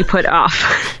already put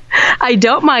off. I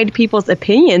don't mind people's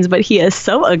opinions, but he is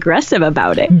so aggressive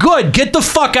about it. Good, get the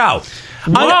fuck out.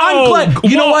 I'm glad.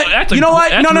 You know what?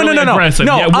 No. Aggressive.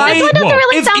 No, Yeah, I That doesn't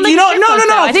really sound like a shitpost,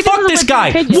 though. I think Fuck this this is like guy.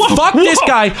 an opinion. Fuck this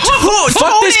guy.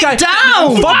 Fuck this guy.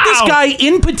 Fuck this guy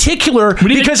in particular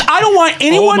because I don't want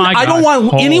anyone. I don't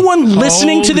want anyone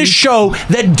listening to this show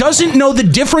that doesn't know the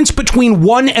difference between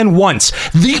one and once.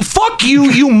 Fuck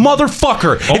you, you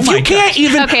motherfucker. If you can't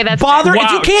even bother,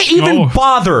 if you can't even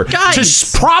bother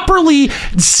to properly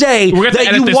say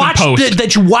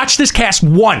that you watched this cast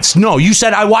once. No, you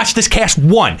said I watched this cast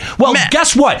one. Well,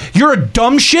 guess what? You're a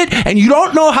dumb shit and you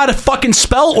don't know how to fucking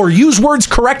spell or use words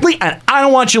correctly, and I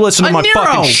don't want you listening to my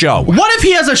fucking show. What if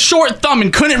he has a short thumb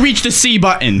and couldn't reach the C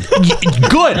button?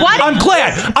 Good. I'm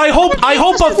glad. I hope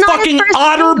a fucking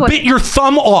otter bit your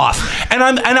thumb off, and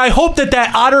I hope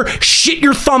that otter shit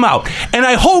your thumb out, and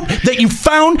I hope that you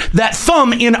found that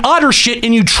thumb in otter shit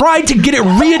and you tried to get it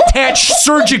reattached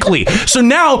surgically. So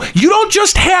now you don't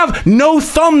just have no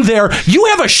thumb there, you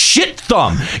have a shit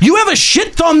thumb. You have a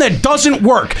shit thumb that doesn't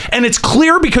work, and it's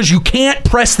clear because you can't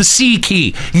press the C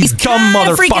key. You dumb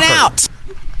motherfucker. Freaking out.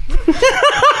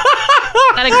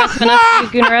 That aggressive enough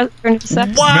for you, Gunnar?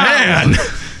 Wow. Man.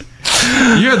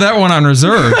 You had that one on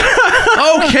reserve.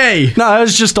 Okay. No, that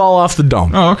was just all off the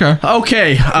dome. Oh, okay.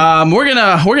 Okay. We're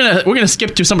gonna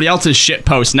skip to somebody else's shit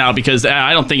post now because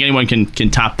I don't think anyone can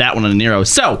top that one on Nero.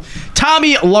 So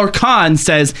Tommy Larkan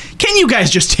says, "Can you guys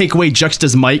just take away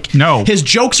Juxta's mic? No. His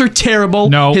jokes are terrible.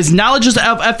 No. His knowledges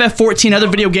of FF14 and other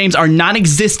video games are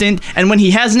non-existent, and when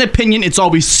he has an opinion, it's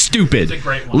always stupid. That's a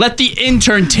great one. Let the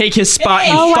intern take his spot,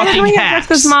 you Why fucking didn't we hacks."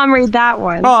 have his mom read that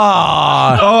one?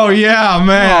 Oh yeah,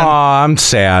 man. I'm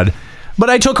sad. But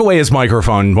I took away his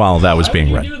microphone while that was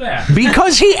being read.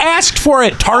 Because he asked for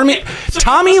it. Tommy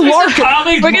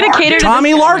Larkin. We're gonna cater to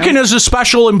Tommy Larkin is a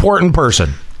special, important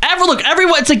person.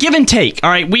 Everyone, it's a give and take. All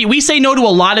right, we say no to a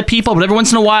lot of people, but every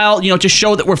once in a while, to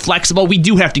show that we're flexible, we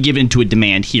do have to give in to a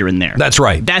demand here and there. That's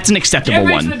right. That's an acceptable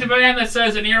one. Give in to the demand that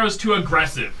says an Nero's too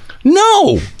aggressive.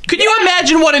 No. Could you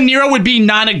imagine what a Nero would be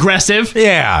non-aggressive?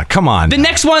 Yeah, come on. The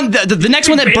next one, the next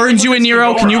one that burns you in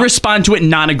Nero, can you respond to it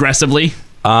non-aggressively?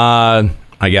 I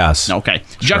guess. Okay.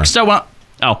 Sure. Juxta,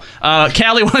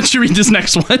 Callie, why don't you read this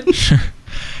next one?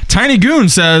 Tiny Goon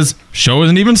says, show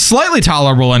isn't even slightly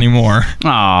tolerable anymore.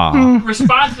 Aww.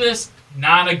 Respond to this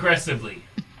non-aggressively.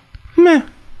 Meh.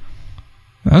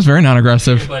 That was very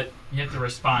non-aggressive. But you have to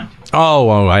respond to it.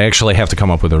 Oh, I actually have to come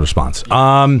up with a response.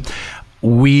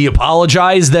 We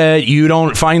apologize that you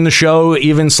don't find the show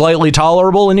even slightly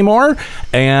tolerable anymore.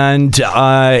 And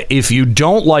if you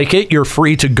don't like it, you're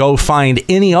free to go find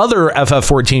any other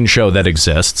FF14 show that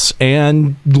exists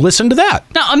and listen to that.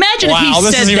 Now, imagine if he said that. Wow,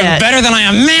 this is even better than I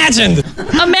imagined.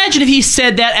 Imagine if he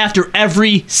said that after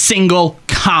every single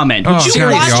comment. Would you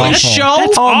watch the show?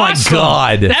 That's awesome. My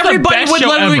God. Everybody would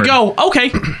literally go,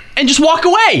 okay, and just walk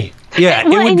away. Yeah.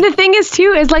 And the thing is,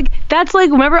 too, is that's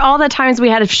remember all the times we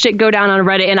had shit go down on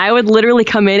Reddit, and I would literally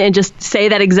come in and just say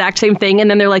that exact same thing, and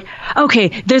then they're like, okay,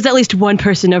 there's at least one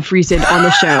person of reason on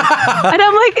the show. And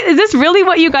I'm like, is this really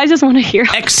what you guys just want to hear?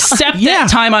 Except that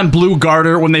time on Blue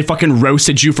Garter when they fucking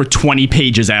roasted you for 20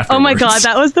 pages afterwards. Oh my God,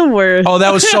 that was the worst. Oh,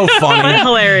 that was so funny. That was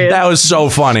hilarious. That was so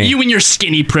funny. You and your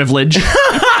skinny privilege.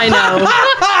 I know.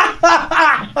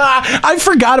 I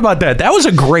forgot about that. That was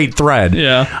a great thread.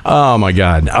 Yeah. Oh my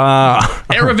God.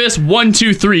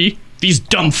 Erevis123. These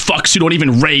dumb fucks who don't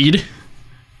even raid.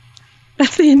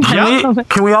 That's the entire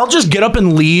Can we all just get up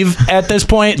and leave at this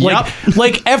point?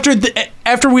 Like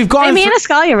after we've gone. I mean,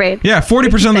 Eskalia raid. Yeah,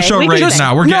 40% of the show raids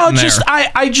now. We're getting there.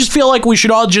 I just feel like we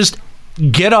should all just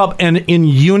get up and in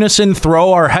unison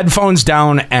throw our headphones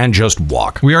down and just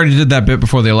walk. We already did that bit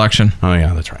before the election. Oh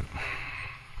yeah, that's right.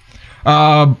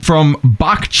 From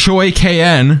Bok Choi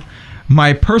KN,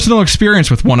 my personal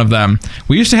experience with one of them.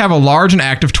 We used to have a large and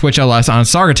active Twitch LS on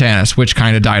Sargatanis, which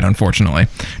kind of died, unfortunately.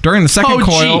 During the second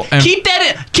coil...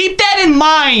 Keep that in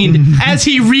mind as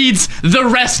he reads the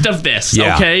rest of this,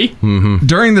 okay? Mm-hmm.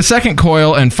 During the second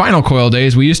coil and final coil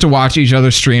days, we used to watch each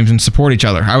other's streams and support each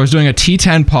other. I was doing a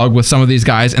T10 pug with some of these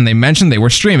guys, and they mentioned they were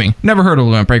streaming. Never heard of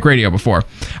Limit Break Radio before.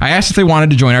 I asked if they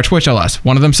wanted to join our Twitch LS.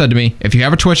 One of them said to me, if you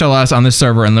have a Twitch LS on this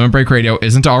server and Limit Break Radio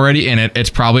isn't already in it, it's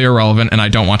probably irrelevant, and I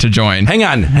don't want to join. Hang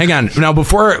on. Now,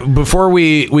 before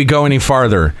we go any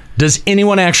farther, does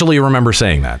anyone actually remember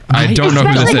saying that? I don't know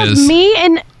who this is. Me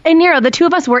and Nero, the two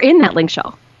of us were in that link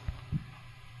show.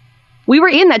 We were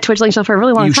in that Twitch link show for a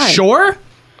really long time. You sure?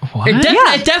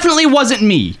 It definitely wasn't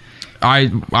me.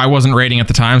 I wasn't rating at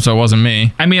the time, so it wasn't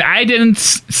me. I mean, I didn't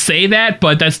say that,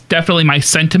 but that's definitely my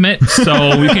sentiment.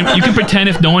 So you can pretend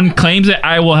if no one claims it,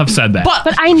 I will have said that.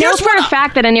 But I know for a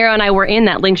fact that Aniro and I were in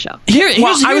that link show.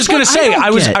 I was going to say,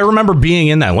 I remember being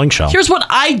in that link show. Here's what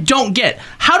I don't get.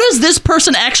 How does this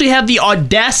person actually have the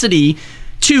audacity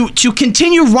to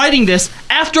continue writing this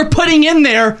after putting in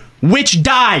there which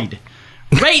died?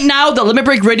 Right now, the Limit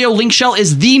Break Radio link shell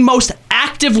is the most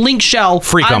active link shell.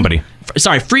 Free company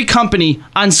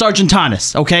on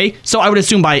Sargentanis, okay? So I would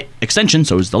assume by extension,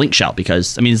 so is the link shell,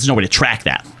 because, I mean, there's no way to track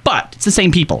that. But it's the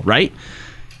same people, right?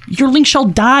 Your link shell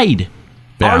died.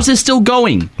 Yeah. Ours is still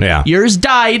going. Yeah. Yours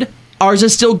died. Ours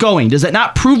is still going. Does that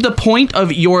not prove the point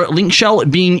of your link shell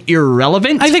being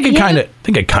irrelevant? I think it kind of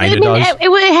does.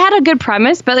 It had a good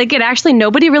premise, but like it actually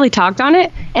nobody really talked on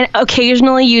it. And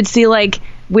occasionally you'd see like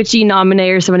Witchy nominee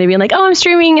or somebody being like, "Oh, I'm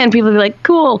streaming," and people would be like,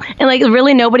 "Cool," and like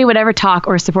really nobody would ever talk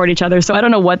or support each other. So I don't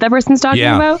know what that person's talking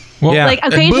about. Well, like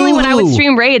occasionally when I would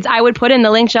stream raids, I would put in the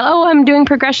link shell, "Oh, I'm doing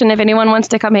progression if anyone wants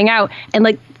to come hang out," and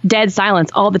like dead silence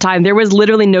all the time. There was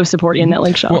literally no support in that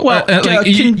link shell.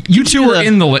 You two were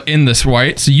in this,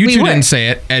 right? So you two didn't say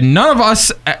it, and none of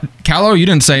us. Kallo, you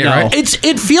didn't say it, right?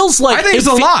 It feels like I think it's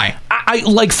a lie. I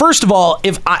like. First of all,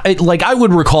 if I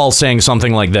would recall saying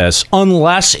something like this,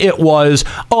 unless it was,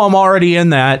 "Oh, I'm already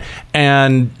in that,"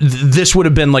 and this would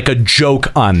have been like a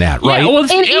joke on that, right?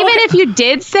 And even if you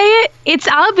did say it, it's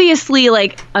obviously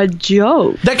like a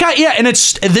joke. That guy, yeah, and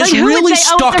this really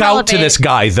stuck out to this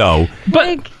guy though.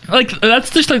 But like that's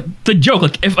just like the joke.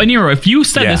 Like if Aniro, if you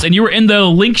said this and you were in the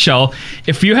link shell,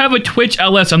 if you have a Twitch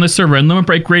LS on the server and Limit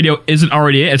Break Radio isn't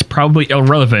already in, it's probably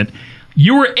irrelevant.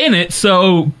 You were in it,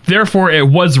 so therefore it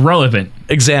was relevant.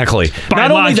 Exactly.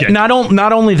 Not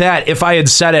only that, if I had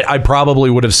said it, I probably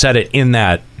would have said it in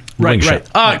that link shell.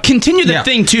 Continue the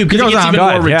thing too, because it gets even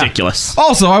more ridiculous.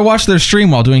 Also, I watched their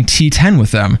stream while doing T10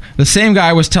 with them. The same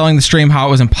guy was telling the stream how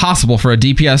it was impossible for a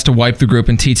DPS to wipe the group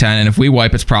in T10, and if we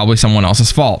wipe, it's probably someone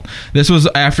else's fault. This was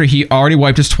after he already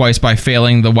wiped us twice by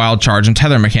failing the wild charge and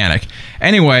tether mechanic.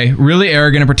 Anyway, really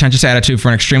arrogant and pretentious attitude for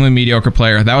an extremely mediocre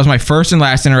player. That was my first and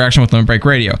last interaction with Limit Break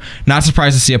Radio. Not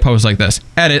surprised to see a post like this.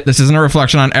 Edit, this isn't a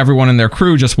reflection on everyone in their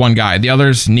crew, just one guy. The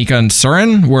others, Nika and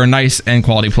Surin, were nice and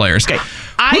quality players. Okay.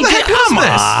 Come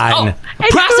on.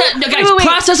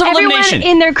 Process of elimination. Everyone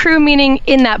in their crew, meaning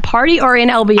in that party or in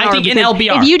LBR? I think in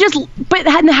LBR. If you just, but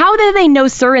how did they know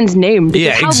Surin's name?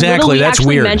 Because how exactly. That's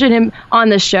weird. We mentioned him on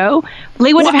the show.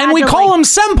 They would have had and we call him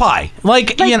Senpai.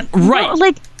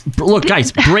 Right. Look,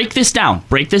 guys, break this down. All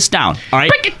right?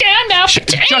 Break it down now.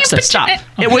 Juxta, stop.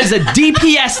 It was a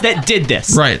DPS that did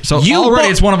this. Right. So already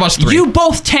it's one of us three. You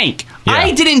both tank. Yeah.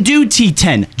 I didn't do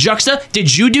T10. Juxta,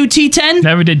 did you do T10?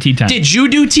 Never did T10. Did you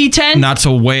do T10? Not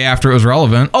till way after it was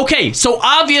relevant. Okay, so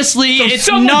obviously it's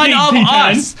none of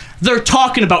us. They're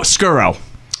talking about Skuro.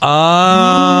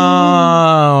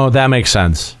 Oh, that makes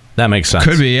sense.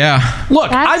 Could be, yeah.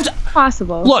 Look, that's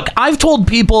possible. Look, I've told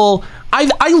people.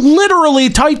 I literally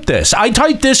typed this. I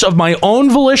typed this of my own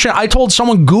volition. I told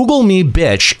someone, Google me,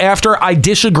 bitch, after I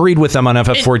disagreed with them on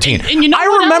FF14. And you know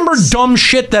I remember dumb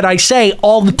shit that I say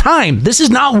all the time. This is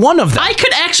not one of them. I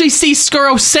could actually see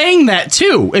Skuro saying that,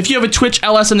 too. If you have a Twitch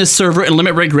LS on this server and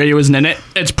Limit Break Radio isn't in it,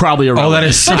 it's probably irrelevant. Oh, that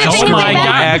is such a smart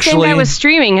guy. Actually, I was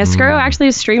streaming. Has Skuro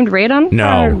actually streamed Raid on?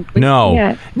 No.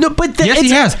 But yes,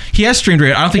 he has. He has streamed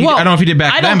Raid. I don't know if he did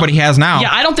back then, but he has now.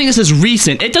 Yeah, I don't think this is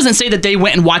recent. It doesn't say that they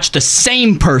went and watched the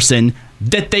same person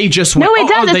that they just went. No, it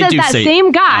does. It says that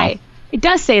same guy. Oh. It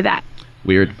does say that.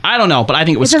 Weird. I don't know, but I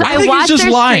think it was. I think he's just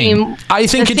lying. Stream. I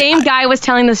think the same guy was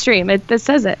telling the stream. It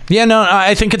says it. Yeah, no,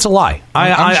 I think it's a lie.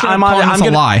 I'm a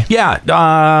lie. Yeah.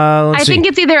 I think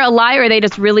it's either a lie or they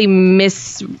just really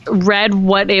misread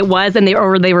what it was, and they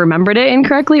remembered it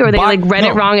incorrectly, or they read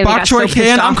it wrong and Bok got so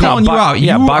pissed off. I'm calling you out.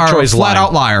 You are a flat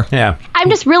out liar. Yeah. I'm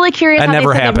just really curious how they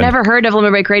said they've never heard of Limit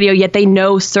Break Radio, yet they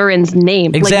know Surin's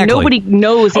name. Exactly. Like nobody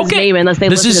knows his name unless they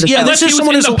listen to the show. Unless he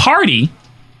was in the party.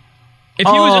 If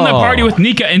he was in the party with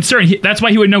Nika and Surin, that's why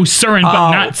he would know Surin,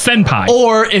 but not Senpai.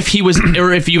 Or if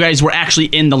you guys were actually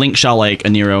in the link shell like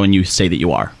Aniro and you say that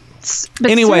you are.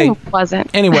 But anyway, wasn't.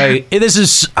 Anyway, this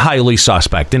is highly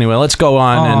suspect. Anyway, let's go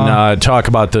on and talk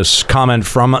about this comment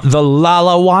from the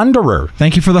Lala Wanderer.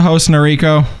 Thank you for the host,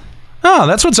 Noriko. Oh,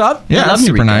 that's what's up. Yeah, that's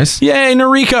super nice. Yay,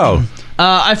 Noriko.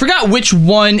 I forgot which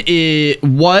one it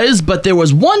was, but there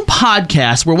was one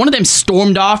podcast where one of them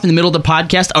stormed off in the middle of the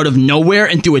podcast out of nowhere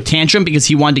and threw a tantrum because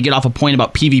he wanted to get off a point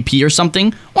about PvP or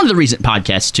something. One of the recent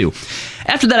podcasts, too.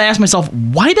 After that, I asked myself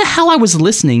why the hell I was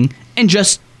listening and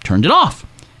just turned it off.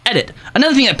 Edit.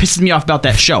 Another thing that pisses me off about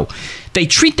that show. They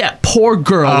treat that poor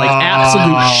girl like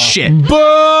absolute shit.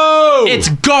 Boo! It's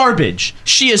garbage.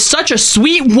 She is such a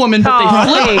sweet woman, but they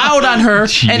flip out on her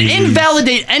and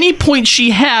invalidate any point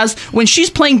she has when she's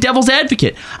playing devil's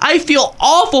advocate. I feel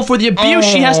awful for the abuse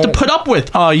she has to put up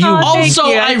with. I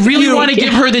really want to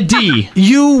give her the D.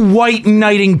 You white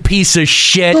knighting piece of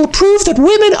shit. Will prove that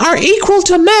women are equal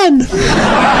to men.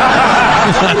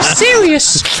 I'm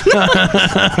serious.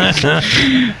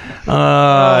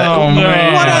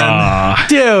 Man.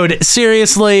 Dude,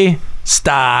 seriously,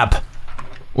 stop.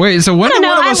 Wait, so when did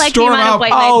one of us storm out?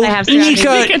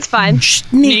 Nika, it's fun.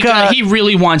 Nika, he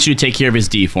really wants you to take care of his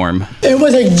D for him. It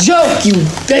was a joke, you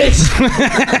bitch.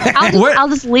 I'll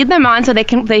just lead them on so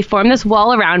they form this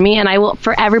wall around me, and I will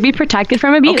forever be protected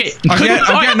from abuse. Okay,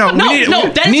 no,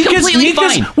 that is completely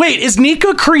fine. Wait, is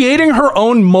Nika creating her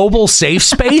own mobile safe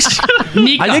space?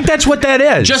 Nika, I think that's what that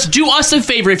is. Just do us a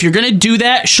favor. If you're going to do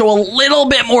that, show a little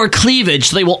bit more cleavage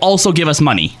so they will also give us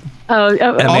money.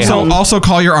 Also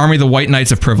call your army the White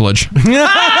Knights of Privilege.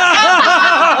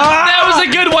 That was a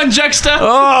good one, Juxta.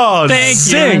 Oh, thank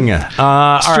you.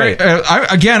 All right.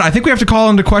 I think we have to call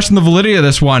into question the validity of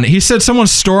this one. He said someone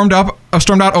stormed out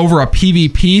over a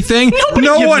PvP thing.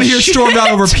 No one here stormed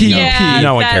out over PvP. Yeah,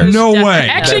 no one cares. No way.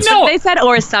 Actually, no. They said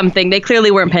or something. They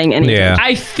clearly weren't paying any attention.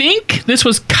 I think this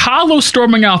was Kallo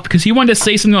storming off because he wanted to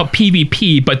say something about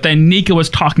PvP, but then Nika was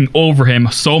talking over him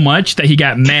so much that he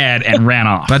got mad and ran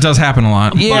off. That does happen a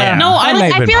lot. Yeah. No, I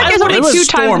feel like there's only two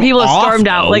times people have stormed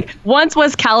out. Like once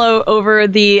was Kallo over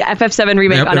the FF7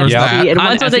 remake on FTV, and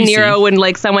once was a Nero when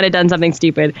like someone had done something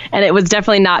stupid, and it was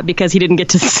definitely not because he didn't get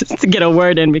to get a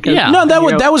word in because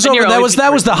that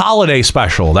was the holiday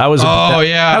special. That was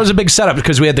that was a big setup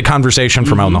because we had the conversation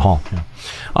from out in the hall.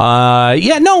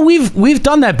 We've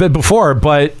done that bit before,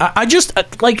 but I just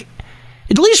like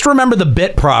at least remember the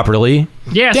bit properly.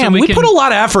 Yeah, damn, we put a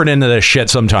lot of effort into this shit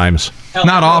sometimes.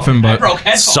 Not often, but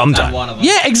sometimes.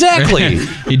 Yeah, exactly.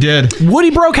 He did. Woody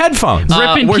broke headphones.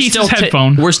 Rip in pieces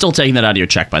headphone. We're still taking that out of your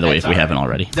check, by the way, if we haven't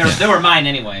already. They were mine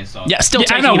anyway, so. Yeah, still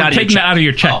taking I know, it we're out of your taking check. that out of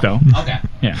your check, though. Okay.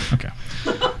 Yeah, okay.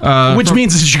 Which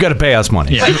means that you got to pay us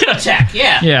money. Yeah. Check,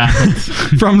 yeah. Yeah.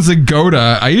 From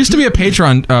Zagoda, I used to be a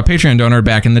Patreon donor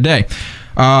back in the day.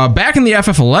 Back in the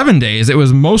FF11 days, it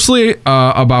was mostly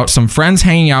about some friends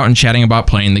hanging out and chatting about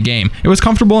playing the game. It was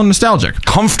comfortable and nostalgic.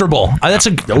 Comfortable. That's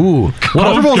a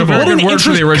comfortable is a very good word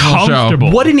for the original show.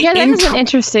 What an that is an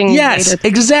interesting. Yes,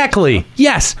 exactly.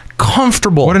 Yes,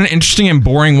 comfortable. What an interesting and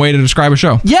boring way to describe a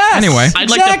show. Yes. Anyway,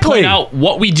 I'd like to point out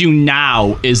what we do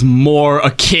now is more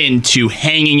akin to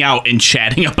hanging out and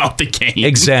chatting about the game.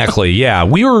 Exactly. Yeah,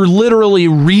 we were literally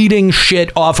reading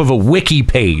shit off of a wiki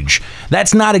page.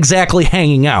 That's not exactly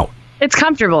hanging out. It's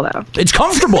comfortable though. It's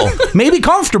comfortable. Maybe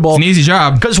comfortable. It's an easy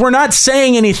job because we're not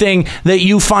saying anything that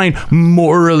you find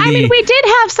morally. I mean, we did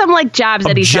have some like jabs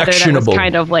at each other that was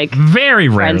kind of like very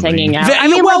friends hanging out. I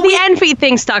mean, the Enfi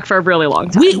thing stuck for a really long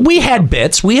time. We had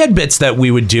bits. We had bits that we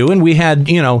would do, and we had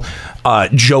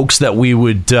jokes that we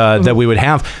would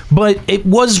have, but it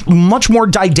was much more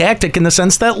didactic in the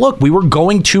sense that look, we were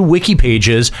going to wiki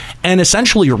pages and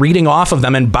essentially reading off of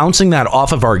them and bouncing that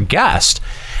off of our guest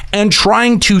and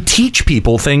trying to teach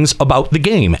people things about the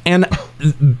game. And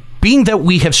being that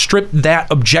we have stripped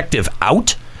that objective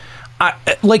out,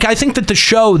 I think that the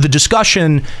show, the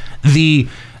discussion, the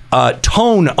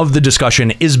tone of the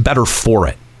discussion is better for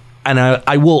it. And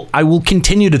I will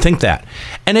continue to think that.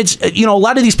 And it's, a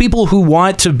lot of these people who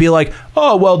want to be like,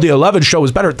 oh, well, the 11 show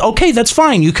is better. Okay, that's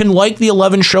fine. You can like the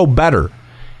 11 show better.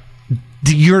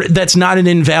 That's not an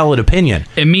invalid opinion.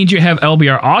 It means you have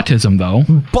LBR autism, though.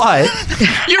 But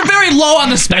you're very low on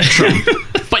the spectrum,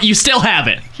 but you still have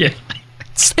it. Yeah.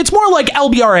 It's more like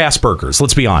LBR Asperger's,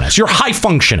 let's be honest. You're high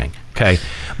functioning, okay?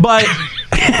 But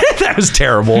that was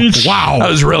terrible. Wow. That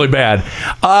was really bad.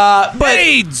 But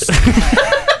AIDS!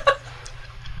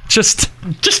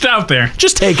 Just out there.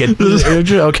 Just take it.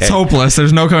 Okay. It's hopeless.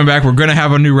 There's no coming back. We're going to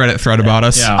have a new Reddit thread about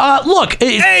us. Yeah. Look.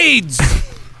 AIDS!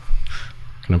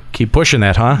 Gonna keep pushing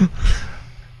that, huh?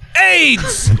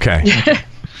 AIDS! Okay.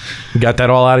 You got that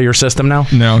all out of your system now?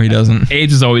 No, he doesn't.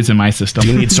 AIDS is always in my system.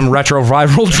 You need some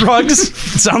retroviral drugs?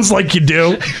 Sounds like you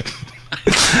do.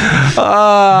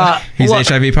 He's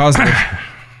HIV positive.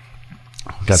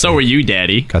 So are you,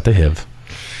 Daddy. Got the HIV.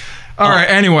 All right,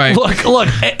 anyway. Look,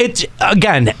 it's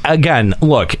again,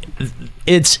 look,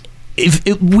 it's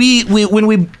when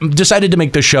we decided to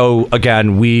make the show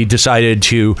again, we decided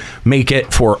to make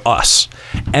it for us.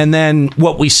 And then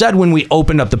what we said when we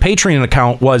opened up the Patreon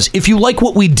account was, if you like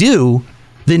what we do,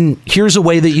 then here's a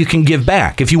way that you can give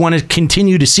back. If you want to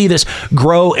continue to see this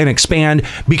grow and expand,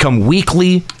 become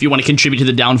weekly. If you want to contribute to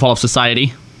the downfall of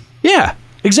society. Yeah.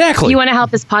 Exactly. You want to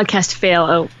help this podcast fail?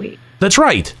 Oh, wait. That's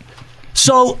right.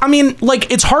 So, I mean,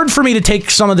 like, it's hard for me to take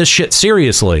some of this shit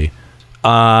seriously.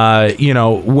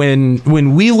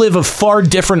 When we live a far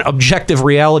different objective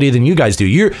reality than you guys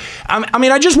do.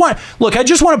 I just want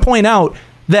to point out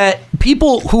that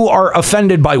people who are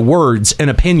offended by words and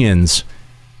opinions,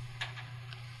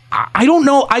 I don't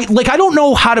know. I don't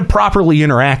know how to properly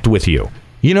interact with you.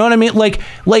 You know what I mean? Like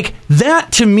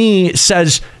that to me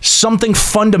says something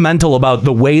fundamental about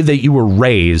the way that you were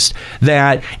raised,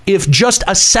 that if just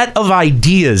a set of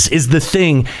ideas is the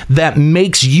thing that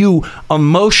makes you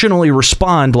emotionally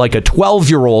respond like a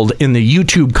 12-year-old in the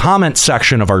YouTube comment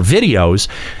section of our videos,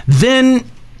 then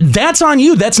that's on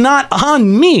you. That's not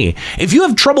on me. If you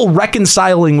have trouble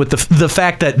reconciling with the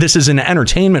fact that this is an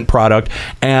entertainment product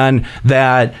and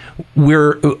that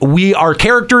we are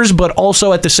characters, but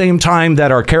also at the same time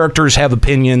that our characters have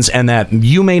opinions and that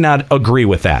you may not agree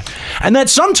with that, and that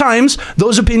sometimes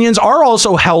those opinions are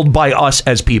also held by us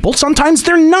as people, sometimes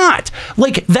they're not.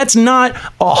 Like, that's not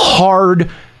a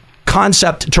hard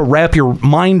concept to wrap your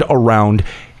mind around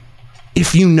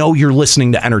if you know you're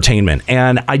listening to entertainment.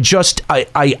 And I get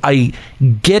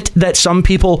that some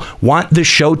people want the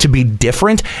show to be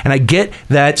different, and I get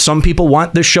that some people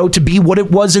want the show to be what it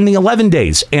was in the 11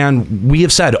 days. And we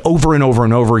have said over and over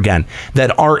and over again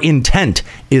that our intent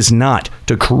is not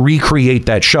to recreate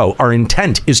that show. Our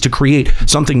intent is to create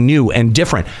something new and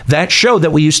different. That show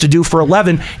that we used to do for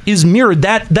 11 is mirrored.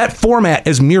 That format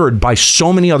is mirrored by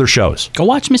so many other shows. Go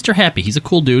watch Mr. Happy. He's a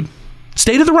cool dude.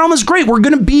 State of the Realm is great. We're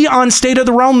going to be on State of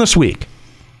the Realm this week.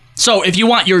 So if you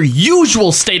want your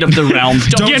usual State of the Realm,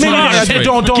 don't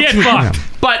get fucked.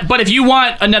 But if you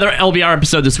want another LBR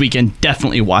episode this weekend,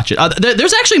 definitely watch it.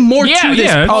 There's actually more to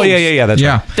this post. Oh, yeah. That's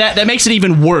right. That makes it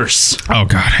even worse. Oh,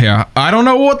 God, yeah. I don't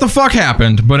know what the fuck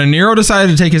happened, but Nero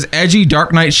decided to take his edgy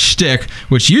Dark Knight shtick,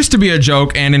 which used to be a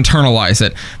joke, and internalize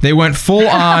it. They went full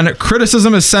on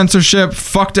criticism is censorship,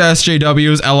 fuck to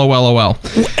SJWs, LOLOL.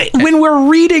 When we're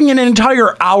reading an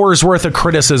entire hour's worth of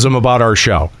criticism about our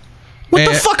show. What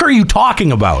the fuck are you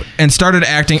talking about? And started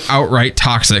acting outright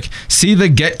toxic. See the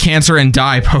Get Cancer and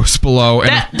Die post below.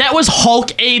 And that was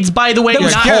Hulk AIDS, by the way,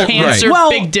 not cancer. Right. Well,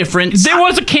 big difference. There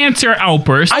was a cancer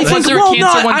outburst. Was there a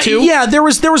cancer one too? Yeah, there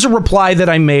was a reply that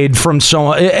I made from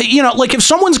like if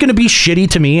someone's going to be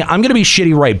shitty to me, I'm going to be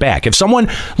shitty right back. If someone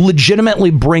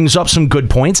legitimately brings up some good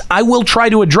points, I will try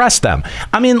to address them.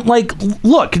 I mean, like,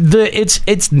 look,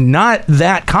 it's not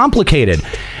that complicated.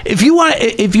 If you want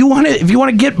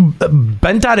to get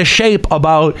bent out of shape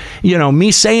about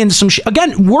me saying some shit,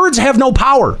 again, words have no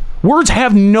power. Words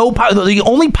have no power. The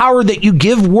only power that you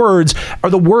give words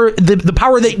are the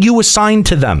power that you assign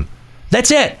to them. That's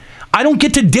it. I don't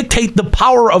get to dictate the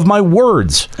power of my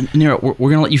words. Nero, we're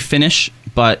gonna let you finish,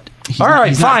 but all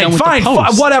right, fine,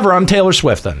 whatever. I'm Taylor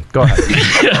Swift then. Go ahead.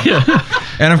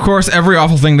 And of course, every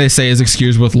awful thing they say is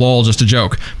excused with lol, just a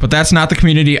joke. But that's not the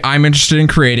community I'm interested in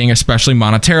creating, especially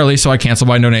monetarily, so I cancel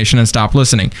my donation and stop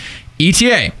listening.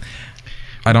 ETA.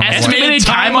 I don't know. Estimated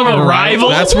time of arrival?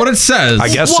 That's what it says. I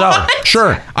guess so.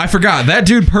 Sure. I forgot. That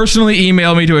dude personally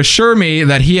emailed me to assure me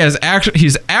that he's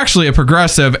actually a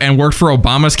progressive and worked for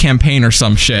Obama's campaign or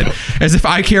some shit. As if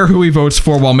I care who he votes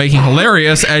for while making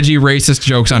hilarious, edgy, racist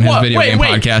jokes on his video game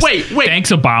podcast. Wait.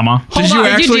 Thanks, Obama. Did you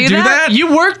actually do that?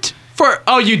 You worked for...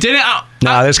 Oh, you didn't?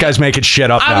 Nah, this guy's making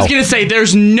shit up now. I was going to say,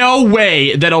 there's no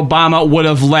way that Obama would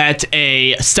have let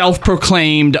a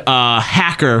self-proclaimed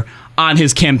hacker on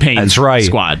his campaign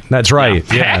squad. That's right.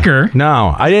 Yeah. Hacker?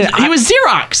 No, I didn't. He was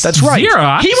Xerox. That's right.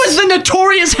 Xerox? He was the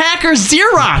notorious hacker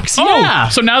Xerox. Oh, yeah.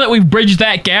 So now that we've bridged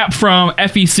that gap from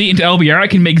FEC into LBR, I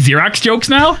can make Xerox jokes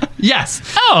now? Yes.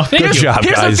 Oh, good job,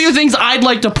 Here's guys. a few things I'd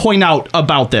like to point out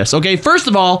about this. Okay, first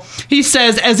of all, he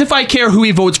says, as if I care who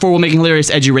he votes for while making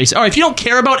hilarious, edgy race. All right, if you don't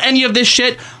care about any of this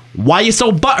shit, why are you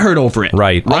so butthurt over it?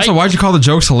 Right. Also, why'd you call the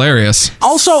jokes hilarious?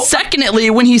 Also, secondly,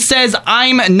 when he says,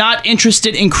 I'm not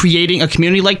interested in creating a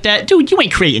community like that, dude, you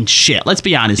ain't creating shit. Let's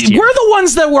be honest here. We're the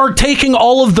ones that were taking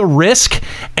all of the risk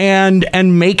and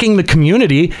making the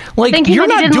community. Like, you're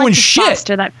not doing shit.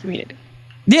 Foster that community.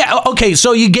 Yeah, okay,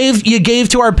 so you gave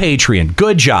to our Patreon.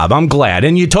 Good job, I'm glad.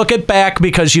 And you took it back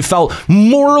because you felt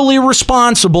morally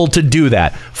responsible to do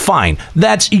that. Fine.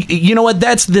 You know what?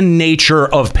 That's the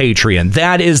nature of Patreon.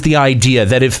 That is the idea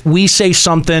that if we say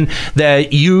something that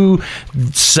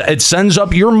it sends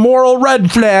up your moral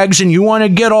red flags and you want to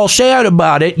get all sad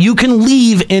about it, you can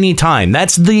leave anytime.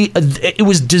 It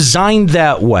was designed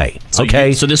that way.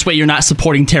 Okay? So this way you're not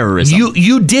supporting terrorism.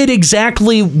 You did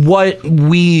exactly what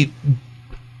we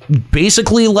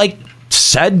basically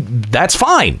said. That's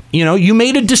fine. You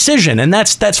made a decision and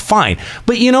that's fine.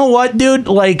 But you know what, dude?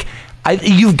 Like,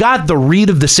 you've got the read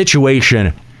of the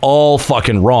situation all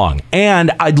fucking wrong.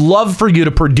 And I'd love for you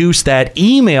to produce that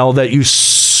email that you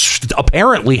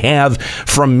apparently have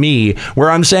from me where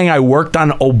I'm saying I worked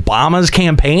on Obama's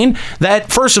campaign.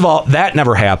 That, first of all, that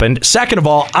never happened. Second of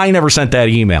all, I never sent that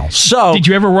email. So, did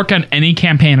you ever work on any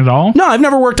campaign at all? No, I've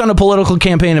never worked on a political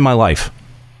campaign in my life.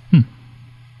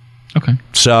 Okay.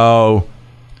 So,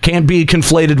 can't be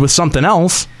conflated with something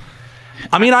else.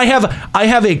 I mean, I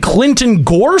have a Clinton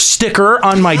Gore sticker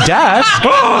on my desk.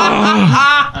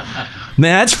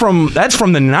 Man, that's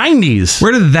from the 90s.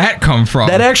 Where did that come from?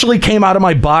 That actually came out of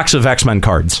my box of X-Men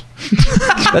cards.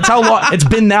 That's how long it's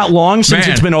been that long since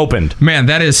it's been opened. Man,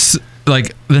 that is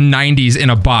like the 90s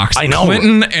in a box. I know.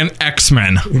 Clinton and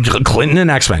X-Men. Clinton and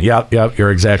X-Men. Yep,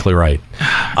 you're exactly right.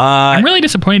 I'm really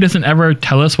disappointed he doesn't ever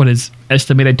tell us what his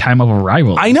estimated time of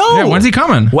arrival is. I know. Yeah, when's he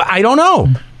coming? Well, I don't know.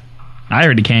 I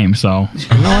already came, so.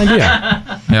 No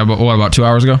idea. Yeah, but what, about 2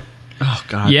 hours ago? Oh,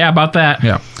 God. Yeah, about that.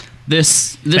 Yeah.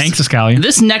 This Thanks, Eskalia.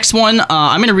 This next one,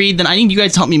 I'm going to read, then I need you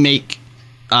guys to help me make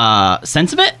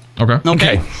sense of it.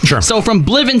 Okay. Sure. So from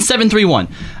Blivin731,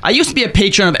 I used to be a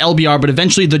patron of LBR, but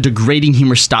eventually the degrading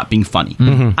humor stopped being funny.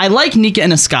 Mm-hmm. I like Nika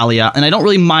and Eskalia, and I don't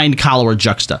really mind Kallo or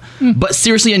Juxta. But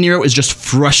seriously, Aniro is just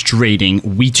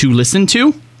frustrating. We two listen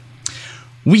to.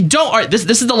 We don't. All right, this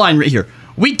is the line right here.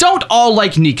 We don't all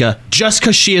like Nika just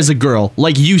because she is a girl,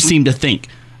 like you seem to think,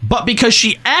 but because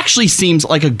she actually seems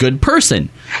like a good person.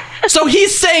 So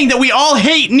he's saying that we all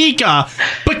hate Nika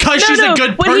because she's a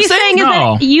good person? What he's saying is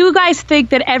that you guys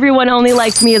think that everyone only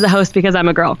likes me as a host because I'm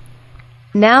a girl.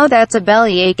 Now that's a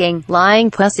belly aching,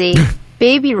 lying pussy.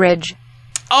 Baby Ridge.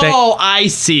 Oh, I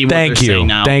see what they're saying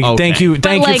now. Thank you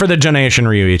for the donation,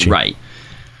 Ryuichi. Right.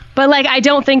 But like, I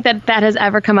don't think that has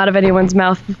ever come out of anyone's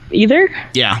mouth either.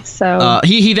 Yeah. So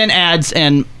he then adds,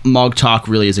 and Mog Talk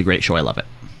really is a great show. I love it.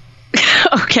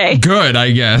 Okay. Good,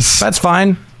 I guess. That's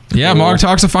fine. Yeah, Mog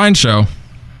Talk's a fine show.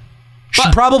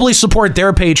 Should probably support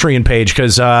their Patreon page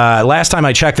because last time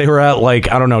I checked, they were at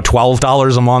like, I don't know,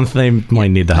 $12 a month. They might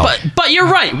need the help. But you're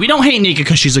right. We don't hate Nika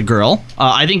because she's a girl.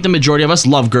 I think the majority of us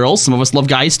love girls. Some of us love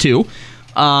guys too.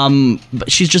 But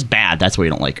she's just bad. That's why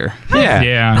you don't like her.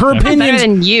 Yeah. Her opinions. Better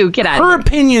than you. Get out. Her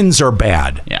opinions are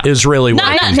bad. Yeah. Is really what.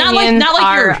 Not like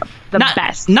your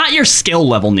best. Not your skill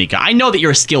level, Nika. I know that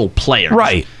you're a skilled player.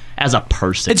 Right. As a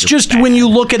person, it's just when you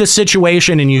look at a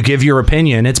situation and you give your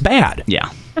opinion, it's bad. Yeah.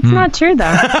 That's not true,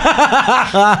 though.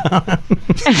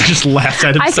 Just laughed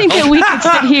at himself. I think that we could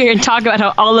sit here and talk about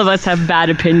how all of us have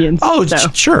bad opinions. Oh,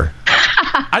 sure.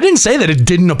 I didn't say that it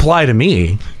didn't apply to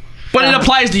me. But it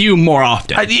applies to you more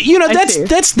often.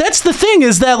 That's the thing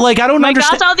is that, like, I don't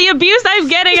understand. My gosh, all the abuse I'm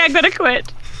getting, I'm going to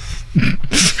quit.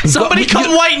 Somebody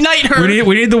come White Knight her.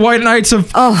 We need the White Knights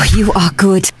of... Oh, you are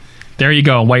good. There you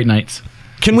go, White Knights.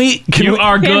 Can we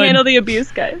are good. Can't handle the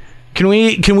abuse, guys. Can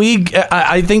we?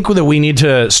 I think that we need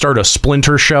to start a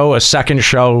splinter show, a second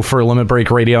show for Limit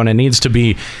Break Radio, and it needs to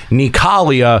be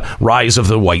Nikalia, Rise of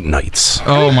the White Knights.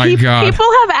 Oh my God! People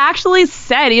have actually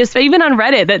said, even on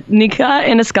Reddit, that Nika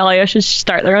and Eskalia should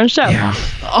start their own show. Yeah.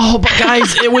 Oh, but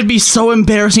guys, it would be so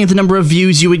embarrassing at the number of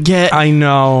views you would get. I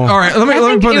know. All right, let me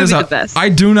put this up. I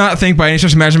do not think by any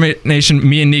stretch of imagination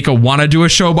me and Nika want to do a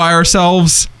show by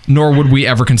ourselves. Nor would we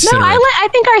ever consider it. I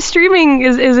think our streaming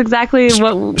is exactly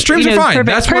what... Streams are fine.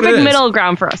 That's what it is. Perfect middle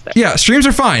ground for us there. Yeah, streams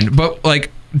are fine. But, like,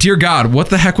 dear God, what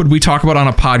the heck would we talk about on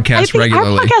a podcast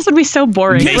regularly? Our podcast would be so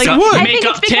boring. I think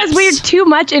it's because we're too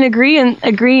much in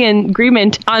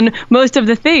agreement on most of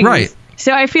the things. Right.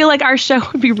 So I feel like our show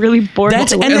would be really boring.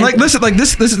 And like, listen, like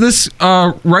this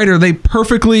writer, they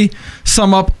perfectly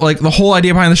sum up like the whole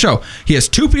idea behind the show. He has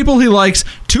 2 people he likes,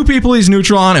 2 people he's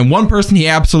neutral on, and 1 person he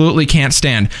absolutely can't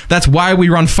stand. That's why we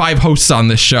run 5 hosts on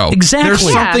this show. Exactly.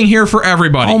 There's something here for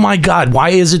everybody. Oh my God, why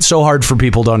is it so hard for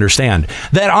people to understand?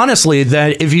 That honestly,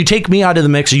 that if you take me out of the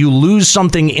mix, you lose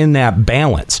something in that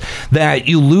balance. That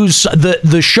you lose,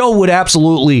 the show would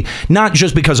absolutely, not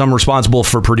just because I'm responsible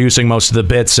for producing most of the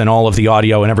bits and all of the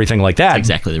audio and everything like that. That's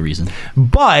exactly the reason.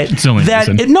 But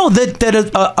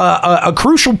a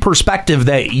crucial perspective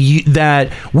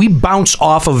that we bounce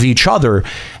off of each other,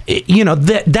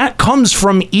 that comes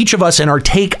from each of us and our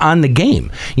take on the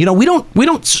game. We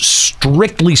don't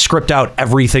strictly script out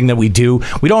everything that we do.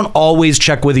 We don't always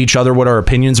check with each other what our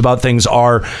opinions about things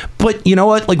are. But you know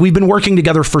what? Like, we've been working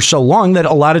together for so long that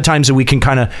a lot of times we can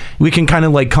kind of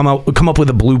like come up with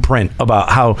a blueprint about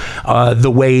how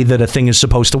the way that a thing is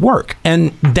supposed to work.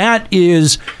 And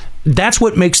that's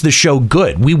what makes the show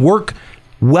good. We work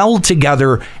well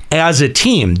together as a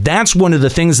team. That's one of the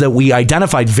things that we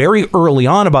identified very early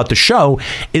on about the show,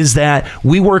 is that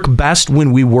we work best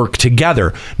when we work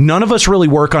together. None of us really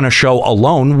work on a show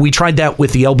alone. We tried that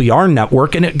with the LBR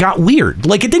network and it got weird.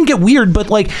 Like, it didn't get weird, but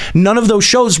like none of those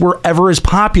shows were ever as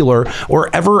popular or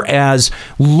ever as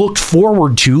looked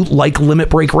forward to like Limit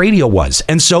Break Radio was.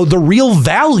 And so the real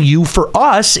value for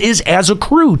us is as a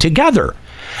crew together.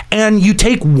 And you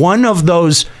take one of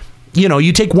those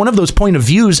point of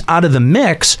views out of the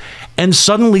mix, and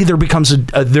suddenly there becomes a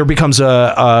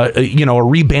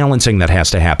rebalancing that has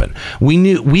to happen.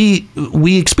 We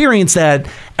experienced that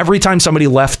every time somebody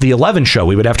left the 11 show.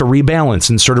 We would have to rebalance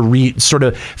and sort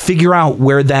of figure out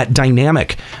where that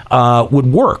dynamic would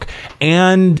work.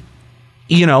 And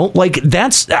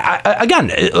that's again,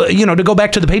 to go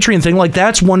back to the Patreon thing, like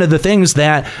that's one of the things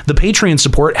that the Patreon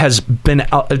support has been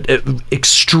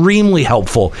extremely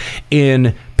helpful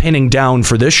in pinning down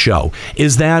for this show,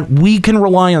 is that we can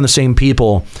rely on the same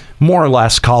people, more or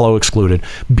less, Kallo excluded,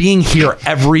 being here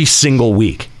every single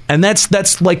week. And that's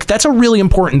a really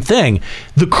important thing.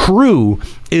 The crew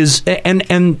is,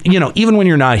 and even when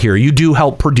you're not here, you do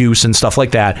help produce and stuff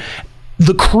like that.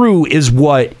 The crew is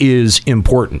what is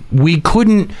important. We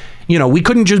couldn't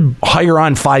just hire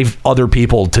on 5 other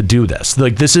people to do this.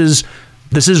 Like, this is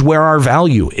where our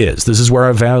value is. This is where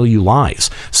our value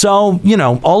lies. So,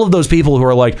 all of those people who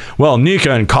are like, well,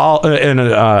 Nika and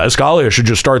Eskalia should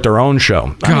just start their own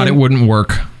show. God, it wouldn't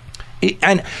work.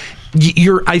 And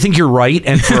I think you're right.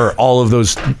 And for all of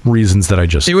those reasons that I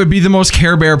just... It would be the most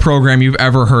Care Bear program you've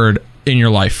ever heard in your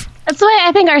life. That's why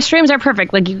I think our streams are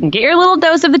perfect. Like, you can get your little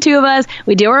dose of the two of us.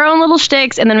 We do our own little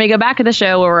shticks, and then we go back to the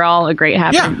show where we're all a great,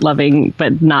 happy, loving,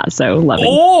 but not so loving.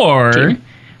 Or team.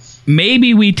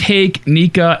 Maybe we take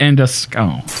Nika and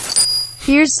Eskalia.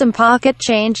 Here's some pocket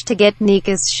change to get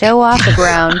Nika's show off the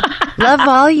ground. Love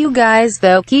all you guys,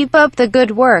 though. Keep up the good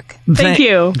work. Thank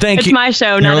you. It's my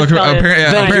show, not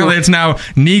Eskalia's. Apparently, it's now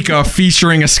Nika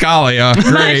featuring Eskalia.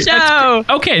 Great. My show.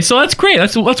 Okay, so that's great.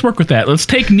 Let's work with that. Let's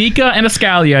take Nika and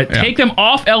Eskalia, take them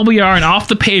off LBR and off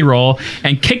the payroll,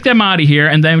 and kick them out of here.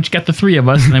 And then we just got the 3 of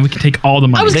us, and then we can take all the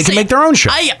money. They can make their own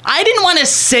show. I didn't want to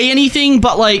say anything,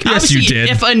 but like, yes, obviously, you did.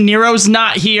 if a Nero's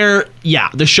not here,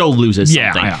 the show loses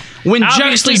something. Yeah. When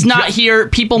Juxta's not here,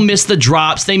 people miss the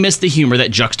drops. They miss the humor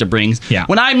that Juxta brings. Yeah.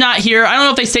 When I'm not here, I don't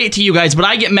know if they say it to you guys, but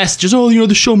I get messages. Oh,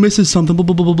 the show misses something. Blah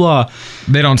blah blah blah blah.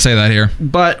 They don't say that here.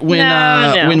 But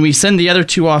when we send the other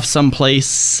 2 off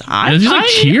someplace, I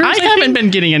haven't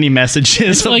been getting any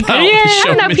messages. About the show I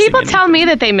don't know. People anything. tell me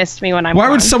that they missed me when I'm. Why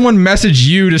gone. would someone message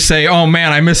you to say, "Oh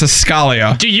man, I miss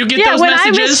Eskalia"? Do you get those when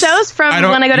messages? I miss shows from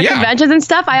when I go to conventions and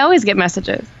stuff, I always get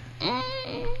messages.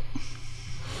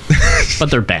 But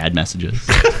they're bad messages.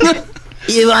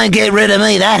 You won't get rid of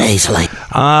me that easily.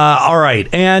 All right.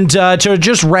 And to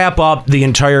just wrap up the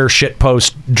entire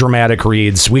shitpost dramatic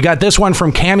reads, we got this one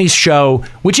from Cammy's show,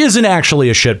 which isn't actually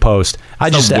a shitpost.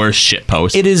 The worst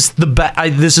shitpost. It is the best.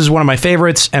 This is one of my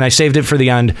favorites, and I saved it for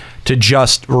the end to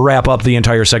just wrap up the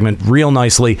entire segment real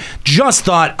nicely. Just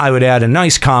thought I would add a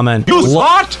nice comment. You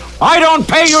thought? I don't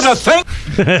pay you to think.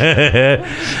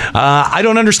 I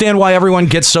don't understand why everyone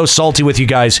gets so salty with you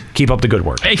guys. Keep up the good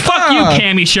work. Hey, fuck you,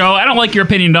 Cammy Show. I don't like your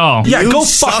opinion at all. Yeah, You go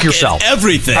suck fuck yourself. at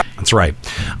everything. That's right.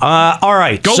 All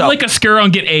right. Go lick a squirrel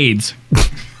and get AIDS.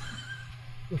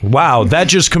 Wow, that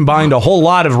just combined a whole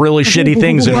lot of really shitty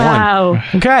things in one.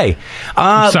 Okay.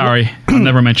 Sorry, I'll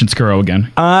never mention Skuro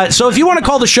again. So if you want to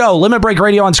call the show, Limit Break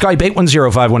Radio on Skype,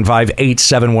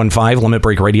 810-515-8715,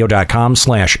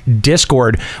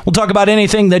 limitbreakradio.com/Discord. We'll talk about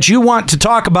anything that you want to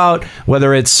talk about,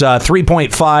 whether it's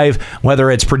 3.5,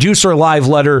 whether it's Producer Live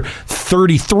Letter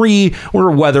 33, or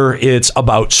whether it's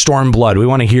about Stormblood. We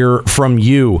want to hear from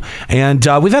you. And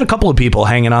we've had a couple of people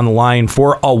hanging on the line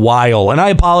for a while, and I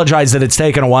apologize that it's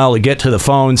taken a while to get to the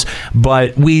phones,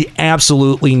 but we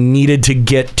absolutely needed to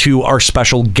get to our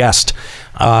special guest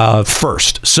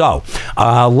first. So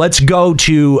let's go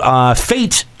to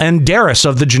Fate and Darius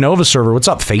of the Genova server. What's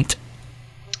up, Fate?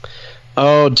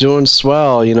 Oh, doing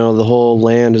swell. You know, the whole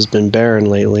land has been barren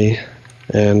lately.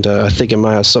 And I think it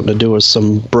might have something to do with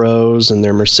some bros and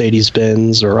their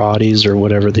Mercedes-Benz or Audis or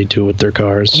whatever they do with their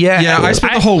cars. Yeah, I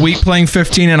spent the whole week playing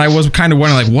 15, and I was kind of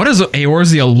wondering, like, what does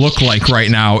Eorzea look like right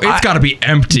now? It's got to be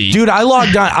empty. Dude, I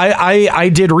logged on. I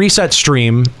did Reset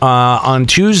Stream on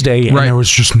Tuesday, and there was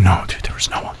just no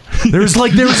one. There's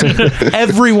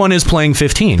everyone is playing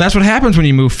 15. That's what happens when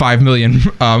you move 5 million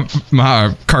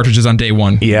cartridges on day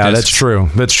one. Yeah, that's true.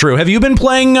 That's true. Have you been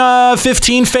playing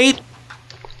 15, Fate?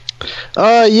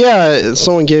 Yeah,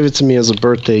 someone gave it to me as a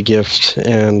birthday gift,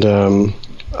 and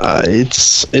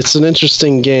It's an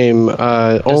interesting game.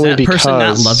 Only because person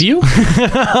not love you?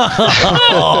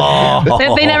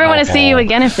 They never want to see you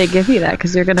again if they give you that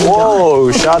because you're gonna.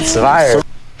 Whoa! Shots fired.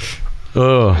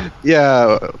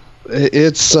 Yeah,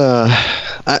 it's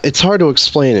hard to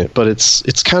explain it, but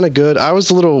it's kind of good. I was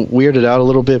a little weirded out a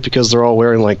little bit because they're all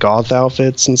wearing like goth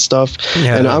outfits and stuff,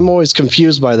 and I'm always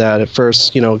confused by that at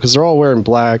first, because they're all wearing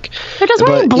black. They're just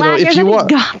wearing black. There's nothing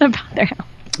goth about their outfit.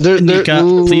 Nika,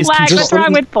 please. What's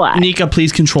wrong with black? Nika,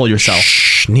 please control yourself.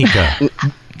 Shh, Nika.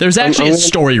 There's actually a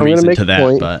story reason to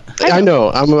that, but I know.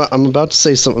 I'm about to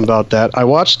say something about that. I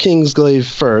watched Kingsglaive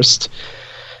first,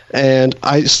 and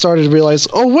I started to realize,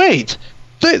 oh wait,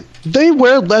 they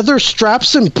wear leather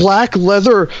straps and black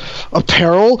leather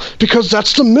apparel because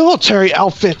that's the military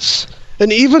outfits,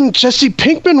 and even Jesse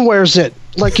Pinkman wears it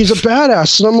like he's a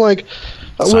badass. And I'm like,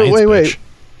 wait.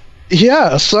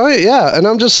 Yeah, and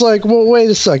I'm just like, well, wait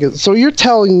a second. So you're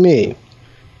telling me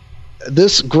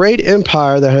this great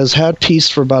empire that has had peace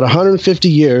for about 150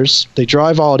 years, they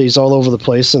drive Audis all over the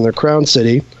place in their crown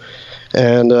city,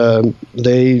 and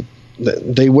they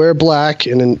wear black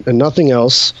and nothing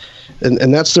else,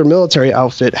 and that's their military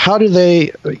outfit. How do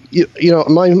they,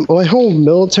 my whole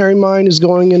military mind is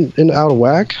going in out of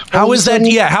whack. How is that?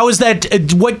 Yeah, how is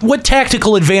that? What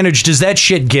tactical advantage does that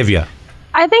shit give you?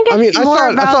 I think it's I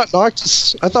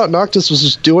thought Noctis was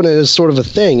just doing it as sort of a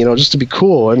thing, just to be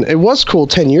cool. And it was cool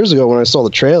 10 years ago when I saw the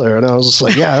trailer, and I was just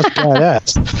like, yeah,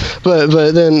 that's badass. But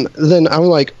then I'm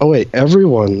like, oh wait,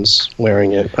 everyone's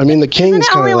wearing it. I mean, the king's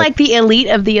kind of only like the elite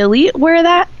of the elite wear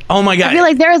that. Oh my God. I feel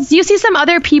like you see some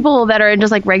other people that are in just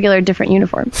like regular different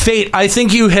uniforms. Fate, I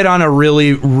think you hit on a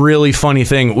really, really funny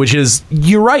thing, which is,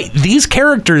 you're right. These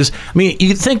characters, I mean,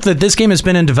 you think that this game has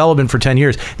been in development for 10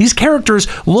 years. These characters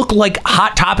look like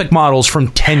Hot Topic models from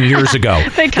 10 years ago.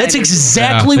 That's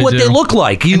exactly what they look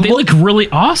like. They look really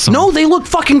awesome. No, they look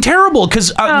fucking terrible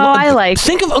because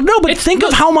think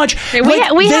of how much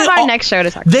we have our next show to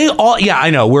talk about. I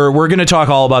know. We're going to talk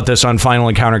all about this on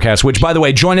Final Encountercast, which, by the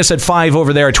way, join us at 5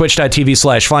 over there at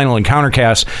twitch.tv/Final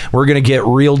Encountercast. We're going to get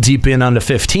real deep in onto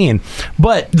 15.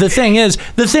 But the thing is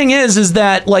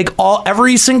that like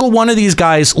every single one of these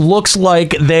guys looks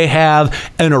like they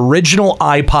have an original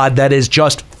iPod that is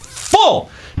just full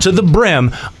to the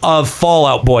brim of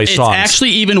Fallout Boy songs. It's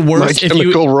actually even worse if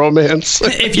you romance.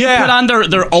 If you put on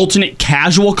their alternate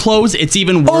casual clothes, it's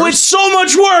even worse. Oh, it's so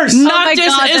much worse.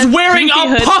 Noctis is wearing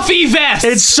a puffy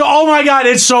vest. Oh my God,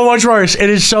 it's so much worse. It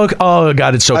is so. Oh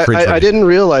God, it's so creepy. I didn't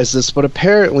realize this, but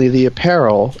apparently the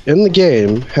apparel in the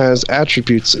game has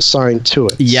attributes assigned to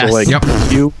it. Yes. So like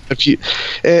if you,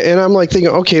 and I'm like thinking,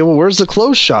 okay, well, where's the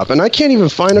clothes shop? And I can't even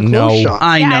find a clothes shop.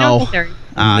 I know.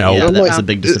 That's a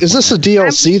big disappointment. Is this a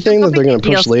DLC thing that they're going to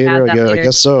push later? I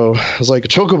guess so. It's like a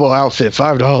Chocobo outfit,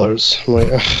 $5. I'm like,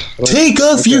 take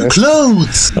off your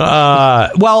clothes.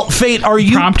 Well, Fate, are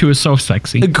you... Impromptu is so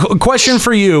sexy. Question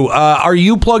for you. Are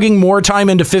you plugging more time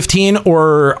into 15,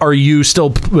 or are you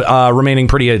still remaining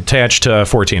pretty attached to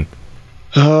 14?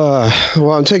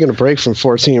 Well, I'm taking a break from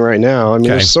 14 right now. I mean,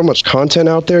 there's so much content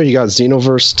out there. You got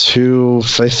Xenoverse 2,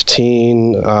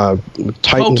 15,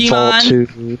 Titanfall 2,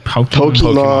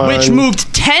 Pokemon. Which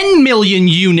moved 10 million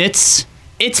units.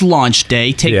 Its launch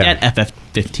day. Take that,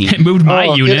 FF15. It moved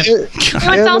my unit.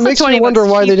 It makes me wonder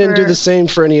why they didn't do the same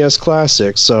for NES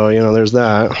Classic. So, there's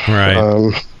that.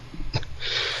 Right.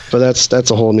 But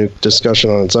that's a whole new discussion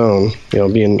on its own.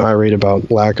 Being irate about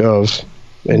lack of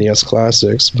NES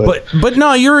Classics, but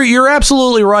no, you're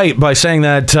absolutely right by saying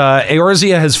that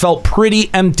Eorzea has felt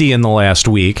pretty empty in the last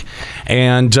week,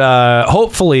 and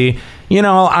hopefully,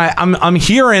 I'm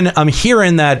hearing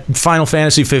that Final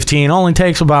Fantasy 15 only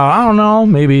takes about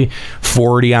maybe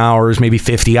 40 hours, maybe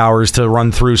 50 hours to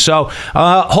run through. So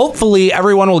hopefully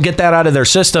everyone will get that out of their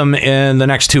system in the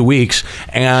next 2 weeks,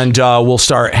 and we'll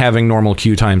start having normal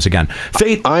queue times again.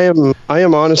 Fate, I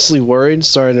am honestly worried.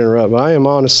 Sorry to interrupt, but I am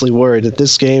honestly worried that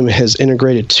this game has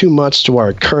integrated too much to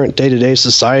our current day-to-day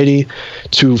society,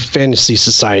 to fantasy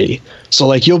society. So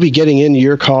like you'll be getting into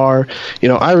your car.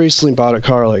 I recently bought a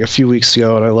car like a few weeks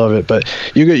ago and I love it. But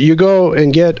you go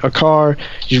and get a car,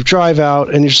 you drive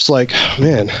out and you're just like,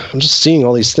 man, I'm just seeing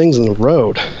all these things in the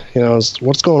road.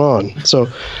 What's going on? So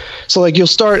like you'll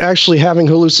start actually having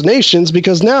hallucinations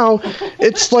because now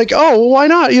it's like, oh, well, why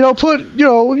not? You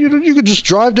could just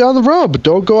drive down the road, but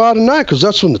don't go out at night because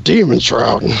that's when the demons are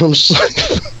out. And I'm just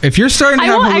like, if you're starting to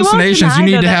have hallucinations, you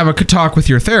need to have a talk with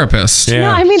your therapist. Yeah. No,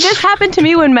 I mean, this happened to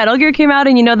me when Metal Gear came out,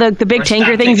 and the big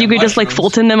tanker things, you could just like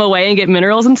Fulton them away and get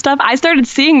minerals and stuff. I started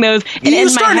seeing those, and in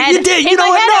my head,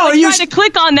 I was trying to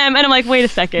click on them, and I'm like, wait a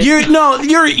second. You're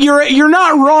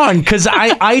not wrong, because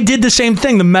I did the same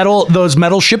thing. Those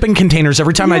metal shipping containers.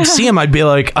 Every time I'd see them, I'd be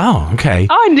like, oh, okay.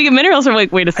 Oh, I need to get minerals from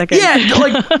wait a second. Yeah,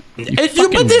 like, but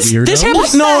this happens.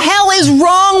 What the hell is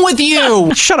wrong with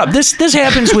you? Shut up. This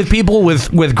happens with people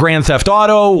with Grand Theft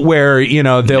Auto, where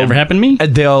they'll never happened to me.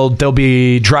 They'll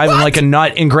be driving like a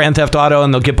nut in Grand Theft Auto,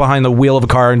 and they'll get behind the wheel of a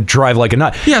car and drive like a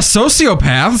nut. Yeah,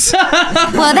 sociopaths.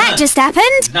 Well, that just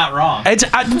happened. Not wrong. It's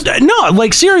no,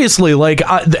 like seriously, like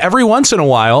every once in a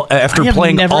while, after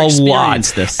playing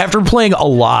a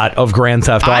lot of Grand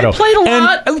Theft Auto, I played a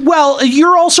lot. And, well,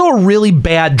 you're also a really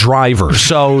bad driver,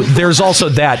 so there's also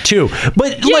that too.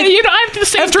 But Yeah, like, I have the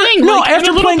same thing. No, Like,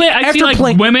 after a little playing, bit, I see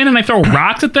like women and I throw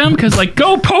rocks at them because like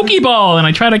go Pokeball, and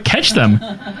I try to catch them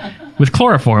with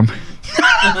chloroform.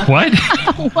 What?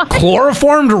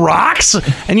 Chloroformed rocks,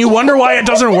 and you wonder why it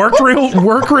doesn't work real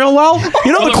well.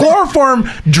 The chloroform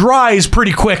dries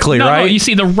pretty quickly, right? No, you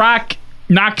see, the rock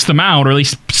knocks them out, or at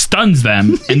least stuns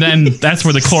them, and then that's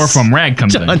where the chloroform rag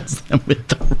comes in. Stuns them with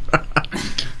the rock.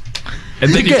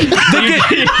 And then you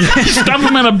stuff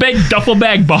them in a big duffel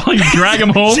bag ball, you drag them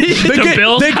home to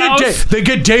Bill's house. They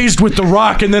get dazed with the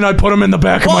rock, and then I put them in the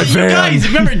back of my van. Guys,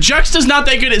 remember, Juxta's not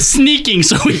that good at sneaking,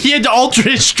 so he had to alter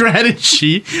his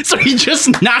strategy. So he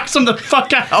just knocks them the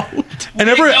fuck out. And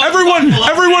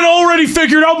everyone already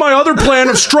figured out my other plan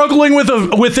of struggling with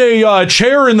a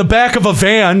chair in the back of a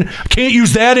van. Can't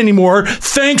use that anymore.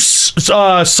 Thanks,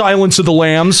 Silence of the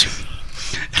Lambs.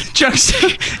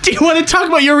 Juxta, do you want to talk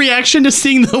about your reaction to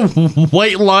seeing the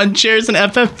white lawn chairs in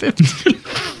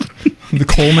FF15? The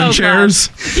Coleman chairs?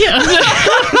 Yeah.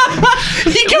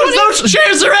 He goes, those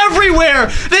chairs are everywhere.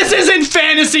 This isn't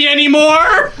fantasy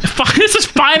anymore. This is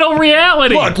final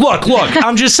reality. Look.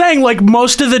 I'm just saying, like,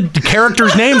 most of the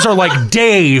characters' names are like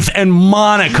Dave and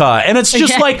Monica. And it's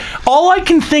just like, all I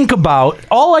can think about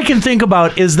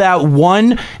is that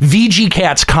one VG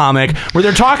Cats comic where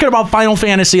they're talking about Final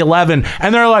Fantasy XI,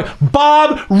 and they're like,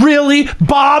 Bob, really?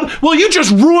 Bob? Well, you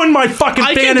just ruined my fucking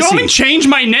fantasy. I can go and change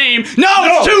my name. No,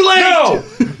 it's too late. No.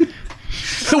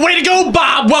 Way to go,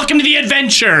 Bob. Welcome to the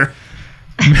adventure.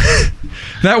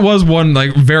 That was one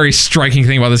like very striking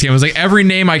thing about this game. It was like every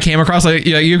name I came across, like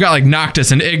you've got like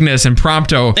Noctis and Ignis and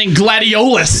Prompto and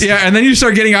Gladiolus. Yeah, and then you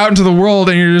start getting out into the world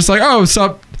and you're just like, oh,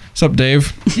 sup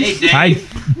Dave. Hey, Dave. Hi,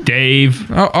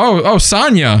 Dave. Oh,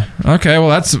 Sonya. Okay, well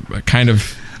that's kind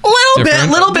of a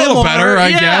little bit more, better, I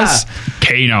guess.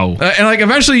 Kano. And like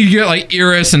eventually you get like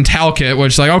Iris and Talcott,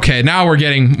 which like, okay, now we're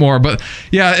getting more. But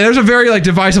yeah, there's a very like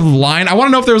divisive line. I want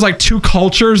to know if there was like two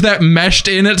cultures that meshed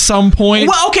in at some point.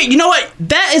 Well, okay, you know what?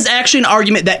 That is actually an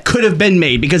argument that could have been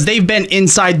made because they've been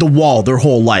inside the wall their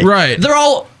whole life. Right.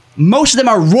 Most of them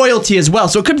are royalty as well.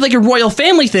 So it could be like a royal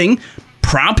family thing.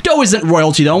 Prompto isn't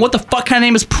royalty though. What the fuck kind of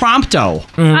name is Prompto?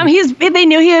 They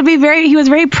knew he was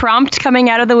very prompt coming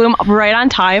out of the womb right on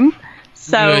time.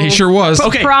 So yeah, he sure was.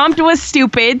 Okay. Prompt was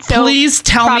stupid. So please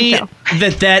tell me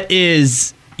that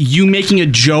is you making a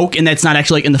joke and that's not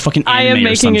actually like in the fucking anime I am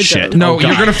making or some a shit. joke. No,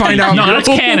 you're gonna find out. No, that's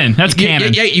canon. That's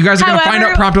canon. Yeah, you guys are gonna find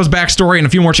out Prompto's backstory in a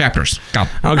few more chapters. Go.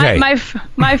 Okay.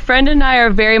 My friend and I are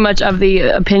very much of the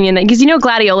opinion that because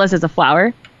Gladiolus is a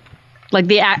flower. Like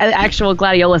the actual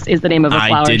Gladiolus is the name of a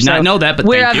flower. I did not know that, but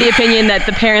we're of the opinion that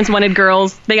the parents wanted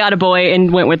girls, they got a boy,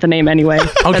 and went with the name anyway.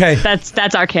 Okay,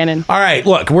 that's our canon. All right,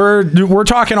 look, we're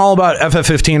talking all about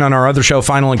FF15 on our other show,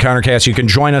 Final Encountercast. You can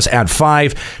join us at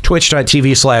 5,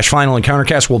 twitch.tv/Final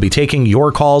Encountercast. We'll be taking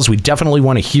your calls. We definitely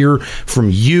want to hear from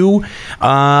you.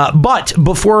 But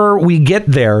before we get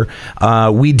there,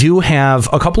 we do have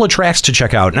a couple of tracks to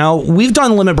check out. Now, we've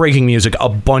done limit breaking music a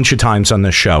bunch of times on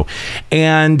this show,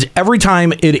 and every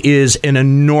time it is an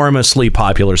enormously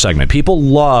popular segment. People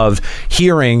love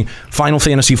hearing Final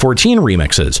Fantasy XIV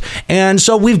remixes. And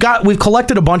so we've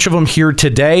collected a bunch of them here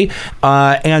today.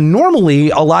 And normally,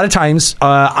 a lot of times,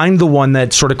 I'm the one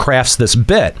that sort of crafts this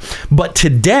bit. But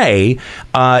today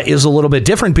is a little bit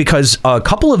different because a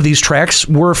couple of these tracks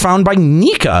were found by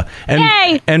Nika.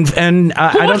 Yay! And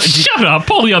I don't shut up.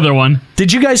 Pull the other one.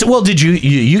 Did you guys? Well,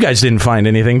 you guys didn't find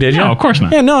anything, did you? No, of course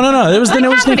not. Yeah, no. It was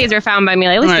half of these were found by me.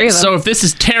 Like, at least 3 of them. So if this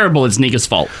is terrible, it's Nika's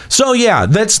fault. So yeah,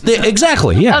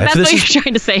 exactly. Yeah, that's what you're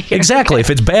trying to say here. Exactly.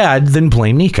 If it's bad, then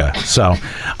blame Nika. So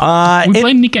we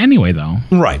blame Nika anyway, though.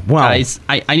 Right. Well, guys,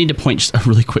 I need to point just a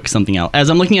really quick something out. As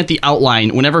I'm looking at the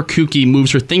outline, whenever Kuki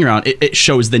moves her thing around, it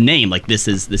shows the name. Like this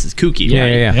is Kuki. Yeah,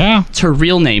 right? yeah. It's her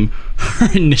real name.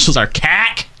 Her initials are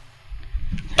CAC.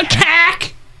 A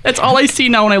CAC. That's all I see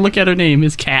now when I look at her name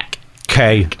is CAC.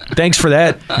 Okay, thanks for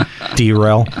that,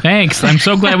 Derail. Thanks. I'm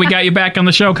so glad we got you back on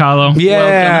the show, Kallo.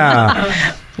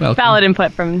 Yeah. valid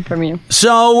input from you.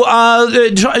 So,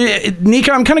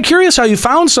 Nika, I'm kind of curious how you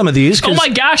found some of these. Oh my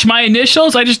gosh, my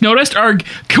initials, I just noticed, are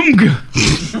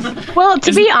Kumg. Well,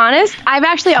 to be honest, I've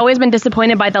actually always been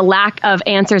disappointed by the lack of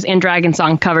Answers and Dragon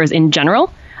Song covers in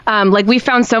general. Like, we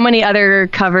found so many other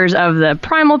covers of the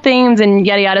Primal themes and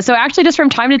yada yada. So actually, just from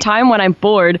time to time when I'm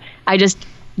bored, I just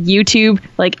YouTube,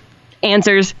 like,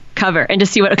 Answers cover and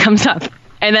just see what comes up.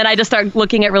 And then I just start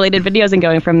looking at related videos and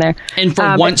going from there. And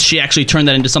for once, she actually turned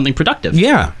that into something productive.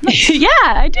 Yeah. Yeah,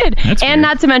 I did. That's and weird.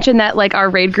 Not to mention that, like, our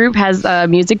raid group has a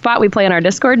music bot we play on our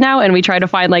Discord now, and we try to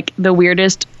find, like, the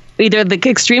weirdest, either the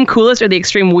extreme coolest or the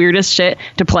extreme weirdest shit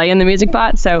to play in the music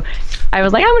bot. So I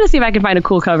was like, I'm going to see if I can find a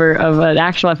cool cover of an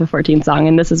actual FF14 song,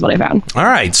 and this is what I found. All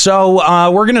right,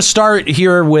 so we're going to start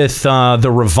here with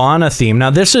the Ravana theme. Now,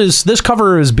 this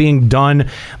cover is being done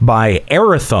by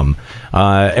Erithum,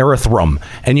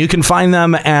 and you can find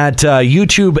them at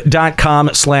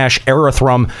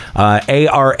youtube.com/Erithrum,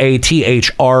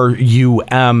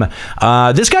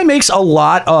 ARATHRUM. This guy makes a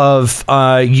lot of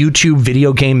YouTube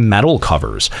video game metal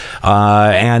covers,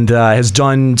 and has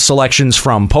done selections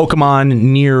from Pokemon,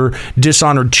 Nier,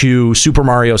 Dishonored 2, Super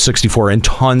Mario 64, and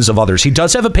tons of others. He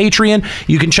does have a Patreon.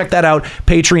 You can check that out,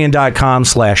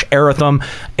 patreon.com/Erithum.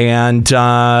 And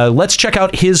let's check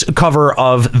out his cover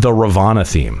of the Ravana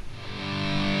theme.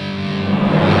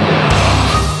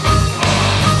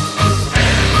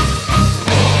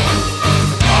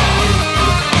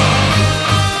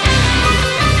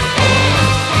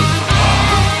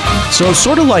 So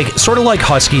sort of like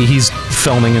Husky, he's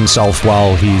filming himself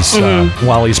while he's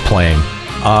playing.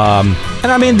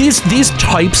 And I mean, these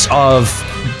types of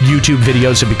YouTube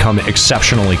videos have become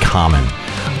exceptionally common.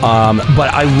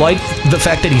 But I like the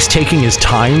fact that he's taking his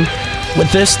time with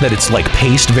this, that it's like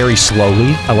paced very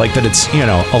slowly. I like that it's,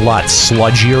 a lot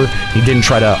sludgier. He didn't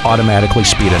try to automatically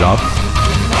speed it up.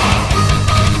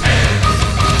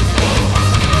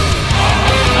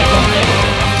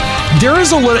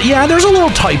 There's a little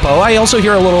typo. I also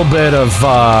hear a little bit of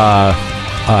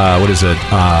what is it?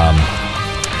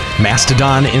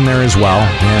 Mastodon in there as well.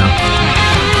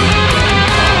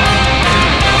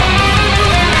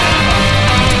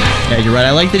 Yeah, you're right.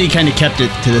 I like that he kind of kept it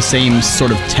to the same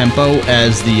sort of tempo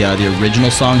as the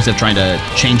original songs, instead of trying to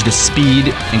change the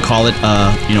speed and call it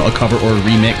a cover or a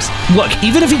remix. Look,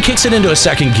 even if he kicks it into a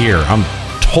second gear, I'm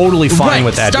totally fine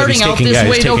with that. Starting out this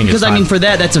way, though, because I mean, for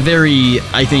that's a very,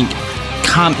 I think,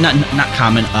 not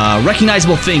common,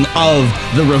 recognizable thing of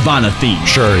the Ravana theme.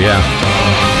 Sure, yeah.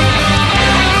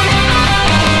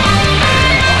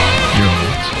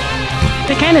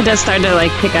 It kind of does start to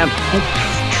like pick up.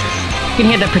 You can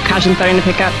hear the percussion starting to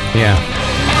pick up. Yeah.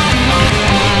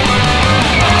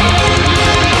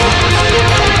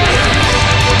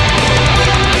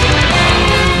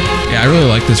 I really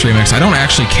like this remix. I don't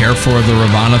actually care for the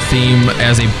Ravana theme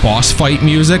as a boss fight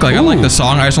music. Like, I like the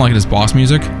song, I just don't like it as boss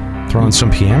music. Throwing some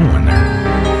piano in there.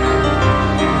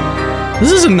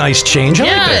 This is a nice change. I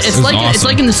like this. It's like awesome. It's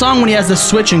like in the song when he has the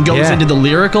switch and goes into the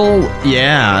lyrical.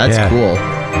 Yeah, that's cool.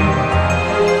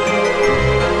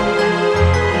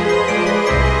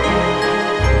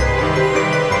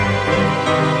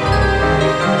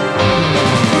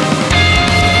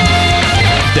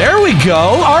 There we go.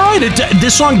 All right,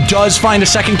 this song does find a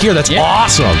second gear. That's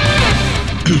awesome.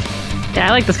 Yeah, I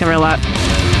like this cover a lot.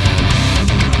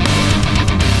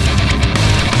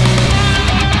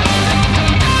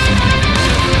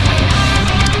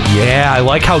 Yeah, I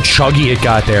like how chuggy it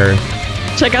got there.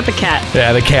 Check out the cat.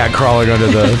 Yeah, the cat crawling under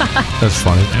the... That's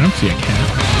funny. I don't see a cat.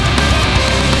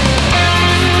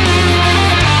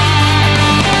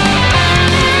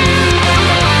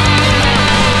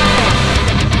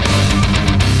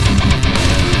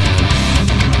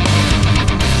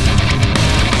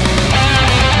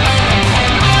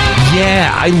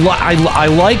 Yeah, I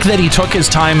like that he took his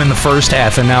time in the first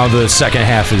half, and now the second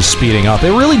half is speeding up. It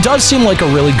really does seem like a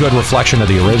really good reflection of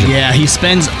the original. Yeah, he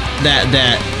spends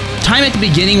that time at the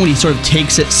beginning when he sort of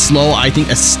takes it slow, I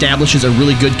think establishes a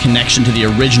really good connection to the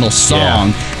original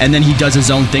song, and then he does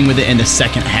his own thing with it in the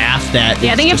second half. I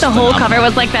think if the whole cover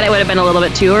was like that, it would have been a little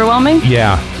bit too overwhelming.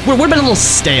 Yeah. Would have been a little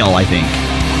stale, I think.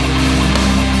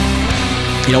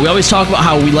 We always talk about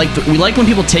how we like when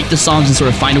people take the songs and sort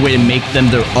of find a way to make them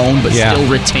their own, but still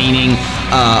retaining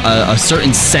a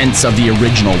certain sense of the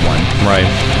original one. Right.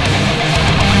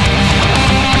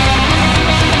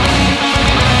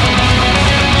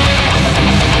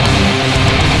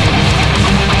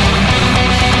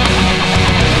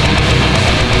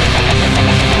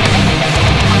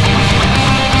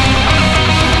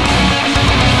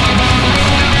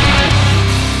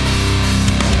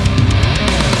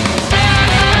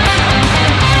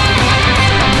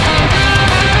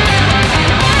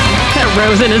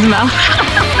 rose in his mouth.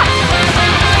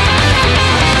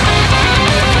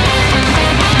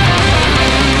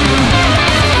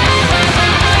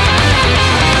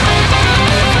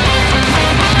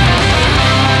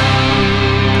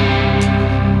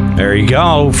 There you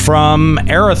go, from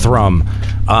Erithrum.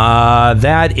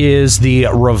 That is the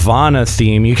Ravana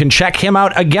theme. You can check him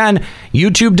out again,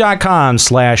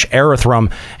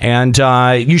 youtube.com/Erithrum. And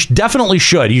you definitely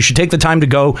should. You should take the time to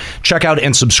go check out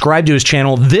and subscribe to his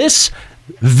channel. This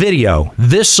video,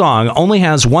 this song, only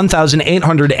has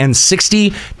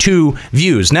 1,862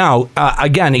 views. Now,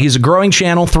 again, he's a growing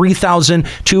channel,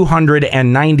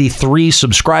 3,293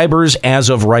 subscribers as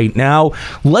of right now.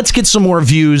 Let's get some more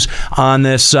views on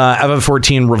this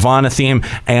FF14 Ravana theme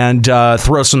and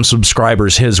throw some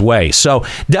subscribers his way. So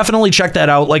definitely check that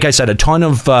out. Like I said, a ton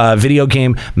of video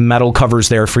game metal covers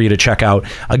there for you to check out.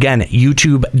 Again,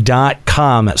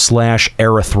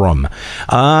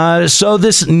 youtube.com/Erithrum. So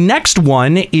this next one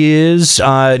is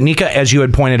Nika, as you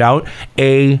had pointed out,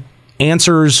 a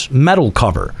Answers metal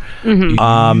cover.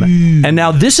 And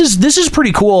now this is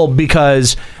pretty cool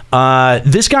because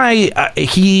this guy,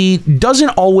 he doesn't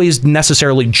always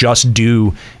necessarily just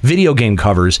do video game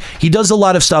covers. He does a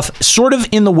lot of stuff sort of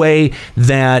in the way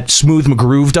that Smooth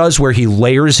McGroove does, where he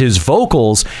layers his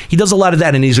vocals. He does a lot of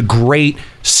that, and he's a great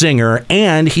singer,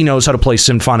 and he knows how to play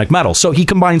symphonic metal. So he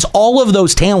combines all of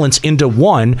those talents into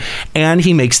one, and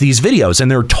he makes these videos, and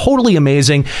they're totally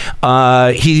amazing.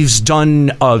 He's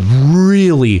done a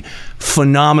really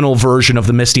phenomenal version of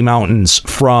the Misty Mountains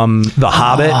from The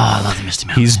Hobbit. I love the Misty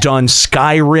Mountains. He's done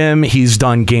Skyrim. He's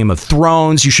done Game of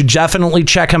Thrones. You should definitely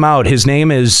check him out. His name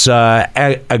is Agordes.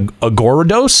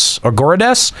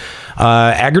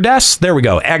 There we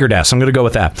go. Agordes. I'm going to go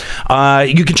with that.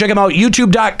 You can check him out.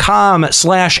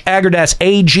 youtube.com/Agordes.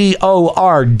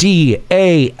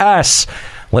 AGORDAS.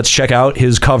 Let's check out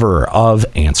his cover of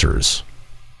Answers.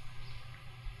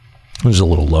 There's a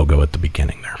little logo at the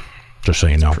beginning there, just so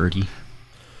you know. Pretty.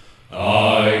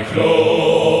 I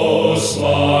close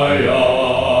my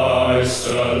eyes,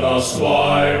 tell us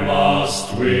why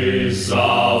must we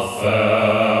suffer?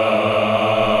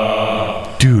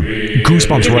 Dude,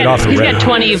 goosebumps right off the He's rip. got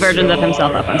 20 versions of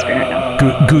himself up on screen right now.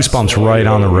 Goosebumps right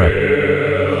on the rip.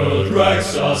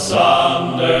 Drags us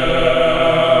under.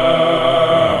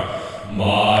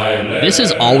 This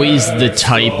is always the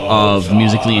type of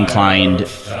musically inclined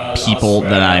people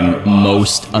that I'm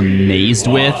most amazed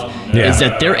with, is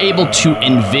that they're able to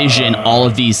envision all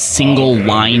of these single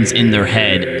lines in their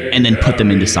head and then put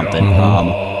them into something.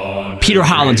 Peter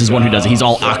Hollins is one who does it. He's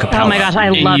all a cappella. Oh my gosh, I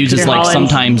love He uses Peter like Hollins.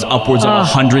 sometimes upwards of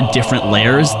 100 different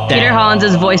layers. Peter Hollins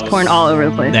is voice porn all over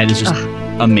the place. That is just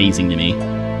amazing to me.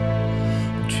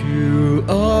 To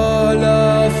all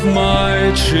of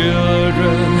my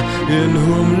children in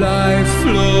whom life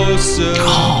flows.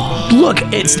 Look,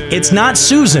 it's not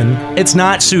Susan. It's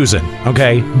not Susan.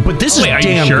 Okay, but this is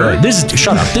damn good. This is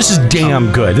shut up. This is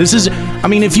damn good. This is. I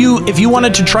mean, if you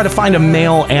wanted to try to find a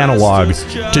male analog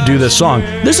to do this song,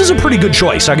 this is a pretty good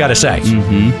choice. I gotta say.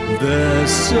 The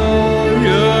soul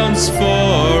yearns for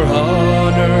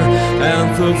honor,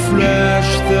 and the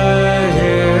flesh the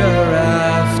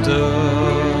hereafter.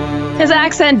 His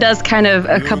accent does kind of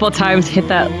a couple times hit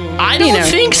that. I don't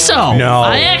think so. No.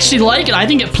 I actually like it. I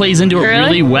think it plays into it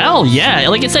really well. Yeah,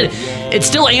 like I said, it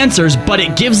still answers, but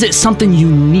it gives it something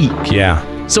unique. Yeah.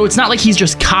 So it's not like he's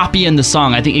just copying the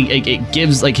song. I think it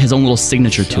gives like his own little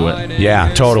signature to it.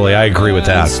 Yeah, totally. I agree with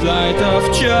that. Light of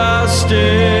justice.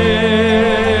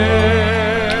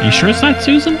 You sure it's not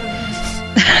Susan?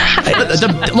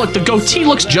 Look, the goatee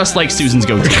looks just like Susan's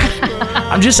goatee.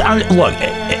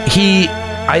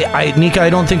 Nika, I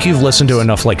don't think you've listened to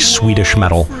enough like Swedish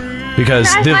metal, because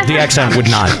the accent would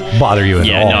not bother you at all.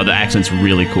 Yeah, no, the accent's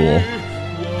really cool.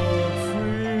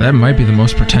 That might be the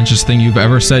most pretentious thing you've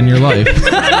ever said in your life.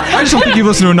 I just don't think you've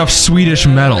listened to enough Swedish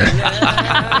metal. I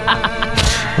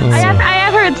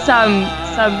have heard some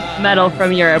metal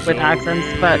from Europe with accents,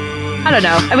 but I don't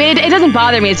know. I mean, it doesn't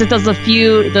bother me. It's just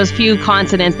those few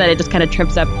consonants that it just kind of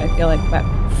trips up, I feel like. But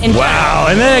wow,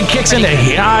 and then it kicks into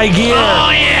high gear.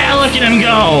 Oh yeah, look at him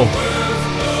go.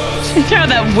 Throw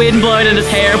that wind blowing in his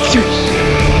hair.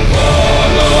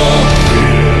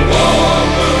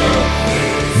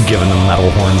 Giving them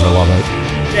metal horns, I love it.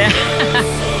 Yeah.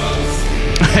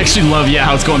 I actually love,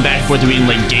 how it's going back and forth between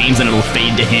like games, and it'll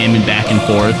fade to him and back and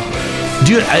forth.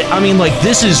 Dude, I mean, like,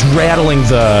 this is rattling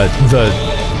the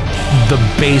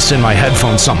bass in my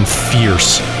headphones something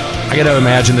fierce. I gotta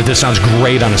imagine that this sounds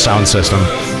great on a sound system.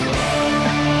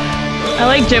 I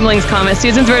like Jimling's comment.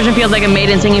 Susan's version feels like a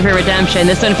maiden singing for redemption.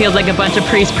 This one feels like a bunch of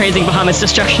priests praising Bahamut's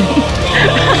destruction.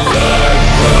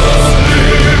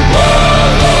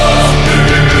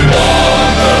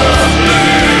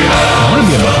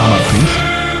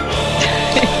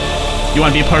 You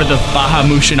want to be a part of the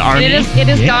Bahamutian army? It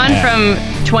has gone from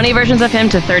 20 versions of him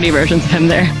to 30 versions of him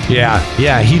there.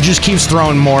 Yeah. He just keeps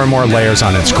throwing more and more layers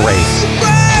on it. It's great.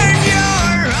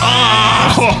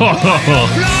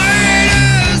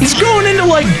 He's going into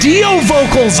like Dio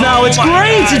vocals now. It's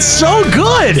great. God. It's so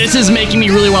good. This is making me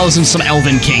really want to listen to some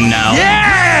Elven King now.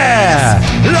 Yeah.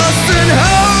 Lost in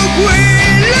hope, we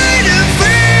lay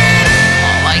defeated.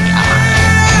 Oh my God.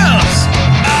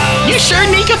 You sure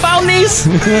Nika found these?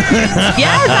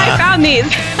 Yes, I found these.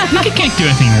 Nika can't do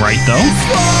anything right though.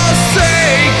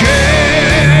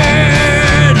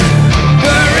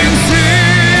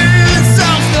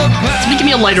 It's making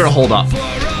me a lighter to hold up.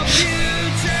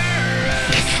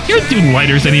 You don't do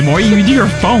lighters anymore. You do your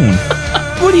phone.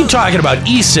 What are you talking about?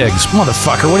 E-cigs,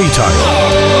 motherfucker. What are you talking about?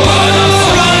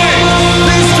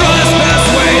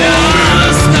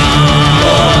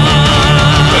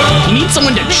 You need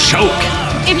someone to choke.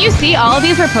 If you see, all of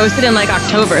these were posted in like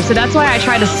October, so that's why I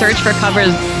try to search for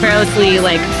covers fairly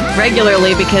like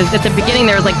regularly, because at the beginning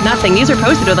there was like nothing. These were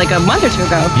posted like a month or two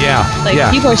ago. Yeah. Like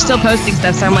people are still posting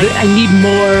stuff, so I'm like, I need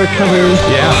more covers.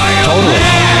 Yeah, totally.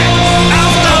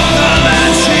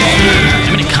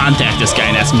 I'm gonna contact this guy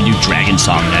and ask him to do Dragon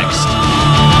Song next.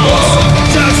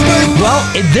 Well,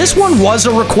 this one was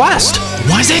a request.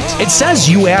 Was it? It says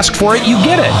you ask for it, you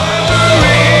get it.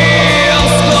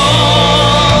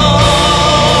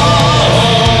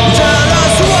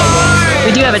 We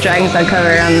do have a Dragon Song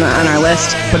cover on our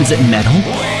list. But is it metal?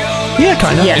 Yeah,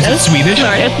 kind of. Yeah, is it Swedish?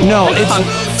 No,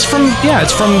 it's from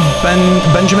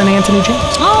Benjamin Anthony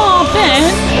James. Oh,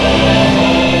 Ben.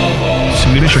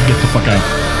 Swedish or get the fuck out.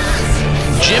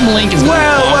 Jim Link is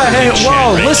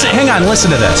whoa, listen, hang on,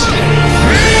 listen to this.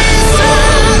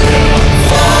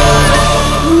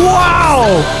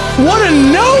 Wow! What a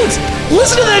note!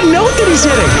 Listen to that note that he's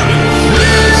hitting.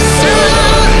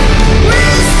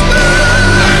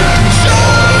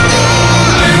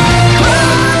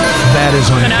 That is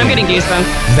uncanny. Now I'm getting goosebumps.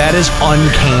 That is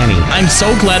uncanny. I'm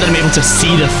so glad that I'm able to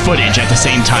see the footage at the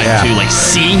same time too. Like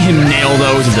seeing him nail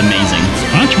those is amazing.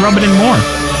 Why don't you rub it in more?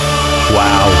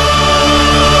 Wow.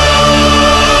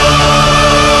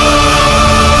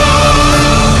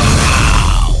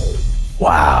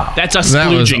 Wow. That's us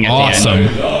splooging at the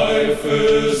end. Life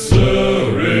is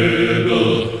a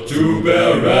riddle to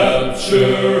bear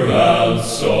rapture and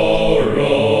sorrow,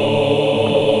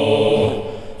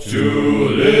 to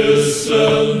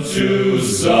listen, to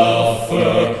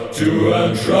suffer, to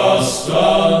entrust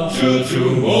unto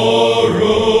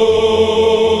tomorrow.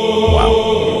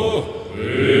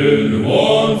 In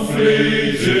one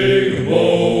fleeting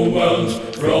moment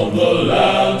from the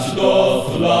land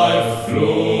doth life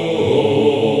flow,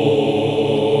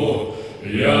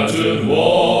 yet in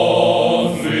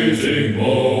one fleeting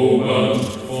moment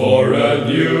for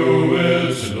anew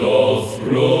it doth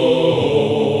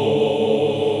grow.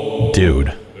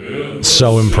 Dude,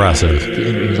 so impressive. The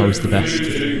interview is always the best.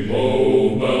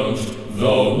 Moment,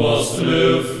 thou must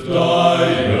lift thy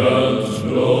hand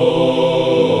low.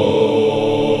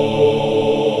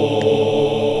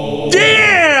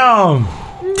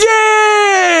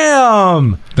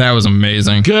 Damn! That was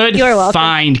amazing. Good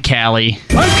find, Callie.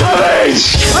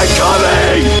 I'm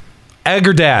coming!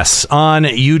 Egerdas on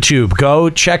YouTube. Go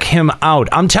check him out.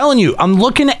 I'm telling you, I'm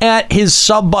looking at his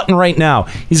sub button right now.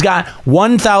 He's got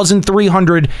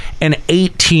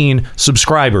 1,318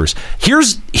 subscribers.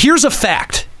 Here's a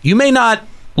fact. You may not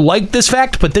like this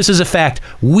fact, but this is a fact.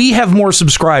 We have more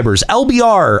subscribers.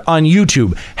 LBR on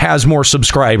YouTube has more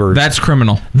subscribers. That's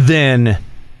criminal. Than...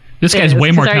 This guy's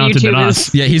way more talented than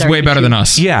us. Yeah, he's way better than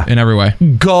us. Yeah. In every way.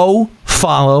 Go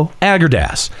follow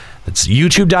Agerdas. That's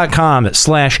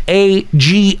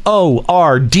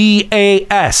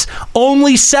youtube.com/AGORDAS.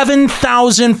 Only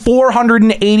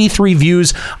 7,483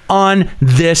 views on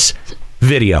this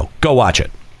video. Go watch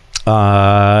it.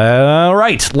 All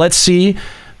right, let's see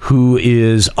who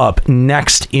is up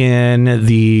next in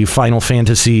the Final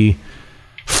Fantasy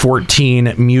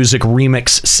 14 music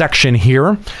remix section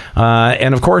here.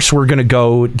 And of course, we're going to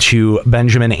go to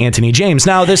Benjamin Anthony James.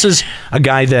 Now, this is a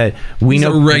guy that we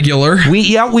know regular.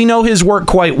 We know his work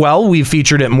quite well. We've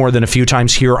featured it more than a few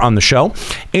times here on the show.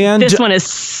 And this one is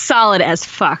solid as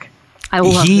fuck. I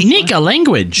love it. Nika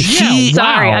language.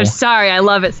 I'm sorry. I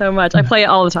love it so much. I play it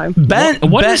all the time.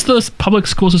 What is the public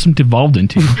school system devolved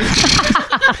into?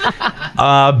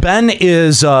 Ben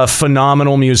is a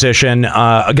phenomenal musician.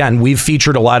 Again, we've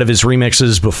featured a lot of his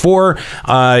remixes before.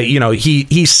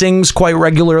 He sings quite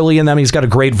regularly in them. He's got a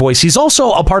great voice. He's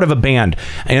also a part of a band,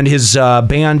 and his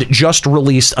band just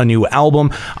released a new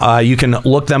album. You can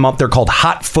look them up. They're called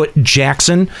Hotfoot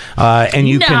Jackson, and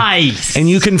you can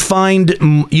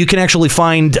actually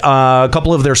find a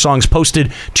couple of their songs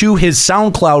posted to his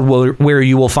SoundCloud, where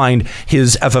you will find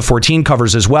his FF14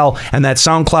 covers as well, and that's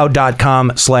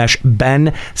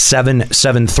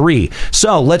soundcloud.com/Ben773.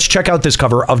 So let's check out this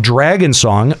cover of Dragon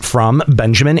Song from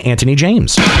Benjamin Anthony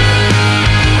James.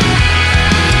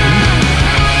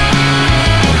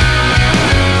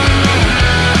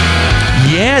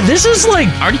 Yeah, this is like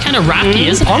already kind of rocky,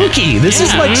 isn't punky. This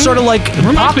is like sort of like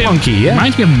pop punky. Yeah,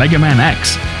 reminds me of Mega Man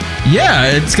X. Yeah,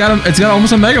 it's got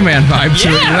almost a Mega Man vibe to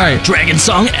it. Right. Dragon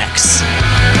Song X.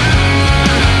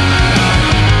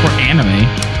 Or anime.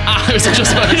 I was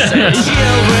just about to say.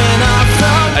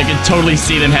 I could totally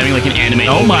see them having like an anime.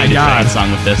 Oh my god,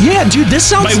 song with this. Yeah, dude, this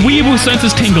sounds. My weeaboo sense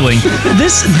is tingling.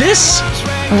 This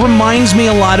reminds me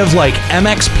a lot of like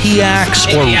MXPX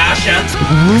or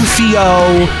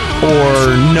Rufio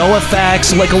or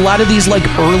NoFX, like a lot of these like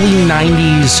early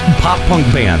 90s pop punk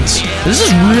bands. This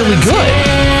is really good.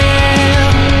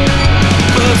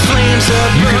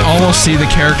 You can almost see the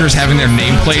characters having their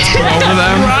nameplates put over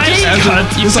them. Right?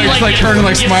 It's like turning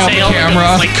like smile at the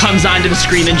camera. Like comes onto the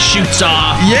screen and shoots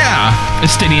off. Yeah.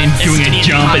 Estidian doing a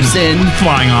jump and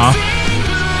flying off.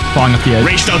 Falling off the edge.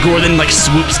 Rachel Gordon like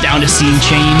swoops down to scene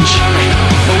change.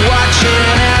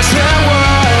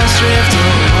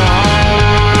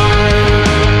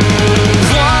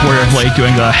 Warrior Blade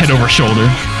doing a head over shoulder.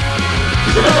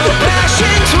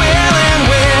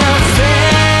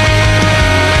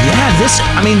 Yeah,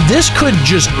 this could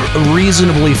just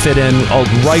reasonably fit in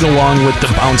right along with the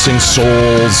Bouncing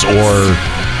Souls or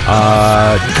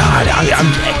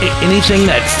anything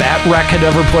that Fat Wreck had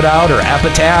ever put out or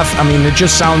Epitaph. I mean, it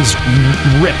just sounds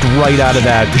ripped right out of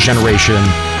that generation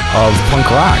of punk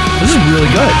rock. This is really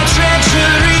good.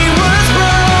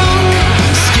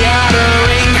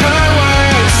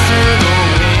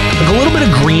 Like a little bit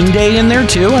of Green Day in there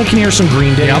too. I can hear some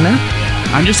Green Day in there.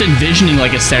 I'm just envisioning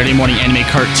like a Saturday morning anime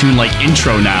cartoon like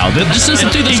intro now. Just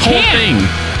listen to this whole thing.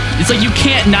 It's like you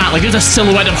can't not, like there's a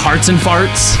silhouette of hearts and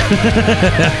farts.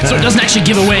 So it doesn't actually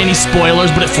give away any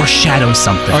spoilers, but it foreshadows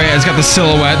something. Oh yeah, it's got the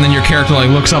silhouette and then your character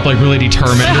like looks up like really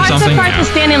determined or something. Hearts and farts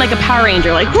is standing like a Power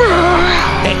Ranger, like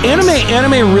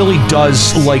Anime really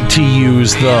does like to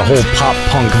use the whole pop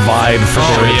punk vibe for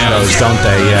their intros, don't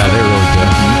they? Yeah, they really do.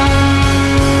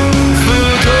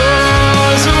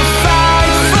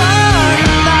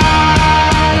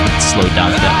 Slow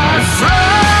down that part.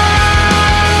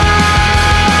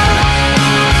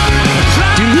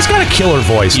 Dude, he's got a killer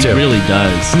voice too. He really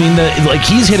does. I mean,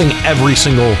 he's hitting every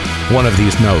single one of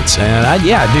these notes, and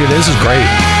dude, this is great.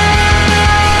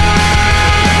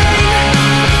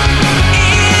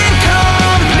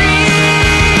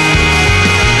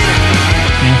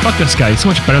 Man, fuck this guy. He's so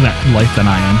much better at life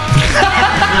than I am.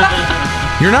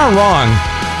 You're not wrong.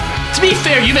 To be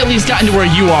fair, you've at least gotten to where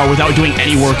you are without doing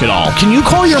any work at all. Can you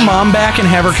call your mom back and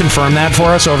have her confirm that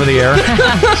for us over the air?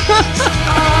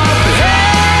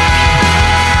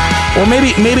 Or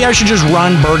maybe I should just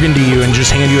Ron Burgundy you and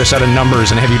just hand you a set of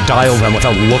numbers and have you dial them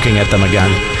without looking at them again.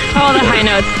 Oh, the high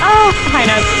notes. Oh, the high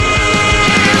notes.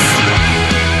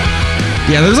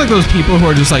 Yeah, there's like those people who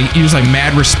are just like, you just like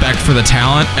mad respect for the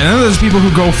talent. And then there's people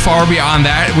who go far beyond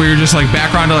that where you're just like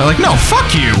background like, no,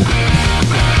 fuck you.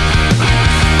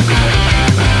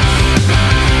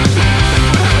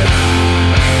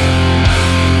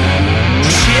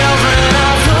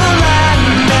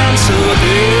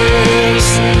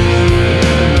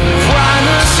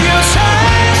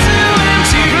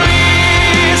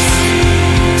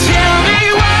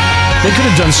 They could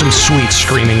have done some sweet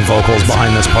screaming vocals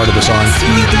behind this part of the song.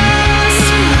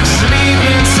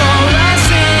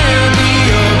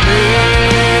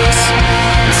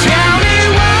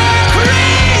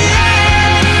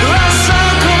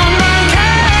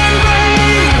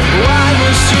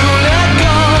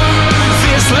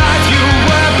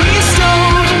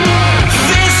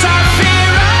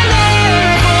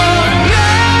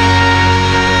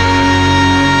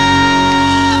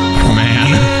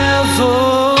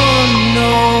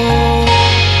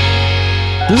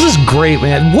 This is great,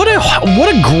 man. What a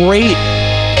great...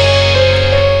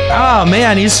 Oh,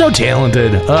 man, he's so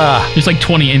talented. There's like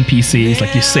 20 NPCs.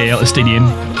 Like you sail, Estidian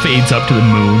fades up to the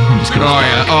moon and just goes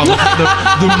back. Oh,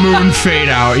 the moon fade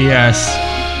out, yes.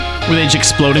 Where they just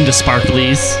explode into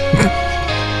sparklies.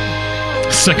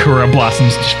 Sakura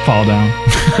blossoms just fall down.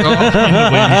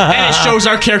 And it shows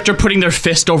our character putting their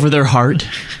fist over their heart.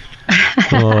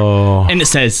 And it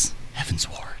says, Heaven's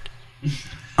Ward.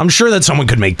 I'm sure that someone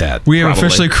could make that. We have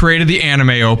officially created the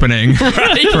anime opening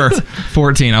for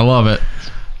 14. I love it.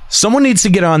 Someone needs to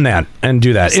get on that and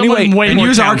do that. Someone anyway, way and more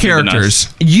use our talented than characters.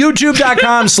 us.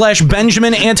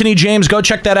 YouTube.com/Benjamin Anthony James. Go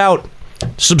check that out.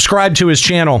 Subscribe to his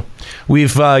channel.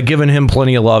 We've given him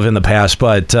plenty of love in the past,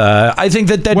 but I think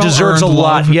that deserves a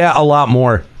lot. Love. Yeah, a lot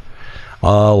more. A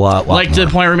lot Like more. to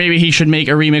the point where maybe he should make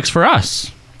a remix for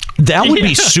us. That would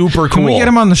be super cool. Can we get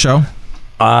him on the show?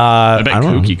 I bet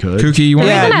Kooky could. Kooky, you want?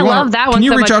 The reason I love that one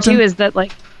so much too is that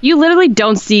like you literally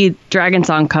don't see Dragon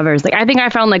Song covers. Like I think I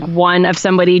found like one of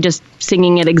somebody just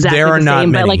singing it exactly There are the not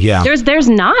same, many, but like yeah. there's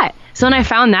not. So when I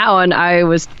found that one, I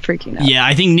was freaking out. Yeah,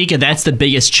 I think, Nika, that's the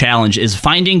biggest challenge, is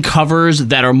finding covers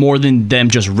that are more than them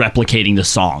just replicating the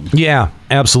song. Yeah,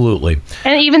 absolutely.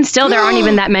 And even still, there aren't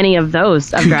even that many of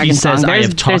those of Kooky Dragon Song. says, I have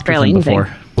There's talked with barely him anything.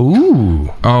 before.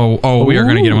 Ooh. Oh, we are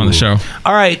going to get him on the show.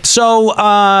 All right, so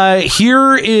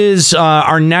here is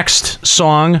our next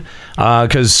song,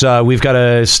 because we've got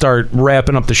to start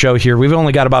wrapping up the show here. We've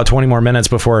only got about 20 more minutes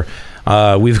before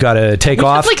we've got to take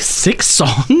off. Like 6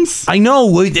 songs? I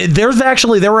know. There were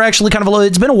actually kind of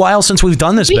it's been a while since we've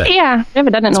done this bit. Yeah, we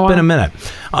haven't done it in a while. It's been a minute.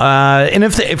 And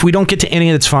if we don't get to any,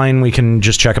 it's fine. We can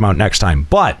just check them out next time.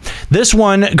 But this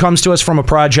one comes to us from a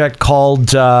project called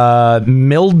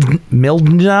Mildina.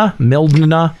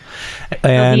 Mildina.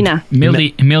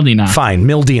 Fine,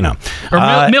 Mildina. Or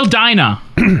Mildina.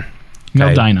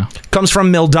 Mildina. Comes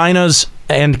from Mildina's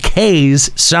and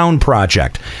Kay's sound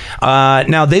project.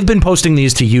 Now, they've been posting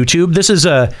these to YouTube. This is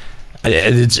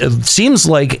it seems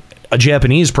like a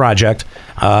Japanese project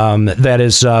that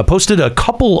has posted a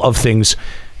couple of things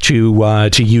to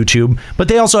YouTube, but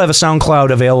they also have a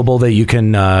SoundCloud available that you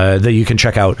can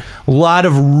check out. A lot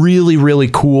of really, really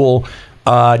cool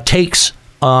takes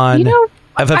on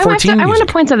FF14 I want to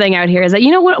point something out here, is that,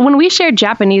 when we share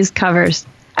Japanese covers,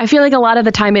 I feel like a lot of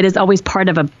the time it is always part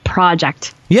of a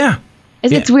project. Yeah.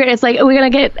 It's weird. It's like we're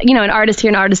going to get, an artist here,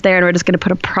 an artist there, and we're just going to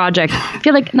put a project. I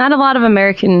feel like not a lot of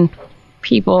American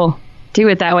people do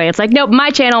it that way. It's like, nope, my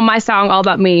channel, my song, all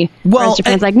about me. Whereas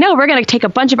Japan's like, no, we're going to take a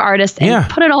bunch of artists and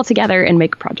put it all together and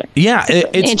make a project. Yeah, it's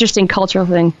an interesting cultural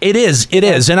thing. It is.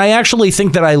 And I actually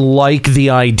think that I like the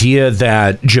idea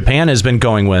that Japan has been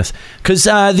going with, because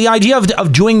the idea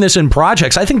of doing this in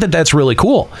projects, I think that that's really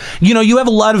cool. You have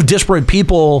a lot of disparate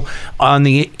people on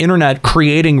the internet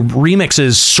creating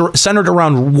remixes centered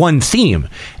around one theme.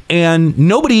 And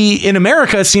nobody in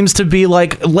America seems to be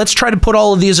like, let's try to put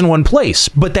all of these in one place.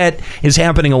 But that is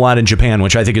happening a lot in Japan,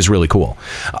 which I think is really cool.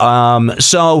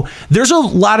 So there's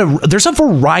a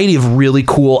variety of really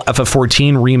cool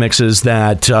FF14 remixes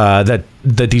that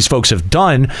these folks have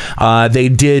done. They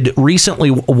did recently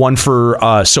one for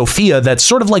Sophia that's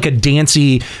sort of like a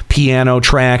dancey piano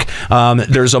track.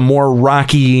 There's a more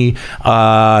rocky King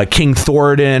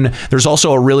Thoradin. There's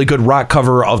also a really good rock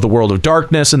cover of The World of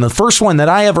Darkness. And the first one that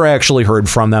I ever actually heard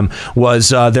from them was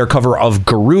their cover of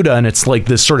Garuda, and it's like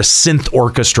this sort of synth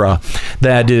orchestra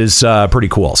that is pretty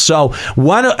cool. So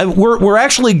we're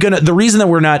actually the reason that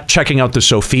we're not checking out the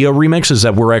Sophia remix is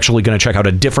that we're actually going to check out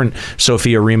a different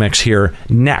Sophia remix here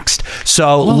next.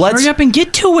 So let's hurry up and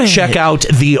get to it. Check out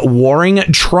the Warring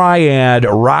Triad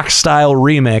rock style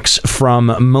remix from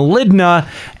Maligna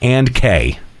and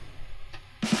Kay.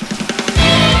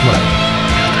 Whatever.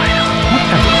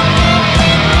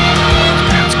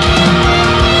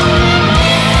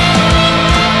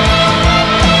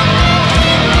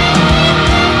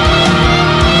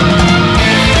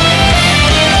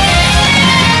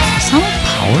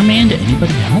 Power Man to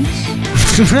anybody else?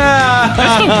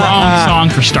 That's the wrong song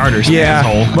for starters. Yeah,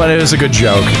 asshole. but it was a good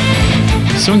joke.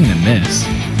 Swing and a miss.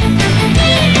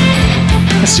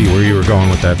 I see where you were going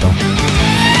with that, though.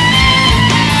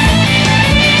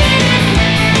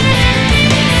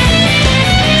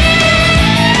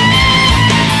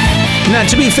 Now,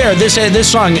 to be fair, this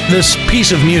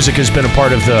piece of music has been a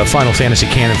part of the Final Fantasy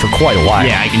canon for quite a while.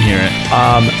 Yeah, I can hear it.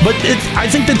 But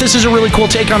I think that this is a really cool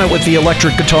take on it with the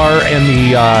electric guitar and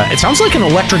it sounds like an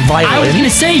electric violin. I was going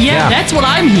to say, yeah, that's what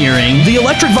I'm hearing. The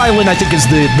electric violin, I think, is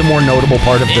the more notable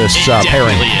part of this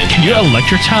pairing. Can you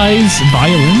electricize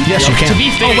violin? Yes, you can. To be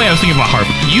fair, oh wait, I was thinking about harp.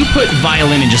 You put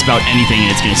violin in just about anything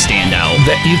and it's going to stand out.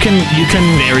 You can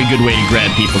very good way to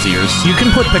grab people's ears. You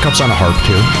can put pickups on a harp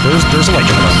too. There's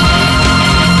electric ones.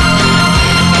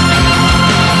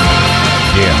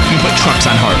 Yeah. You can put trucks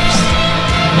on harps.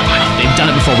 They've done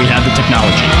it before. We have the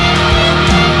technology.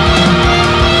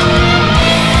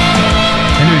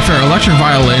 And to be fair, electric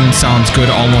violin sounds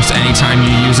good almost any time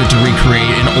you use it to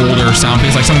recreate an older sound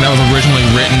piece, like something that was originally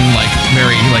written like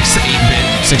very like 8-bit,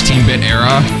 16-bit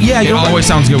era. Yeah, it always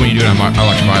sounds good when you do it on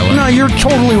electric violin. No, you're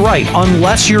totally right.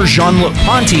 Unless you're Jean-Luc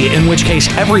Ponty, in which case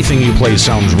everything you play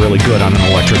sounds really good on an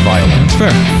electric violin. That's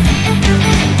fair.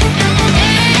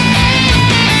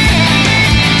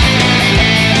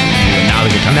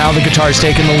 Now the guitar's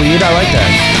taking the lead. I like that.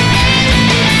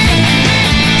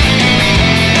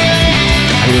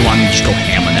 I really want to just go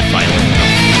ham on that violin.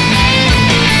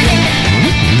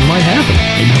 It might happen.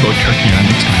 Maybe we'll go turkey on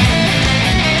next time.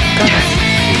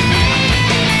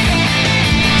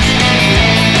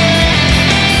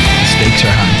 The stakes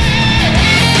are high.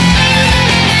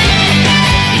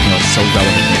 Even though it's so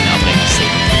relevant right now, but I just say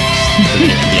it for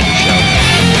the end of the show.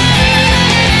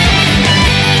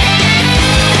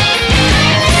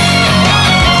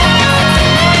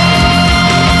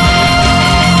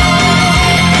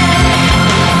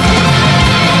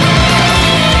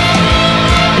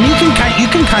 You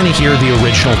can kind of hear the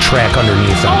original track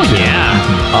underneath them. Oh, too.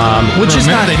 yeah. Which is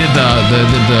not... They did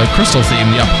the crystal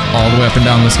theme, all the way up and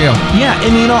down the scale. Yeah,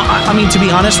 and I mean, to be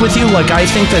honest with you, like, I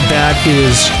think that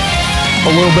is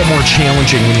a little bit more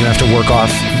challenging when you have to work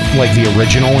off, like, the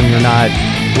original and you're not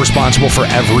responsible for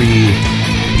every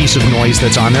piece of noise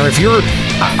that's on there. If you're...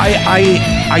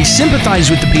 I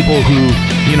sympathize with the people who,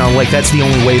 like, that's the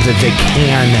only way that they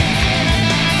can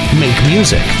make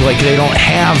music. Like, they don't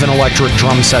have an electric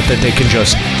drum set that they can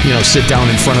just, sit down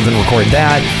in front of and record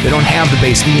that. They don't have the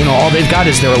bass. All they've got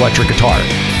is their electric guitar.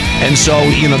 And so,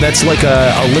 that's like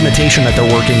a limitation that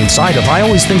they're working inside of. I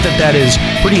always think that is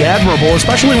pretty admirable,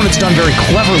 especially when it's done very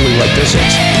cleverly like this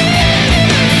is.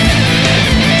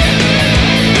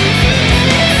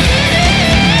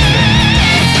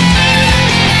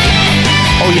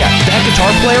 Oh yeah, that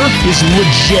guitar player is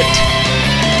legit.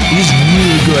 He's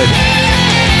really good.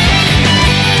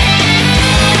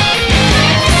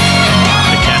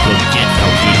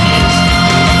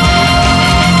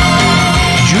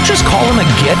 Did you just call him a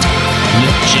git?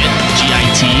 Legit.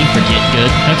 G-I-T for get good.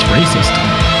 That's racist.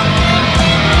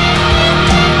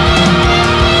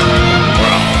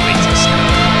 We're all racist.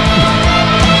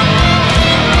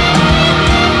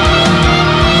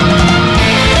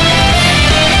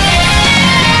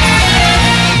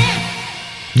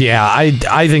 Yeah,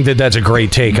 I think that's a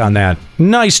great take on that.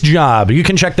 Nice job. You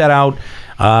can check that out.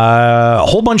 A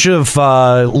whole bunch of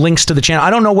links to the channel. I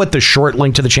don't know what the short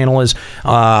link to the channel is.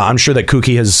 I'm sure that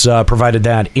Kooky has provided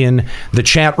that in the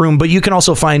chat room, but you can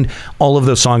also find all of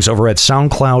those songs over at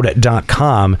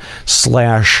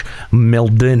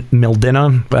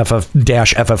soundcloud.com/Mildina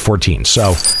FF-FF14.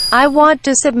 So I want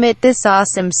to submit this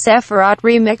awesome Sephiroth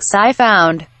remix I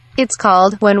found. It's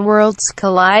called When Worlds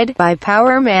Collide by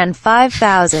Powerman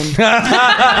 5000.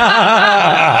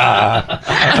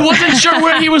 I wasn't sure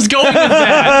where he was going with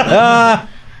that.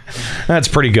 That's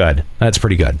pretty good.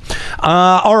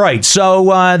 All right,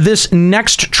 so this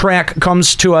next track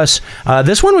comes to us.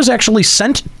 This one was actually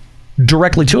sent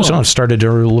directly to us. Oh, it started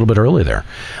a little bit early there.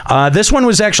 This one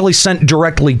was actually sent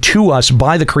directly to us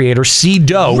by the creator,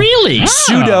 C-Do. Really?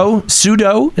 Pseudo.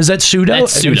 Is that pseudo?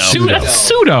 That's pseudo. That's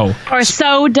pseudo. Or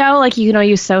so-do, like,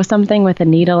 you sew something with a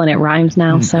needle and it rhymes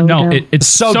now. So no, it's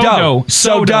so-do.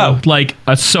 So-do. Like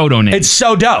a sodo name. It's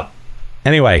so-do.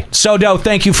 Anyway, So-Do,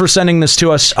 thank you for sending this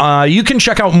to us. You can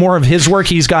check out more of his work.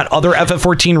 He's got other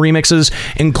FF14 remixes,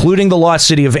 including The Lost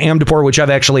City of Amdapor, which I've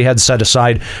actually had set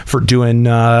aside for doing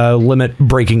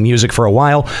limit-breaking music for a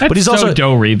while. That's but he's also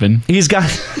So-Do-Raven. He's got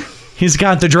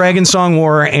the Dragon Song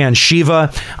War and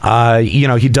Shiva.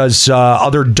 He does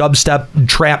other dubstep,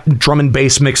 trap, drum and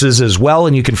bass mixes as well,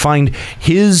 and you can find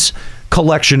his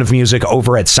collection of music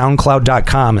over at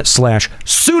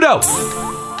soundcloud.com/Pseudo.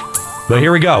 But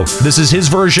here we go. This is his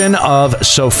version of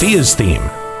Sophia's theme.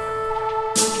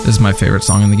 This is my favorite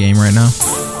song in the game right now.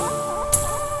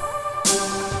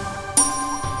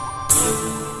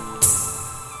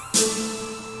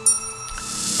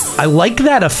 I like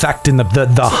that effect in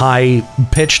the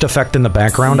high-pitched effect in the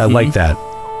background. Mm-hmm. I like that.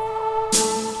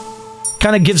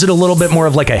 Kind of gives it a little bit more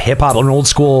of like a hip-hop, an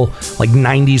old-school, like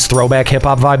 90s throwback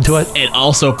hip-hop vibe to it. It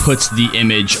also puts the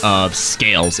image of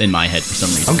scales in my head for some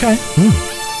reason. Okay.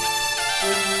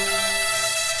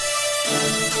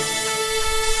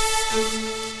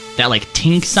 That like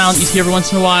tink sound you see every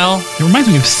once in a while. It reminds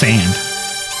me of sand.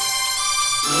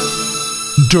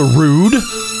 Darude?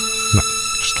 No,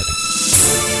 just kidding.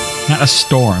 Not a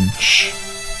storm. Shh.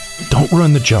 Don't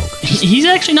ruin the joke. He's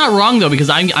actually not wrong though, because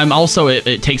I'm also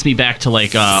it takes me back to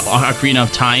like Ocarina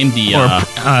of Time,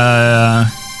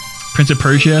 Prince of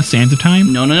Persia, Sands of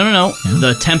Time. No. Yeah.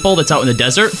 The temple that's out in the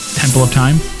desert. Temple of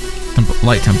Time.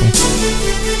 Light Temple.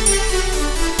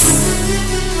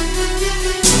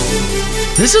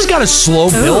 This has got a slow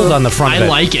build on the front of it. I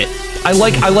like it. I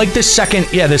like this second,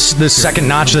 this second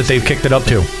notch that they've kicked it up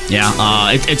to. Yeah,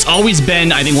 it's always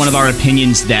been, I think, one of our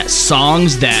opinions that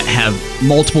songs that have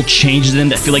multiple changes in them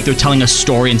that feel like they're telling a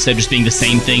story instead of just being the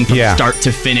same thing from start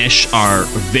to finish are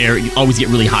always get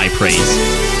really high praise.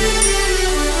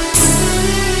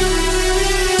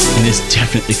 And this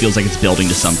definitely feels like it's building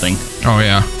to something. Oh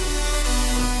yeah,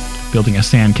 building a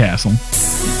sandcastle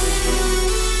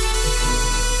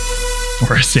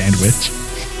or a sandwich.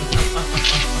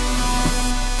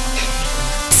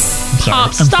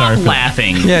 Pop, stop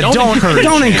laughing. Yeah, don't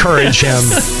encourage him.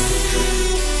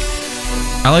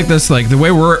 I like this. Like the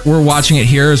way we're watching it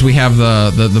here is we have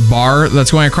the bar that's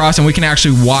going across, and we can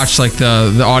actually watch like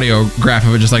the audio graph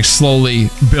of it just like slowly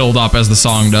build up as the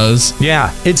song does.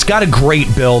 Yeah, it's got a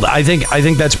great build. I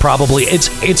think that's probably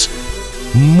it's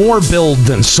more build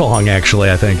than song actually.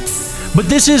 I think. But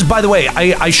this is, by the way,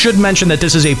 I should mention that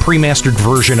this is a pre-mastered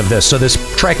version of this, so this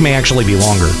track may actually be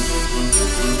longer.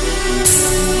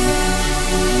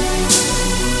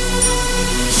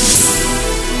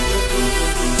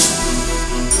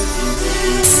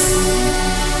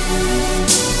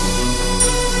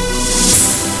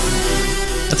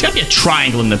 It's got to be a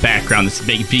triangle in the background that's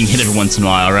being hit every once in a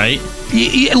while, right?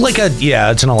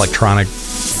 It's an electronic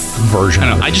version. I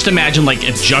don't know. I just imagine like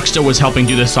if Juxta was helping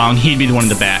do the song, he'd be the one in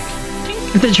the back.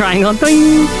 The triangle.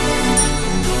 Boing.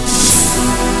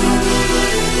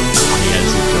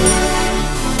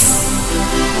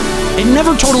 It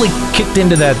never totally kicked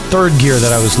into that third gear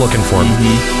that I was looking for.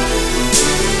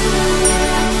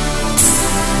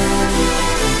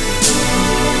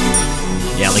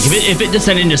 Yeah, like if it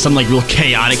descended into some like real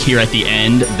chaotic here at the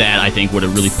end, that I think would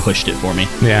have really pushed it for me.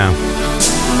 Yeah.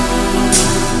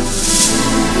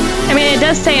 I mean, it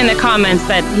does say in the comments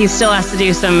that he still has to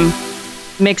do some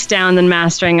mix down and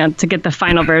mastering to get the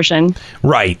final version.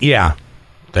 Right, yeah.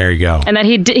 There you go. And that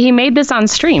he made this on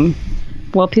stream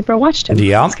while people watched him.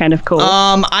 Yeah. It's kind of cool.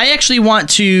 I actually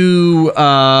want to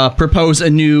propose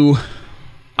a new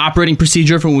operating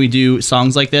procedure for when we do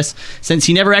songs like this. Since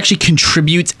he never actually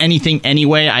contributes anything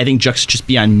anyway, I think Jux should just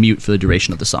be on mute for the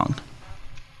duration of the song.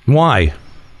 Why?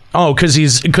 Oh,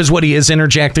 because what he is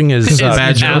interjecting is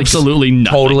absolutely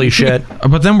nothing. Totally shit.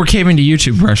 But then we're caving to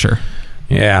YouTube pressure.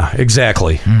 Yeah,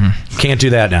 exactly. Can't do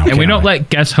that now. And we don't let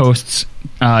guest hosts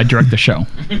direct the show.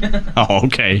 Oh,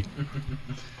 okay.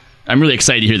 I'm really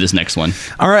excited to hear this next one.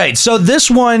 All right, so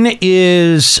this one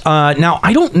is... now,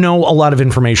 I don't know a lot of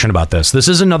information about this. This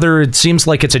is another... It seems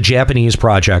like it's a Japanese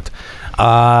project.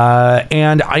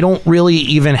 And I don't really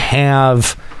even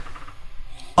have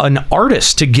an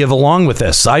artist to give along with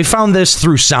this. I found this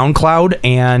through SoundCloud,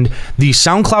 and the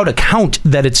SoundCloud account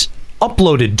that it's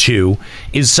uploaded to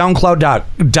is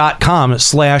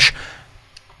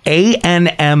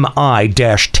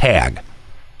soundcloud.com/ANMI-tag.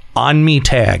 On me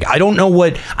tag. I don't know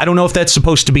if that's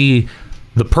supposed to be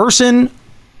the person,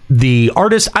 the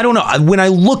artist. I don't know. When I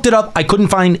looked it up, I couldn't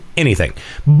find anything.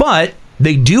 But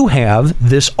they do have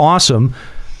this awesome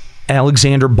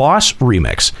Alexander Boss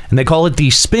remix, and they call it the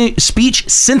speech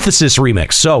synthesis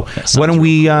remix. So why don't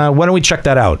we check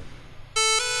that out?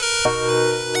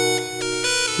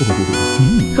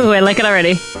 Ooh, I like it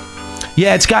already.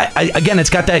 Yeah, it's got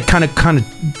that kind of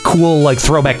cool like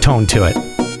throwback tone to it.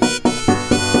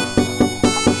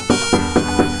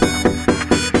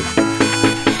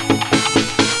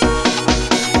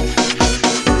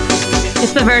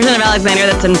 It's the version of Alexander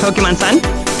that's in Pokemon Sun.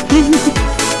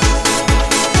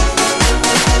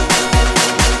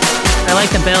 I like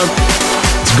the build.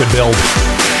 It's a good build.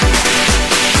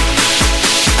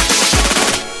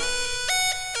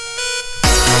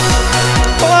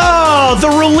 Oh, the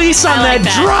release on that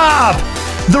drop!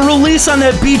 The release on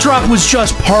that beat drop was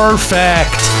just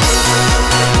perfect.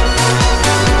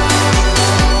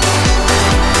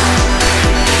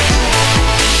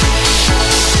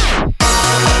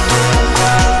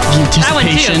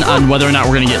 Anticipation on whether or not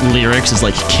we're going to get lyrics is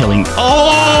like killing.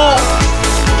 Oh!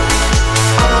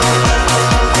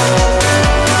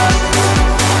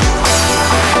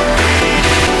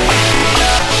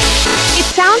 It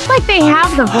sounds like they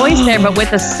have the voice there, but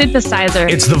with a synthesizer.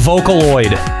 It's the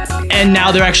Vocaloid. And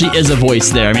now there actually is a voice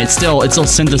there. I mean, it's still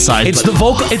synthesized. It's the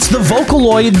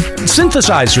Vocaloid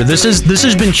synthesizer. This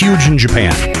has been huge in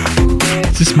Japan.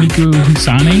 Is this Miku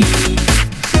Husane?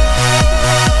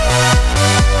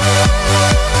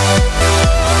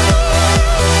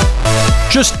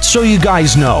 Just so you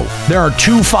guys know, there are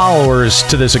 2 followers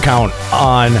to this account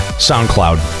on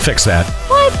SoundCloud. Fix that.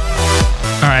 What?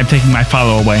 All right, I'm taking my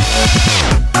follow away.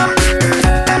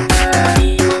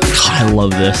 God, I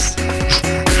love this.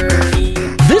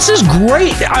 This is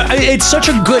great. It's such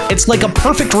a good, it's like a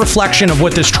perfect reflection of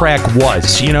what this track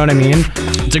was. You know what I mean?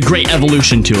 It's a great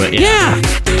evolution to it. Yeah.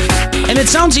 And it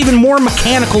sounds even more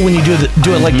mechanical when you do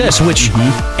it like this, which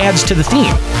adds to the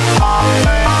theme.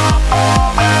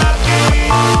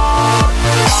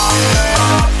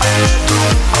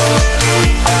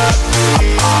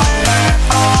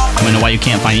 I know why you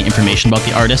can't find any information about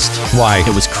the artist? Why?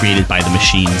 It was created by the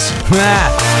machines.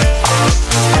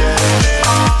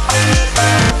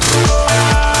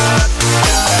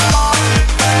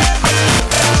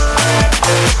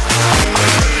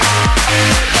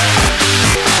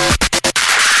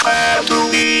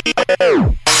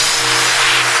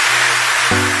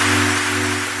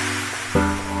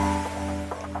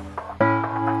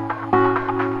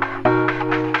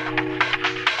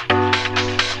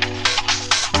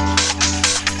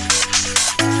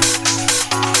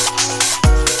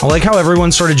 I like how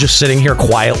everyone's sort of just sitting here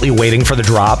quietly waiting for the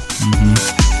drop.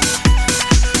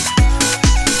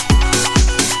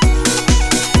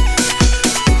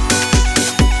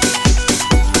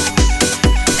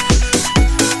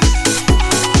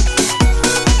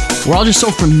 We're all just so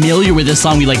familiar with this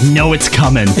song, we like know it's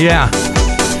coming. Yeah.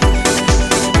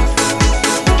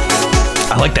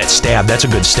 I like that stab. That's a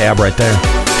good stab right there.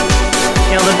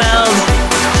 Kill the bells.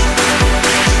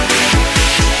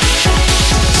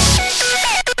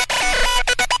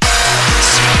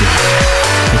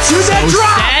 Dude, that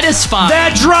drop! Satisfying.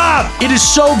 That drop! It is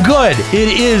so good. It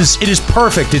is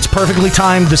perfect. It's perfectly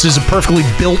timed. This is a perfectly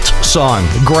built song.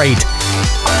 Great.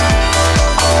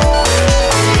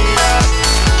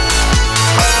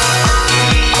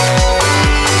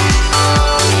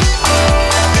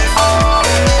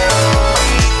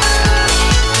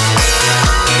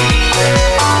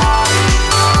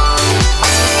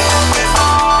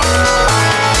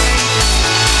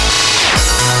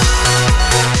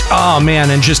 Oh man,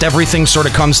 and just everything sort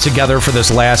of comes together for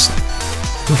this last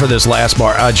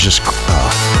bar.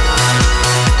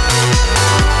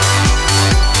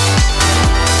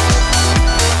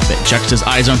 But Juxta's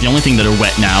eyes aren't the only thing that are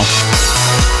wet now.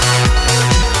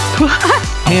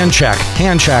 Hand check.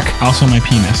 Also my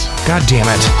penis. God damn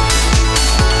it.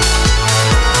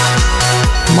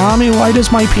 Mommy, why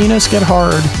does my penis get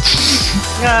hard?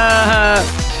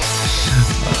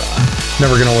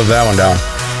 Never gonna live that one down.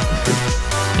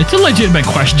 It's a legitimate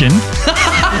question.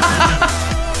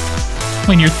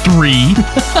 When you're 3.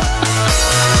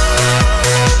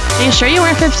 Are you sure you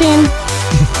weren't 15?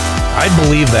 I'd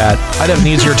believe that. I'd have an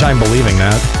easier time believing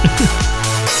that.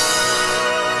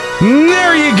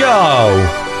 There you go.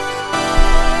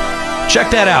 Check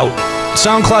that out.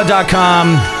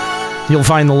 SoundCloud.com. You'll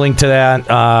find the link to that.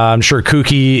 I'm sure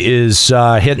Kooky is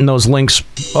hitting those links.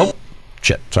 Oh,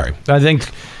 shit. Sorry. I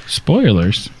think...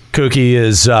 Spoilers. Kooky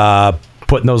is...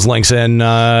 putting those links in,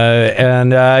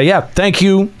 yeah, thank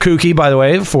you, Kooky, by the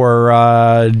way,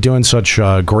 for doing such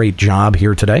a great job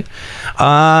here today.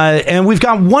 And we've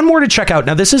got one more to check out.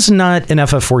 Now, this is not an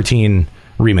FF14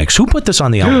 remix. Who put this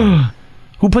on the album?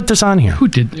 Who put this on here? Who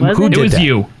did? It was that?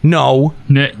 You. No.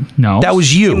 No. That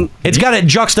was you. It's got to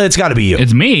Juxta. It's got to be you.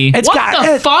 It's me. What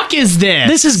the fuck is this?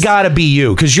 This has got to be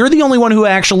you because you're the only one who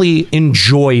actually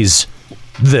enjoys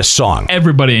this song.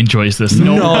 Everybody enjoys this.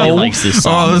 Nobody likes this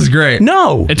song. Oh, this is great.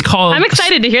 No. It's called... I'm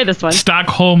excited to hear this one.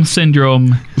 Stockholm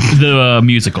Syndrome, the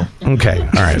musical. Okay.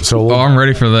 All right. So I'm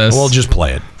ready for this. We'll just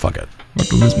play it. Fuck it. About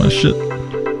to lose my shit.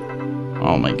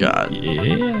 Oh my god.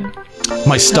 Yeah.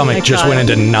 My stomach just went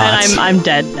into knots. And I'm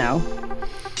dead now.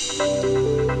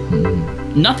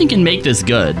 Nothing can make this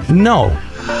good. No.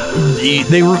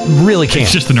 They really can't.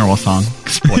 It's just a normal song.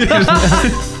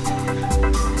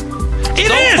 It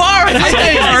is!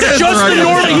 It's just the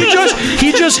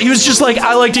normal. He was just like,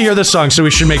 I like to hear this song, so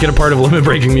we should make it a part of Limit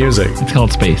Breaking music. It's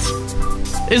called Space.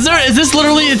 Is this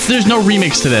literally, there's no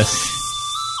remix to this?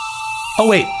 Oh,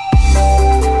 wait.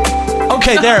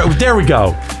 Okay, there we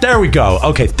go. There we go.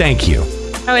 Okay, thank you.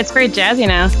 Oh, it's very jazzy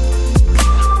now.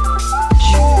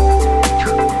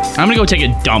 I'm gonna go take a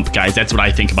dump, guys. That's what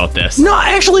I think about this. No,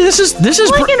 actually, this is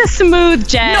like in a smooth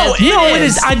jazz. No, it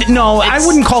is. I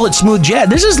wouldn't call it smooth jazz.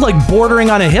 This is like bordering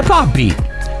on a hip hop beat.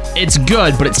 It's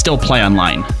good, but it's still play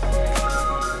online.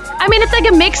 I mean, it's like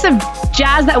a mix of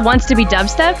jazz that wants to be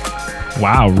dubstep.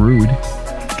 Wow, rude.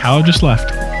 Kallo just left.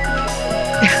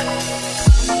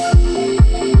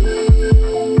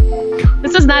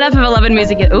 This is not FF11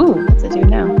 music. Ooh, what's it do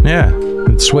now? Yeah,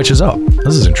 it switches up.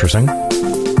 This is interesting.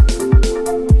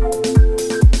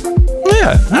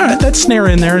 Yeah, all right, that snare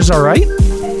in there is all right.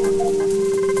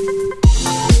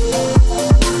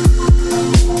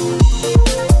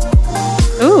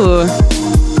 Ooh.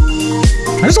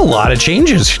 There's a lot of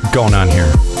changes going on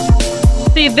here.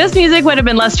 See, this music would have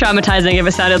been less traumatizing if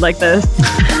it sounded like this.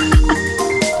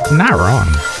 Not wrong.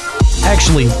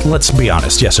 Actually, let's be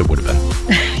honest. Yes, it would have been.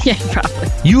 Yeah, probably.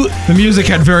 The music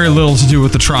had very little to do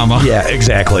with the trauma. Yeah,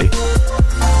 exactly.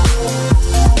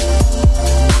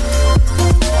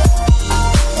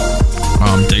 Oh,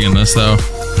 I'm digging this though.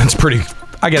 That's pretty.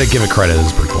 I gotta give it credit.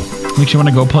 It's pretty cool. Makes you want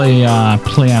to go play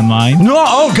online? No.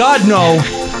 Oh God, no.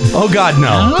 Oh God,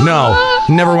 no. No.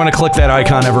 Never want to click that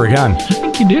icon ever again. I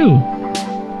think you do.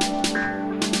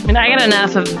 I mean, I got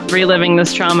enough of reliving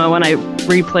this trauma when I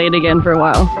replay it again for a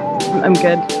while. I'm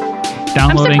good.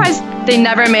 Downloading. I'm surprised they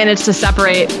never managed to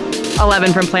separate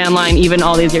 11 from Play Online even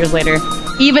all these years later.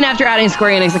 Even after adding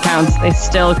Square Enix accounts, they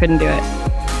still couldn't do it.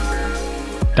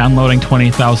 Downloading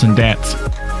 20,000 dats.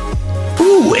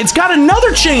 Ooh, it's got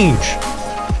another change.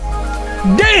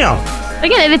 Damn.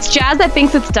 Again, if it's jazz that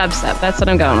thinks it's dubstep, that's what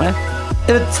I'm going with.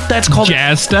 That's called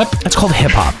jazz step. That's called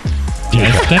hip hop.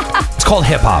 Jazz step. It's called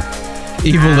hip hop.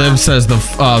 Evil Liv says the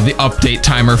update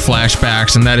timer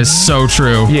flashbacks, and that is so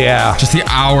true. Yeah. Just the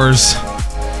hours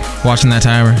watching that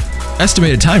timer.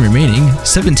 Estimated time remaining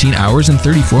 17 hours and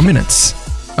 34 minutes.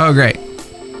 Oh, great.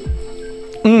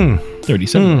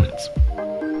 37 minutes.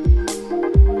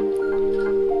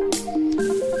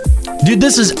 Dude,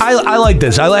 this is... I like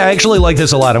this. I actually like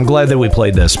this a lot. I'm glad that we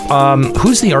played this.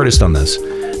 Who's the artist on this?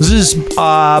 This is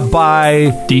by...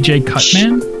 DJ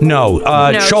Cutman? No,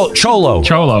 Cholo.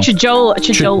 Chijolo.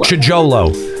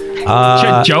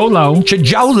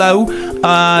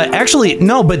 Actually,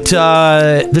 no, but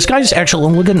this guy's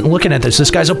actually looking at this. This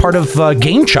guy's a part of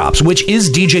Game Chops, which is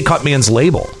DJ Cutman's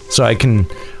label. So I can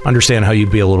understand how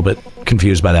you'd be a little bit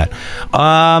confused by that.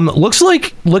 Looks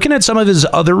like, looking at some of his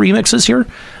other remixes here,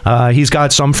 he's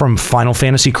got some from Final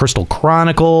Fantasy Crystal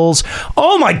Chronicles.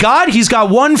 Oh my God, he's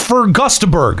got one for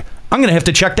Gustaberg. I'm going to have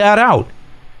to check that out.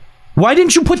 Why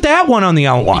didn't you put that one on the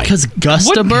outline? Because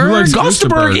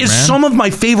Gustaberg is some of my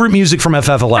favorite music from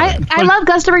FF11. I love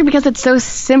Gustaberg because it's so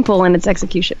simple in its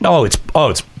execution. Oh, it's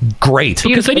great.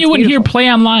 Because then you would hear Play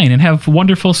Online and have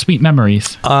wonderful, sweet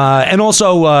memories. And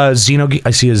also, I see a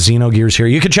Xenogears here.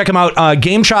 You can check him out,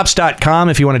 GameChops.com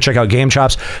if you want to check out Game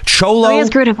Chops.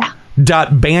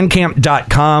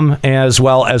 Cholo.bandcamp.com as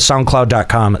well as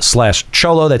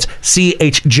SoundCloud.com/Cholo. That's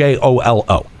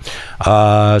CHJOLO.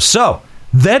 So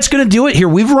that's going to do it here.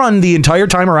 We've run the entire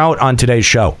timer out on today's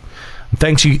show.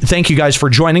 Thank you guys for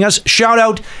joining us. Shout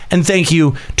out and thank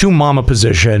you to Mama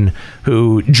Position,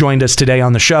 who joined us today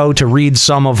on the show to read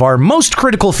some of our most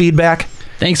critical feedback.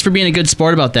 Thanks for being a good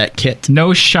sport about that, Kit.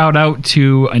 No shout out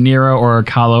to Anira or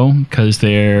Kallo because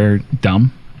they're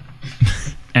dumb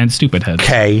and stupid heads.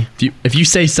 Okay. If you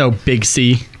say so, Big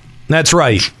C. That's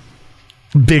right.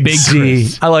 Big C.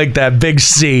 Chris. I like that. Big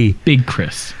C. Big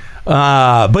Chris.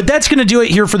 But that's going to do it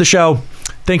here for the show.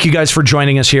 Thank you guys for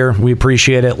joining us here. We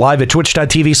appreciate it. Live at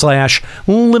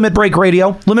twitch.tv/Limit Break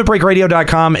Radio,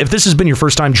 limitbreakradio.com. If this has been your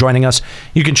first time joining us,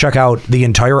 you can check out the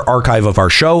entire archive of our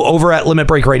show over at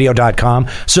limitbreakradio.com.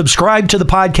 Subscribe to the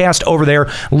podcast over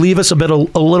there. Leave us a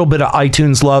little bit of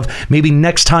iTunes love. Maybe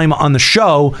next time on the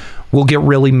show, we'll get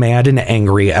really mad and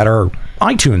angry at our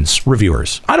iTunes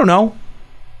reviewers. I don't know.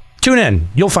 Tune in.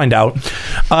 You'll find out.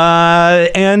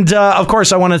 And of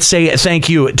course, I want to say thank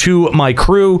you to my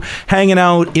crew hanging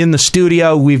out in the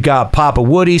studio. We've got Papa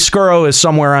Woody. Skuro is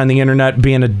somewhere on the internet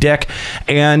being a dick.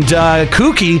 And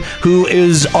Kooky, who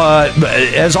is,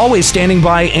 as always, standing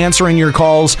by answering your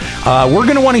calls. We're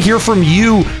going to want to hear from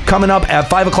you coming up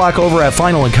at 5 o'clock over at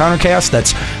Final Encountercast.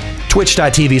 That's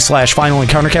twitch.tv/Final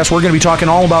Encountercast. We're going to be talking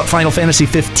all about Final Fantasy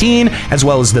 15, as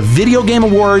well as the Video Game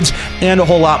Awards, and a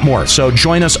whole lot more. So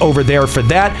join us over there for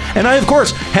that. And I, of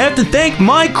course, have to thank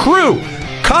my crew,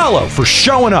 Kallo, for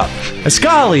showing up,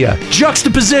 Eskalia,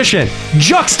 Juxtaposition,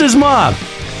 Juxta's mom,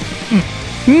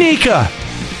 Nika,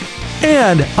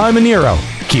 and I'm a Nero.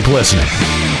 Keep listening.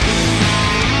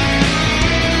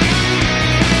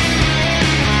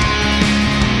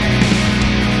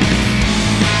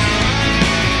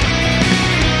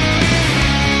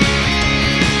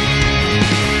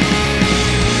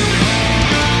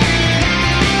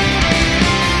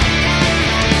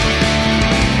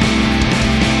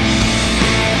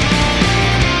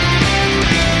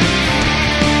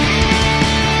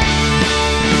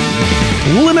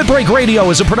 Limit Break Radio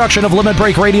is a production of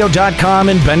LimitBreakRadio.com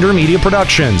and Bender Media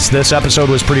Productions. This episode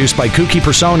was produced by Kooky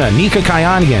Persona, Nika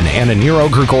Kyanian, and Aniro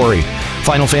Grigori.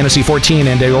 Final Fantasy XIV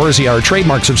and Eorzea are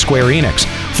trademarks of Square Enix.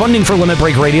 Funding for Limit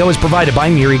Break Radio is provided by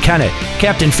Miri Kennett,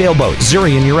 Captain Failboat,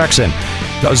 Zurian Urexin,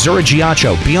 Azura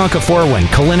Giacho, Bianca Forwin,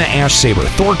 Kalina Ashsaber,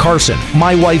 Thor Carson,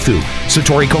 My Waifu,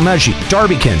 Satori Komeji,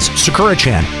 Darbykins,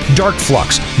 Sakura-chan, Dark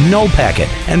Flux, No Packet,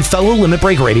 and fellow Limit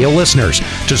Break Radio listeners.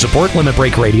 To support Limit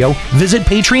Break Radio, visit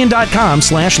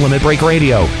patreon.com/Limit Break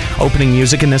Radio. Opening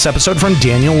music in this episode from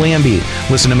Daniel Lambie.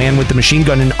 Listen to Man with the Machine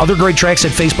Gun and other great tracks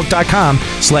at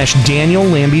facebook.com/Daniel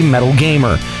Lambie Metal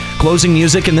Gamer. Closing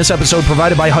music in this episode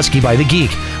provided by Husky by the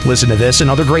Geek. Listen to this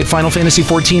and other great Final Fantasy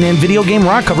XIV and video game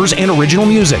rock covers and original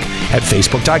music at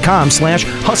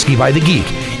facebook.com/Husky by the Geek.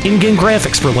 In-game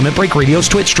graphics for Limit Break Radio's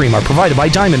Twitch stream are provided by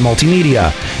Diamond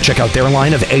Multimedia. Check out their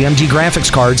line of AMD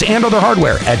graphics cards and other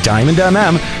hardware at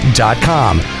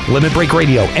diamondmm.com. Limit Break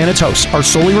Radio and its hosts are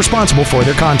solely responsible for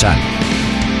their content.